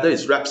nation, whether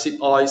it's rapeseed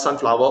oil,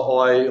 sunflower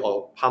oil,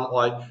 or palm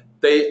oil,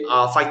 they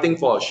are fighting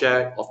for a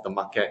share of the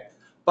market.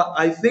 But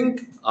I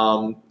think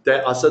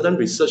there are certain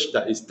research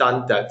that is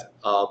done that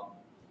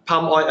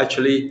palm oil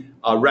actually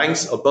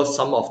ranks above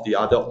some of the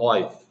other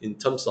oil in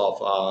terms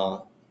of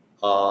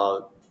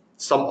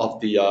some of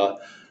the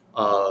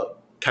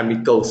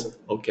chemicals.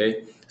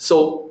 Okay,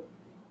 so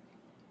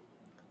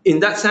in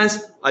that sense,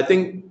 I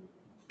think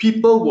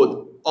people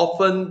would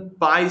often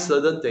buy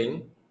certain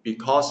thing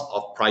because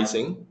of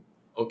pricing,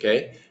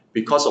 okay,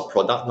 because of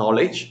product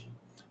knowledge,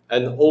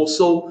 and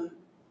also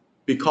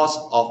because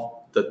of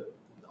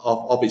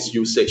of its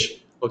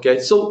usage. Okay,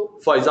 so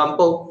for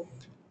example,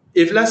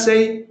 if let's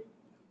say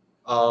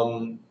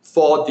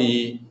for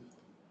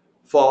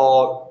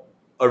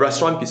a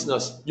restaurant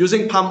business,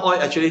 using palm oil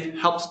actually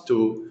helps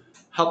to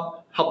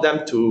help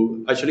them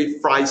to actually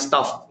fry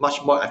stuff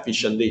much more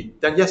efficiently,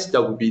 then yes,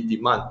 there will be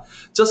demand.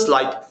 Just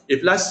like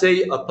if let's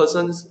say a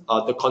person's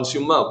the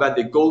consumer, when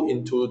they go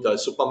into the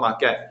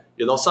supermarket,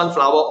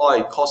 sunflower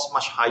oil costs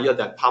much higher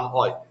than palm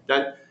oil,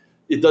 then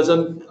it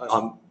doesn't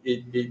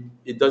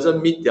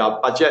meet their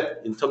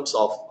budget in terms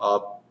of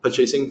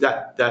purchasing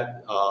that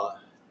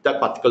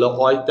particular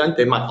oil, then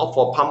they might opt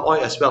for palm oil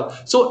as well.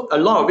 So a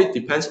lot of it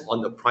depends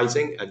on the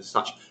pricing and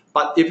such.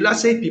 But if let's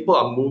say people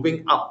are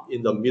moving up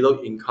in the middle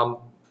income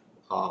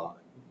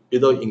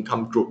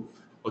group,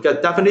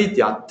 okay, definitely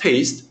their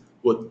taste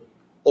would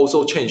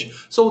also change.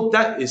 So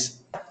that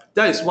is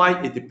why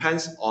it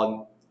depends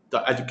on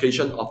the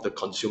education of the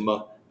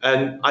consumer.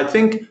 And I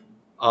think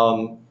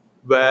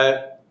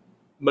where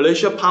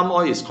Malaysia palm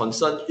oil is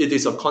concerned, it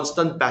is a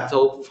constant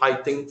battle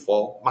fighting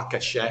for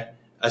market share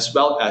as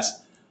well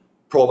as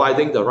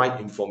providing the right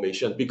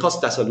information,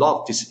 because there's a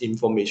lot of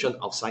disinformation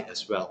outside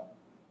as well.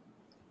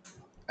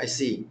 I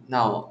see.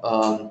 Now,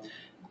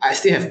 I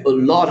still have a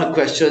lot of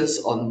questions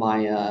on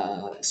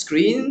my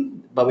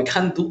screen, but we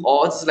can't do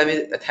all. Just let me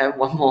attempt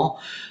one more.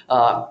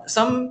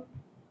 Some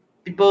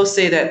people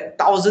say that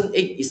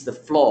 1,008 is the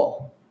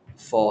floor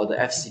for the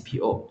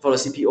FCPO, for the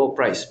CPO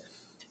price,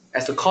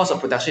 as the cost of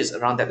production is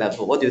around that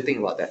level. What do you think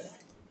about that?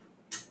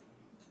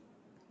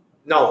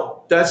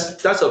 Now,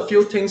 there's a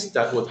few things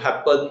that would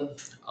happen.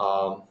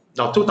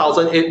 Now,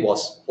 2008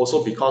 was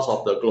also because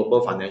of the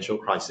global financial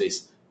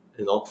crisis.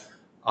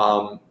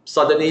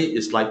 Suddenly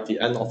it's like the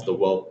end of the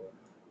world.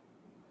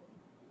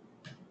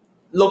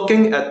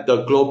 Looking at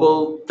the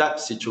global debt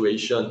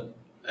situation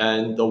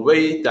and the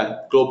way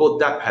that global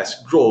debt has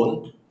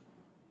grown,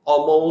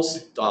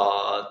 almost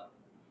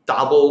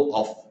double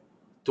of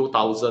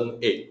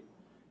 2008.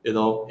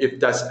 If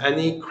there's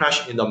any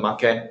crash in the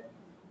market,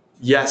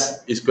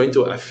 yes, it's going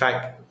to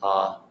affect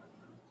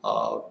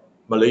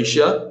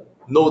Malaysia,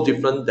 no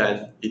different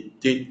than it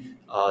did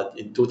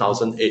in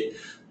 2008.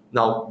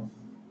 Now,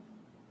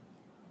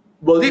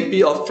 will it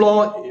be a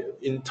flaw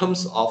in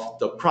terms of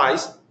the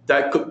price?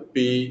 That could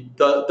be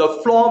the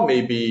floor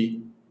may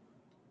be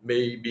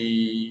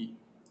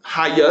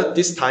higher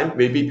this time,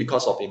 maybe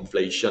because of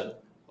inflation.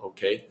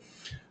 Okay,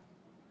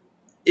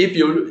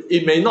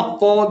 it may not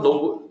fall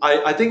low.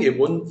 I think it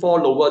won't fall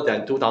lower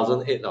than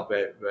 2008.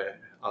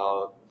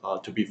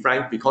 To be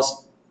frank,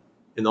 because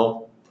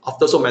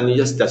after so many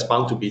years, there's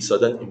bound to be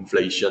certain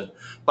inflation.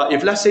 But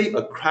if let's say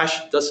a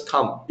crash does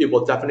come, it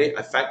will definitely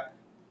affect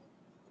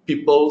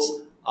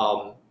people's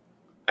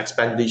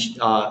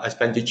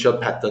expenditure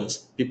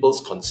patterns,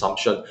 people's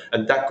consumption,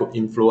 and that could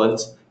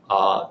influence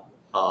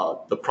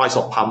the price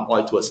of palm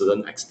oil to a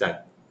certain extent.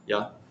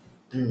 Yeah.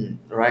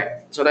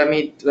 Right. So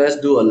let's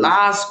do a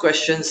last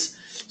questions.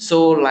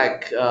 So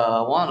like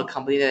one of the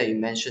company that you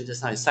mentioned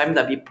just now is Simon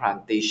W.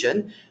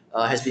 Plantation,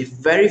 has been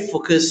very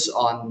focused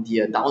on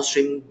the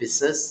downstream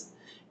business,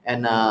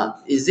 and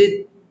is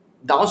it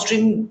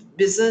downstream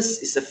business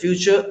is the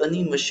future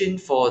earning machine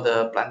for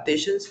the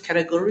plantations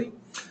category?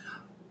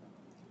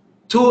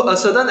 To a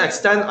certain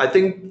extent, I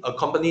think a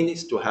company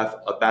needs to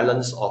have a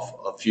balance of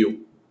a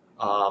few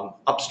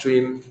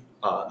upstream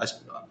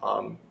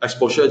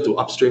exposure to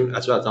upstream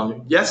as well as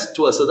downstream. Yes,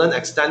 to a certain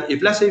extent,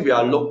 if let's say we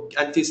are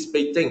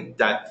anticipating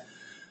that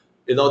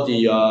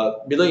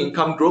the middle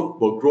income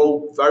group will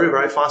grow very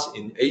very fast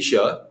in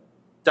Asia,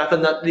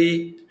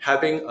 definitely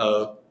having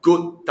a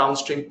good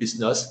downstream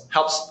business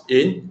helps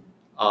in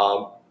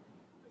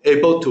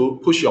able to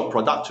push your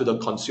product to the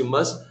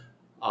consumers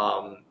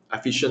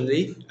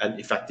efficiently and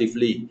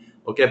effectively.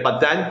 Okay, but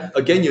then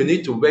again, you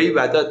need to weigh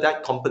whether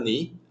that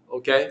company,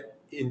 okay,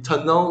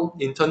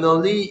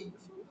 internally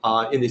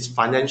in its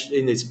financial,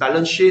 in its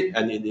balance sheet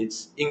and in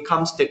its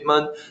income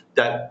statement,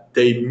 that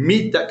they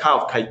meet that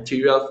kind of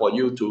criteria for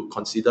you to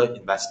consider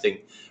investing.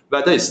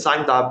 Whether it's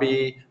Sime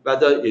Darby,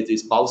 whether it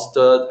is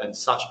bolstered and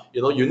such,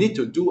 you need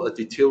to do a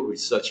detailed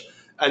research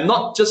and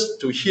not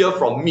just to hear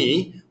from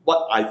me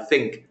what I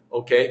think.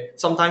 Okay,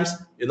 sometimes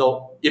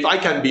if I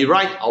can be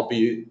right, I'll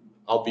be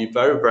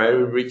very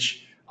very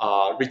rich,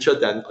 richer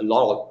than a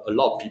lot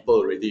of people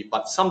already.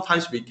 But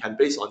sometimes we can,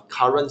 based on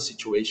current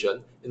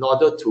situation, in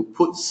order to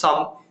put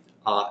some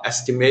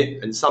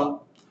estimate and some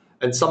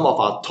of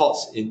our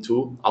thoughts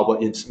into our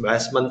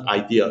investment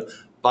idea.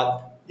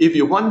 But if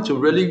you want to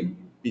really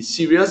be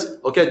serious,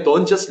 okay,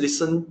 don't just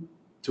listen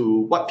to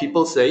what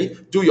people say.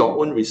 Do your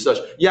own research.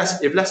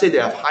 Yes, if let's say they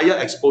have higher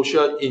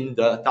exposure in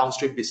the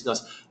downstream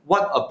business,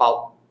 what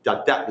about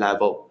their debt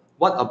level?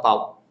 What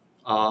about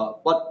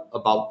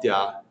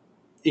their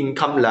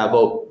income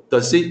level?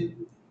 Does it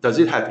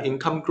have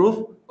income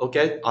growth?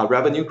 Okay,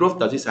 revenue growth?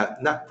 Does it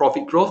have net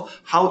profit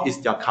growth? How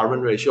is their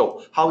current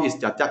ratio? How is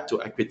their debt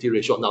to equity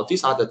ratio? Now,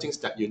 these are the things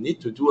that you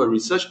need to do a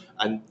research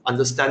and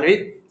understand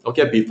it,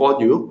 okay, before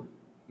you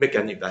make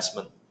an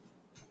investment.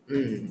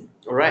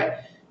 All right.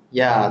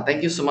 Yeah,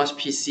 thank you so much,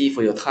 PC,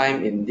 for your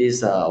time in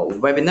this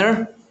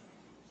webinar.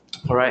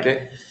 All right.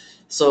 Okay.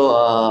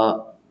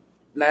 So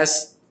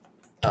let's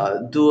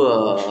do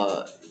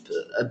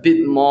a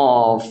bit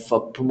more of a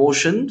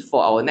promotion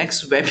for our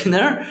next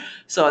webinar.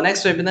 So our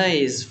next webinar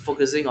is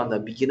focusing on the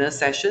beginner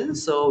session.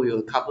 So we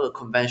will cover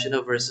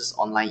conventional versus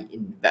online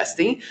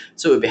investing.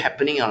 So it will be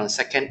happening on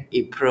 2nd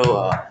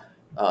April.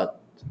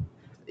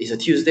 It's a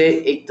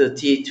Tuesday,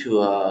 8:30 to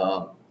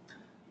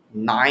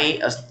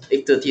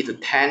 8:30 to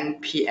 10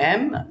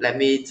 p.m. Let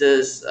me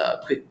just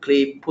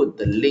quickly put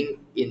the link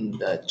in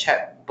the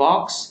chat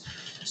box.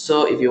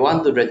 So if you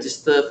want to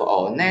register for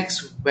our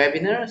next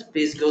webinar,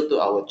 please go to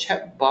our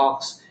chat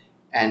box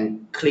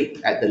and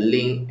click at the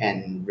link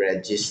and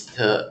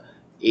register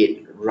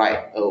it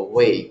right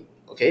away.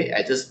 Okay,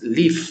 I just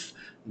leave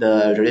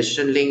the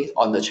registration link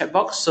on the chat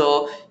box.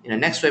 So in the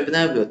next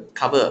webinar, we'll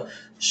cover,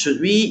 should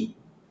we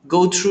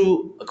go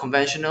through a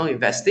conventional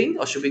investing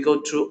or should we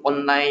go through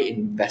online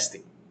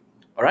investing?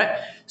 All right.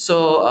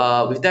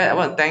 So with that, I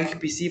want to thank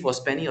PC for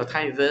spending your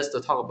time with us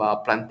to talk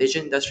about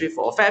plantation industry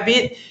for a fair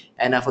bit.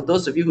 And for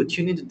those of you who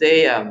tuned in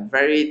today,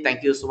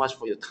 thank you so much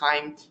for your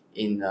time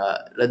in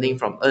learning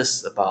from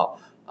us about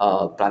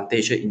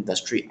plantation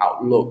industry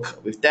outlook.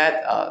 With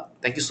that,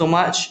 thank you so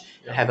much.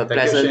 Yeah. Have a Thank you,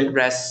 pleasant Shane.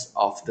 rest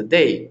of the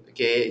day.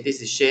 Okay,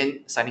 this is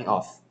Shane signing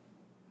off.